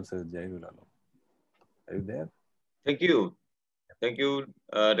General Syed Jahirul Alam. Are you there? Thank you. Thank you,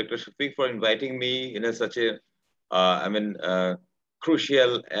 Dr. Shafiq, for inviting me in such a,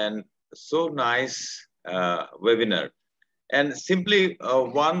 crucial and so nice webinar. And simply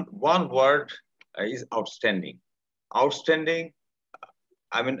one word is outstanding. Outstanding.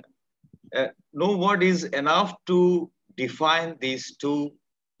 No word is enough to define these two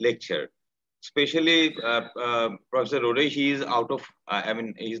lectures. Especially Professor Rodesch, he is out of,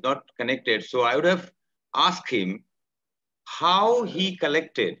 he's not connected. So I would have asked him how he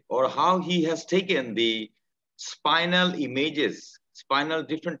collected or how he has taken the spinal images,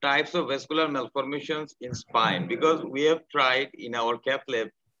 different types of vascular malformations in spine, because we have tried in our cath lab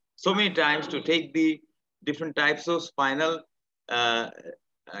so many times to take the different types of spinal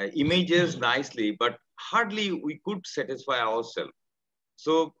images nicely, but hardly we could satisfy ourselves.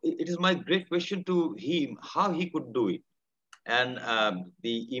 So it is my great question to him, how he could do it. And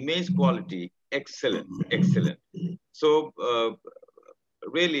the image quality, excellent. So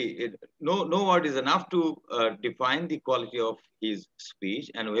really, no word is enough to define the quality of his speech,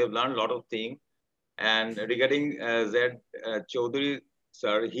 and we have learned a lot of things. And regarding Choudhuri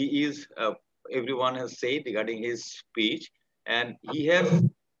sir, he is, everyone has said regarding his speech, and he has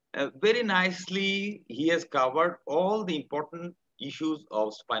very nicely, he has covered all the important issues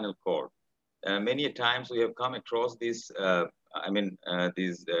of spinal cord. Many times we have come across this,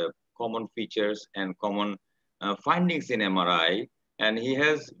 these common features and common findings in MRI, and he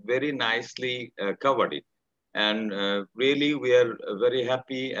has very nicely covered it. And really, we are very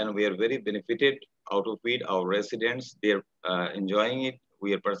happy and we are very benefited out of it. Our residents, they're enjoying it.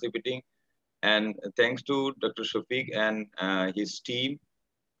 We are participating. And thanks to Dr. Shafiq and his team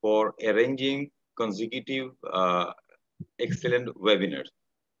for arranging consecutive excellent webinars.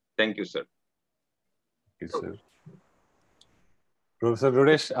 Thank you, sir. Thank you, sir. Professor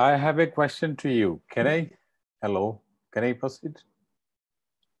Rodesch, I have a question to you. Can I? Hello, can I proceed?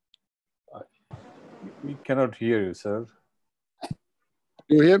 We cannot hear you, sir.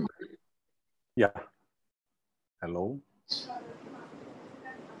 You hear me? Yeah. Hello.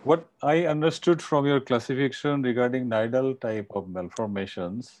 What I understood from your classification regarding nidal type of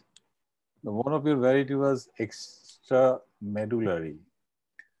malformations, one of your variety was extramedullary.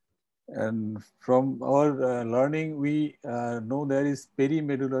 And from our learning, we know there is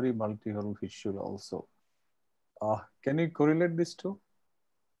perimedullary multihole fistula also. Can you correlate these two?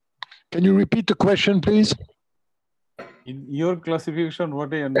 Can you repeat the question, please? In your classification,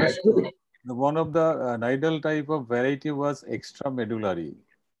 what I understood, one of the nidal type of variety was extramedullary.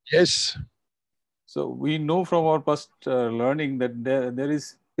 Yes. So we know from our past learning that there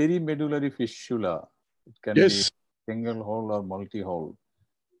is perimedullary fistula. It can be single hole or multi-hole.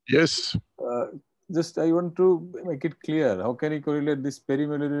 Yes. Just I want to make it clear. How can you correlate this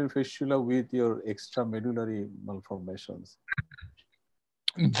perimedullary fistula with your extramedullary malformations?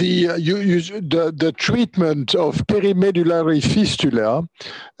 The treatment of perimedullary fistula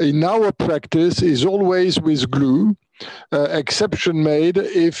in our practice is always with glue. Exception made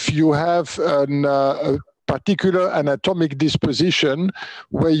if you have a particular anatomic disposition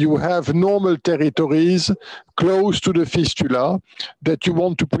where you have normal territories close to the fistula that you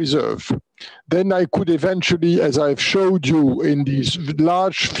want to preserve. Then I could eventually, as I've showed you in these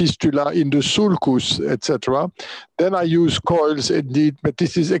large fistula in the sulcus, etc., then I use coils indeed, but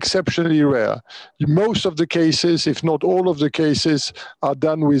this is exceptionally rare. Most of the cases, if not all of the cases, are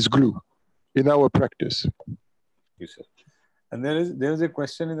done with glue in our practice. And there is a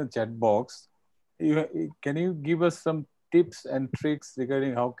question in the chat box. Can you give us some tips and tricks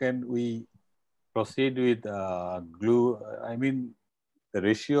regarding how can we proceed with glue? I mean, the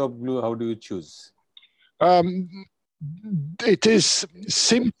ratio of glue, how do you choose? It is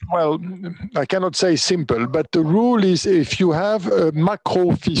simple. Well, I cannot say simple, but the rule is if you have a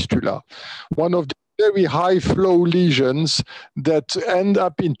macrofistula, one of the very high flow lesions that end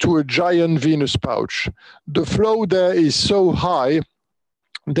up into a giant venous pouch, the flow there is so high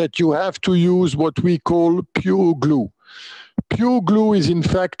that you have to use what we call pure glue. Pure glue is in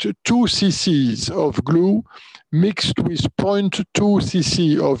fact 2 cc's of glue mixed with 0.2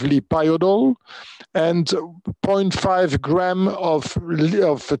 cc of lipiodol and 0.5 gram of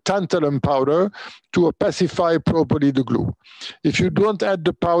tantalum powder to opacify properly the glue. If you don't add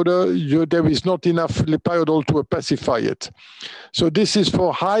the powder, there is not enough lipiodol to opacify it. So this is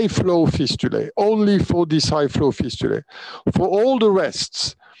for high flow fistulae, only for this high flow fistulae. For all the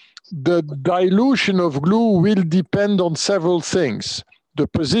rests, the dilution of glue will depend on several things. The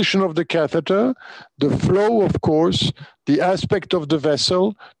position of the catheter, the flow, of course, the aspect of the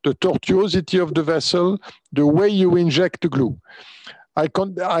vessel, the tortuosity of the vessel, the way you inject the glue.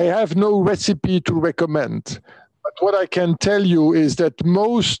 I have no recipe to recommend, but what I can tell you is that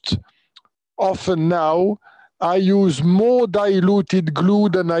most often now, I use more diluted glue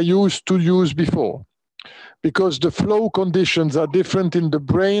than I used to use before, because the flow conditions are different in the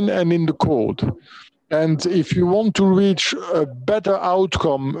brain and in the cord. And if you want to reach a better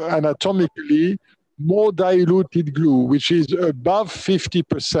outcome anatomically, more diluted glue, which is above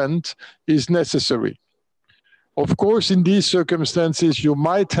 50%, is necessary. Of course, in these circumstances, you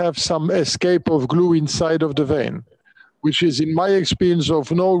might have some escape of glue inside of the vein, which is, in my experience,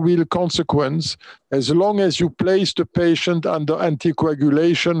 of no real consequence as long as you place the patient under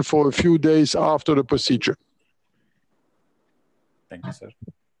anticoagulation for a few days after the procedure. Thank you, sir.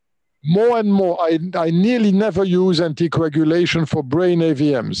 More and more, I nearly never use anticoagulation for brain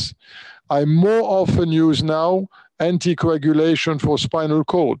AVMs. I more often use now anticoagulation for spinal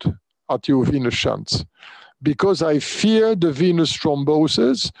cord arteriovenous shunts, because I fear the venous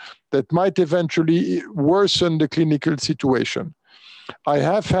thrombosis that might eventually worsen the clinical situation. I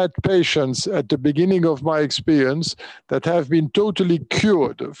have had patients at the beginning of my experience that have been totally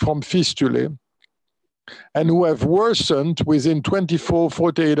cured from fistulae and who have worsened within 24,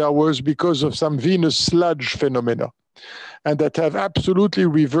 48 hours because of some venous sludge phenomena, and that have absolutely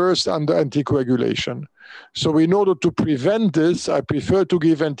reversed under anticoagulation. So in order to prevent this, I prefer to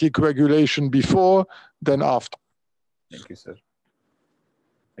give anticoagulation before than after. Thank you, sir.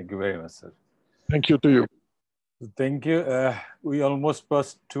 Thank you very much, sir. Thank you to you. Thank you. We almost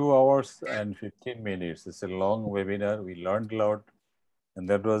passed 2 hours and 15 minutes. It's a long webinar. We learned a lot. And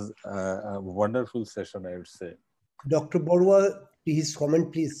that was a wonderful session, I would say. Dr. Borwa, his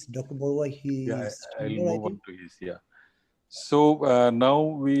comment, please. Dr. Borwa, Yeah, he's I'll here, move on to his, yeah. So now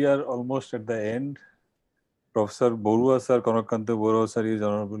we are almost at the end. Professor Borua sir, Kanakante Borua sir is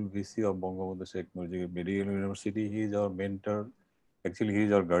Honorable VC of Bangabandhu Sheikh Mujib Medical University. He is our mentor. Actually, he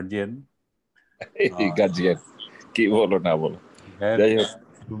is our guardian. Guardian. Ki bolo na bolo. He had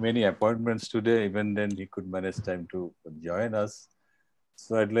too many appointments today. Even then, he could manage time to join us.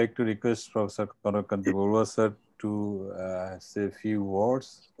 So I'd like to request Professor Kanakante Borua sir to say a few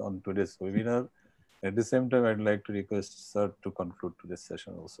words on today's webinar. At the same time, I'd like to request sir to conclude today's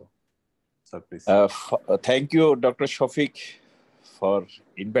session also. Sir, please. Thank you, Dr. Shafiq, for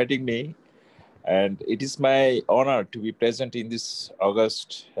inviting me. And it is my honor to be present in this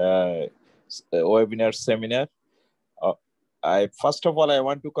August webinar seminar. First of all, I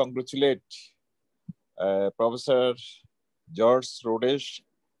want to congratulate Professor George Rodesch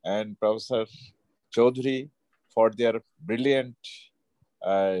and Professor Choudhuri for their brilliant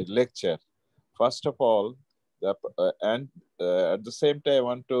lecture. First of all, at the same time, I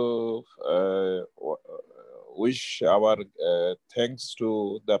want to wish our thanks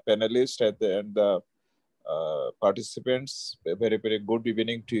to the panelists and the participants. A very, very good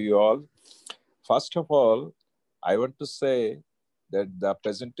evening to you all. First of all, I want to say that the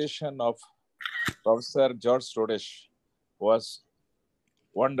presentation of Professor George Rodesch was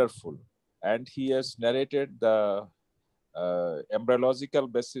wonderful, and he has narrated the embryological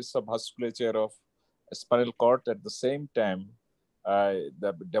basis of vasculature of spinal cord. At the same time,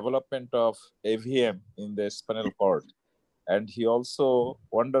 the development of AVM in the spinal cord. And he also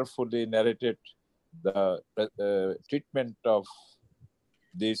wonderfully narrated the treatment of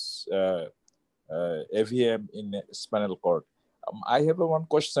this AVM in spinal cord. I have one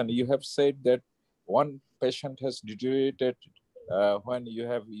question. You have said that one patient has deteriorated when you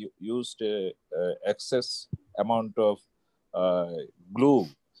have used excess amount of glue.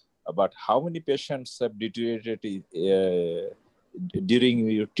 But how many patients have deteriorated during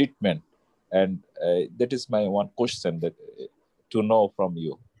your treatment? And that is my one question that to know from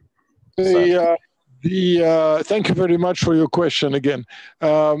you. Thank you very much for your question again.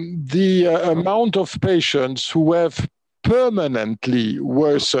 The amount of patients who have permanently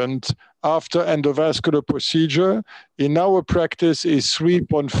worsened after endovascular procedure in our practice is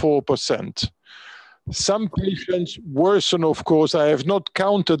 3.4%. Some patients worsen, of course. I have not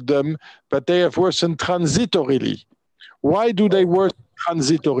counted them, but they have worsened transitorily. Why do they worsen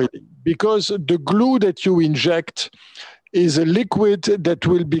transitorily? Because the glue that you inject is a liquid that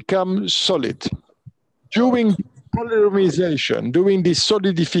will become solid. During polymerization, during the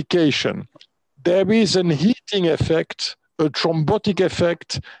solidification, there is an heating effect, a thrombotic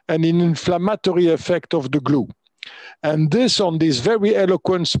effect, and an inflammatory effect of the glue. And this on this very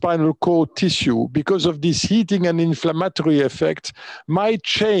eloquent spinal cord tissue, because of this heating and inflammatory effect, might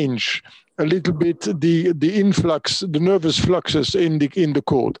change a little bit the influx, the nervous fluxes in the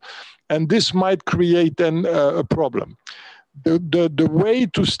cord. And this might create then a problem. The way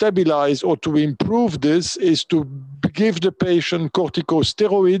to stabilize or to improve this is to give the patient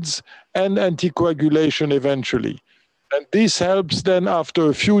corticosteroids and anticoagulation eventually. And this helps then after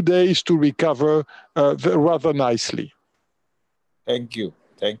a few days to recover rather nicely. Thank you.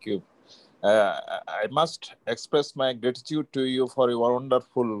 Thank you. I must express my gratitude to you for your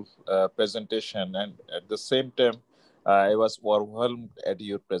wonderful presentation. And at the same time, I was overwhelmed at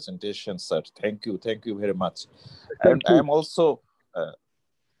your presentation, sir. Thank you. Thank you very much. And I am also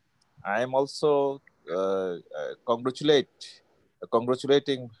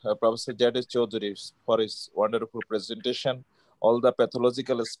congratulating Professor Jades Choudhuri for his wonderful presentation. All the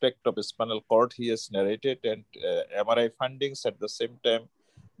pathological aspect of spinal cord he has narrated, and MRI findings at the same time,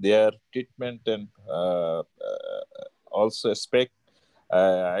 their treatment and also aspect.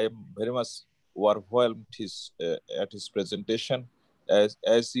 I am very much overwhelmed at his presentation.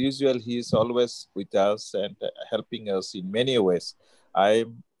 As usual, he is always with us and helping us in many ways. I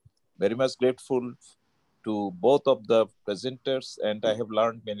am very much grateful to both of the presenters, and I have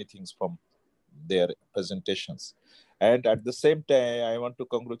learned many things from their presentations. And at the same time, I want to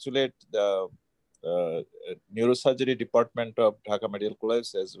congratulate the neurosurgery department of Dhaka Medical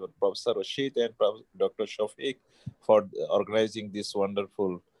College, as well Professor Rashid and Dr. Shafiq for organizing this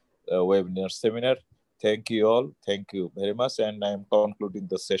wonderful webinar seminar. Thank you all. Thank you very much. And I am concluding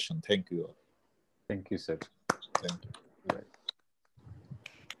the session. Thank you all. Thank you, sir. Thank you. Right.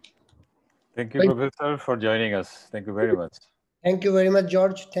 Thank you, Professor, for joining us. Thank you very much. Thank you very much,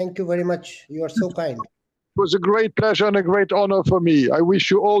 George. Thank you very much. You are so kind. It was a great pleasure and a great honor for me. I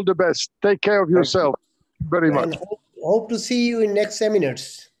wish you all the best. Take care of yourself. Very much. And hope to see you in next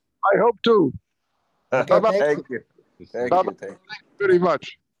seminars. I hope to. Okay, Bye-bye. thank you. Bye-bye. Thank you very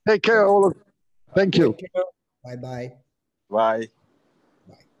much. Take care, all of you. Thank you. Bye-bye. Bye.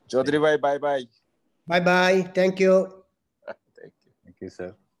 Choudhuri bhai, bye-bye. Bye-bye. Thank you. Thank you. Thank you,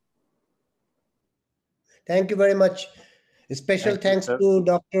 sir. Thank you very much. A special thanks to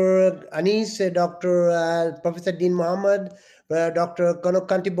Dr. Anis, Dr. Professor Dean Mohammed, Dr. Kanok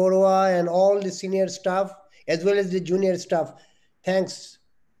Kanti Borua, and all the senior staff, as well as the junior staff. Thanks.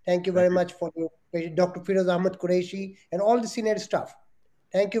 Thank you very much for Dr. Firoz Ahmed Qureshi and all the senior staff.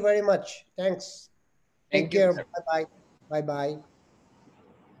 Thank you very much. Thanks. Take care. Bye-bye. Bye-bye.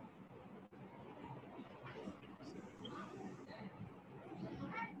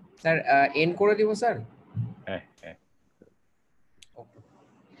 Sir and করে দিব sir.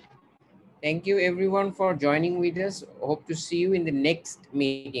 Thank you everyone for joining with us. Hope to see you in the next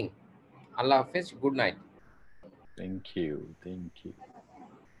meeting. Allah Hafiz. Good night. Thank you. Thank you.